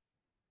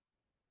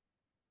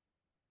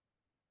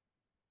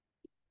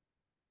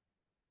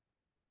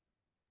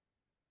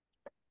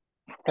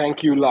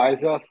 Thank you,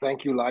 Liza.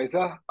 Thank you,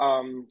 Liza.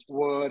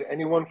 Would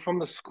anyone from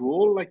the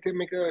school like to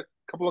make a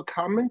couple of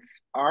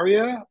comments?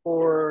 Aria,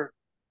 or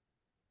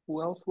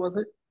who else was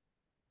it?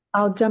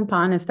 I'll jump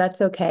on if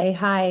that's okay.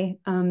 Hi,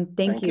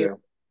 thank you.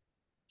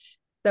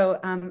 So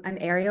I'm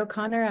Ari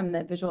O'Connor. I'm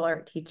the visual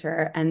art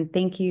teacher, and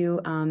thank you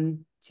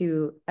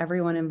to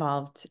everyone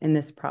involved in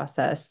this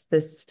process.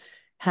 This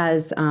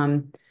has,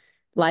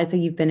 Liza,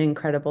 you've been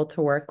incredible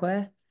to work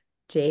with.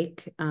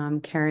 Jake,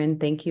 Karen,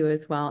 thank you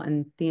as well,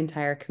 and the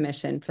entire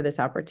commission for this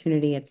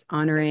opportunity. It's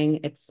honoring,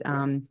 it's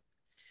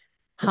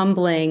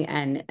humbling,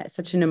 and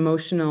such an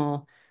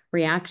emotional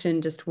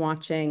reaction just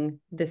watching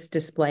this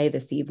display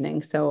this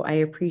evening. So I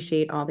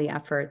appreciate all the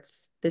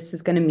efforts. This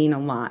is going to mean a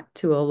lot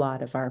to a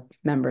lot of our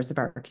members of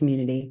our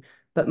community,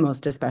 but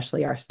most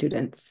especially our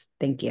students.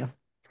 Thank you.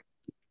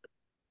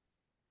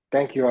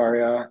 Thank you,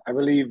 Aria. I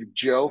believe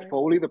Joe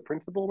Foley, the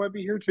principal, might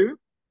be here too.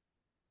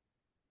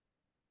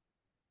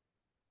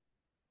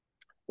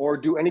 Or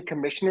do any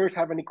commissioners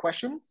have any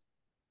questions?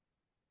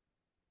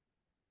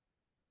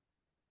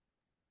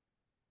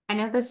 I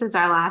know this is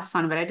our last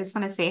one, but I just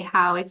want to say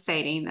how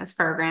exciting this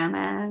program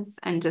is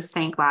and just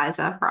thank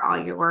Liza for all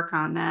your work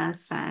on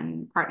this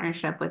and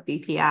partnership with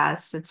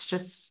BPS. It's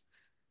just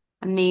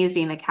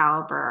amazing the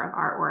caliber of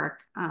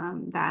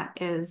artwork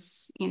that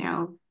is,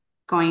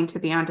 going to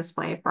be on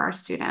display for our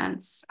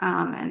students.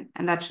 And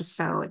that's just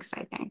so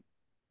exciting.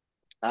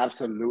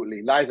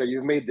 Absolutely. Liza,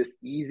 you've made this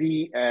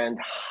easy and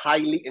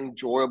highly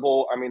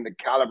enjoyable. I mean, the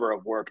caliber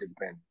of work has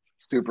been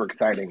super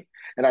exciting.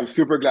 And I'm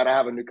super glad I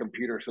have a new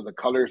computer, so the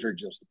colors are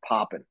just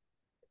popping.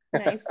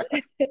 Nice.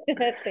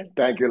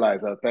 Thank you,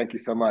 Liza. Thank you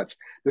so much.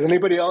 Does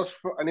anybody else,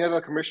 any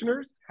other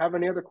commissioners, have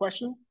any other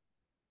questions,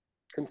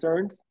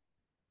 concerns?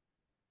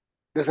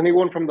 Does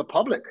anyone from the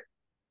public?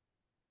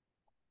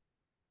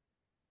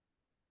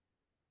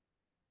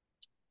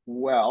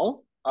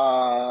 Well,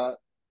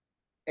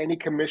 any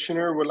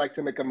commissioner would like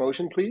to make a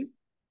motion, please?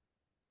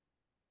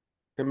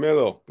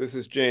 Camilo, this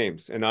is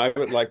James, and I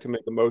would like to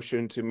make a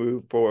motion to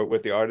move forward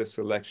with the artist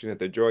selection at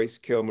the Joyce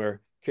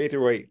Kilmer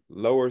K-8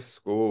 Lower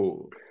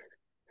School.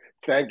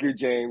 Thank you,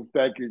 James.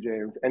 Thank you,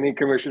 James. Any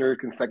commissioner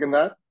can second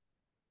that?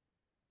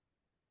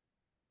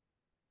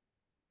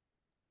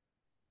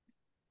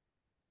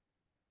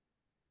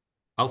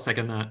 I'll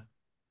second that.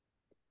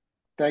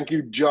 Thank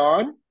you,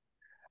 John.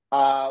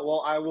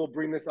 Well, I will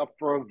bring this up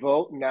for a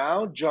vote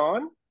now.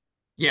 John?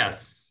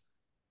 Yes.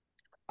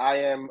 I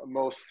am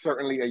most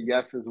certainly a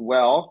yes as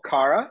well.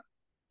 Cara?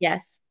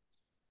 Yes.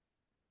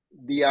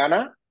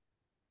 Diana?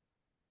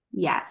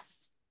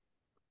 Yes.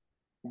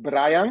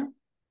 Brian?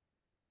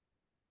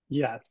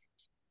 Yes.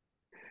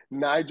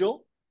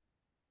 Nigel?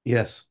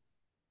 Yes.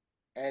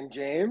 And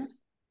James?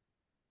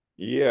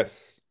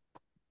 Yes.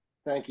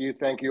 Thank you.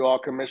 Thank you all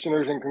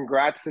commissioners, and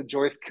congrats to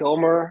Joyce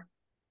Kilmer,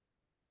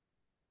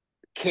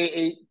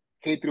 K-8,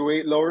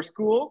 K-8 Lower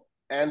School,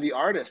 and the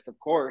artist, of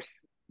course.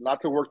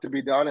 Lots of work to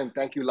be done, and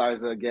thank you,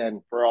 Liza,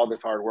 again, for all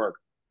this hard work.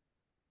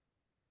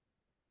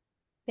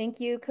 Thank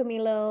you,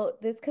 Camilo.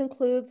 This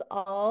concludes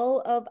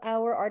all of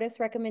our artist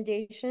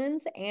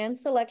recommendations and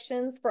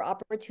selections for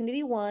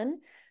Opportunity 1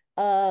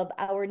 of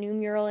our new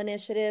mural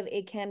initiative,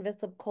 A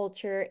Canvas of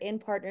Culture, in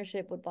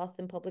partnership with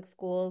Boston Public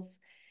Schools.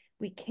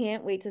 We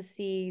can't wait to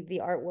see the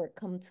artwork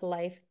come to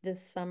life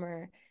this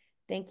summer.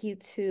 Thank you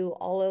to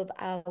all of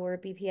our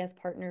BPS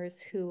partners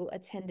who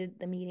attended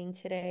the meeting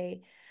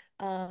today.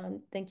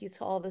 Thank you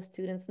to all the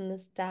students and the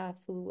staff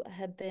who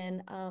have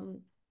been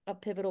a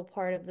pivotal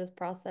part of this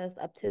process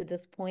up to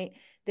this point.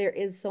 There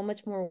is so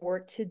much more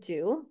work to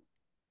do,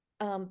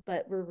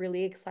 but we're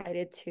really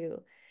excited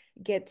to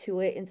get to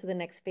it into the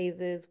next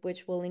phases,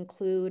 which will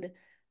include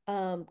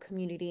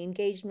community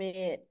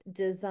engagement,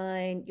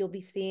 design. You'll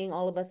be seeing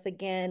all of us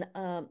again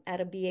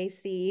at a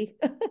BAC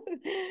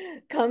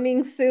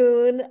coming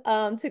soon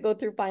to go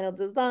through final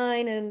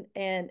design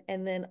and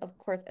then of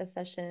course a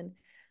session.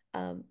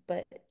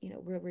 But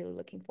we're really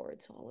looking forward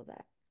to all of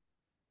that.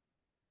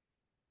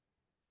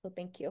 So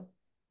thank you.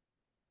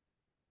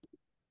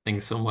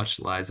 Thanks so much,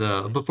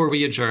 Liza. Before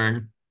we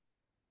adjourn,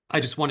 I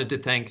just wanted to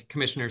thank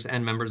commissioners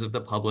and members of the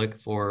public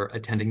for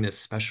attending this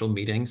special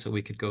meeting so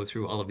we could go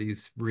through all of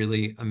these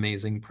really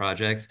amazing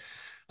projects.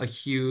 A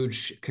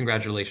huge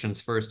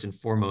congratulations first and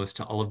foremost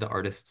to all of the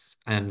artists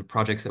and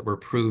projects that were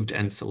approved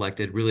and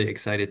selected. Really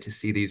excited to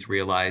see these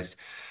realized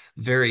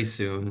very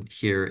soon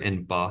here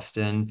in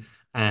Boston.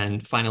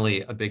 And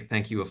finally, a big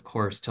thank you, of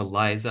course, to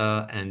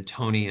Liza and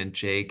Tony and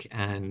Jake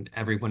and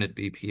everyone at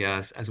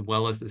BPS, as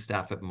well as the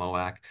staff at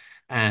MOAC,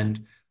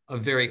 and a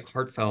very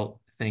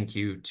heartfelt thank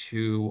you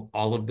to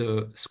all of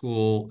the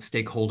school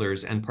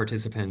stakeholders and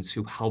participants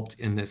who helped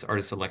in this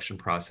artist selection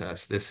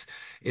process. This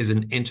is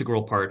an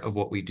integral part of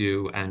what we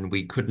do, and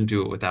we couldn't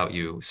do it without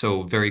you.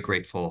 So very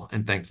grateful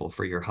and thankful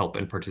for your help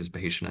and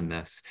participation in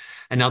this.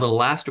 And now the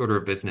last order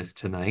of business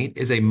tonight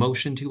is a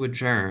motion to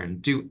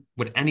adjourn.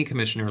 Would any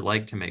commissioner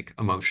like to make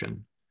a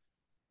motion?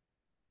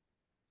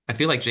 I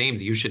feel like,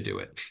 James, you should do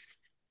it.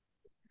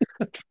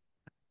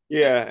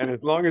 Yeah, and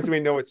as long as we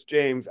know it's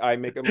James, I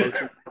make a motion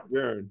to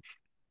adjourn.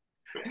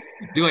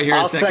 Do I hear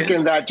I'll a second?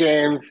 second that,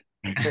 James.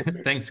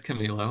 Thanks,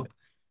 Camilo.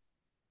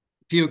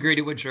 Do you agree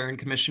to adjourn,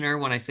 Commissioner?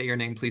 When I say your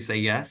name, please say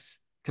yes.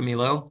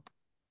 Camilo?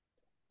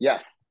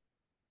 Yes.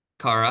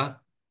 Cara?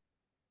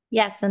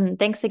 Yes, and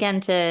thanks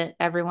again to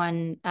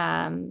everyone,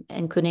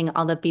 including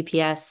all the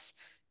BPS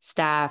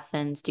staff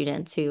and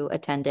students who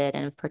attended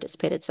and have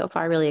participated so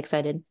far. Really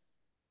excited.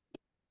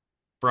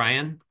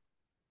 Brian?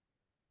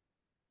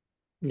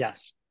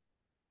 Yes.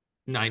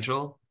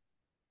 Nigel?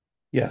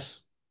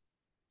 Yes.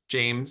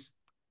 James?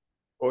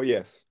 Oh,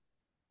 yes.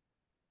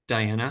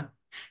 Diana?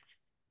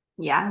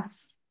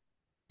 Yes.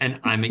 And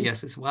I'm a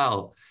yes as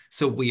well.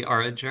 So we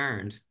are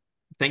adjourned.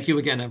 Thank you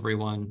again,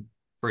 everyone,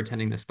 for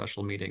attending this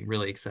special meeting.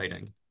 Really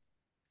exciting.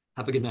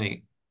 Have a good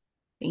night.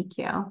 Thank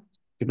you.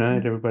 Good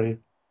night, everybody.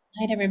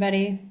 Night,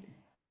 everybody.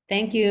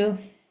 Thank you.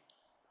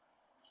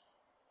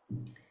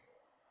 Do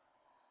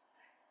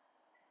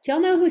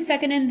y'all know who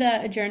seconded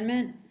the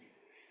adjournment?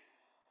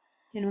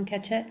 Anyone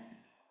catch it?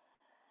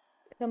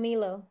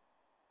 Camilo.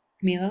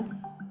 Camilo?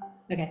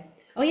 Okay.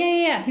 Oh,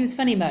 yeah. He was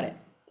funny about it.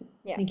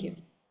 Yeah. Thank you.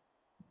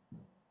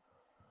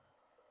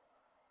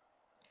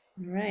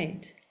 All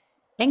right.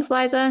 Thanks,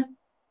 Liza.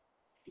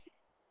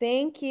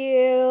 Thank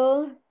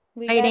you.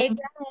 We got it Exciting.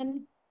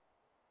 done.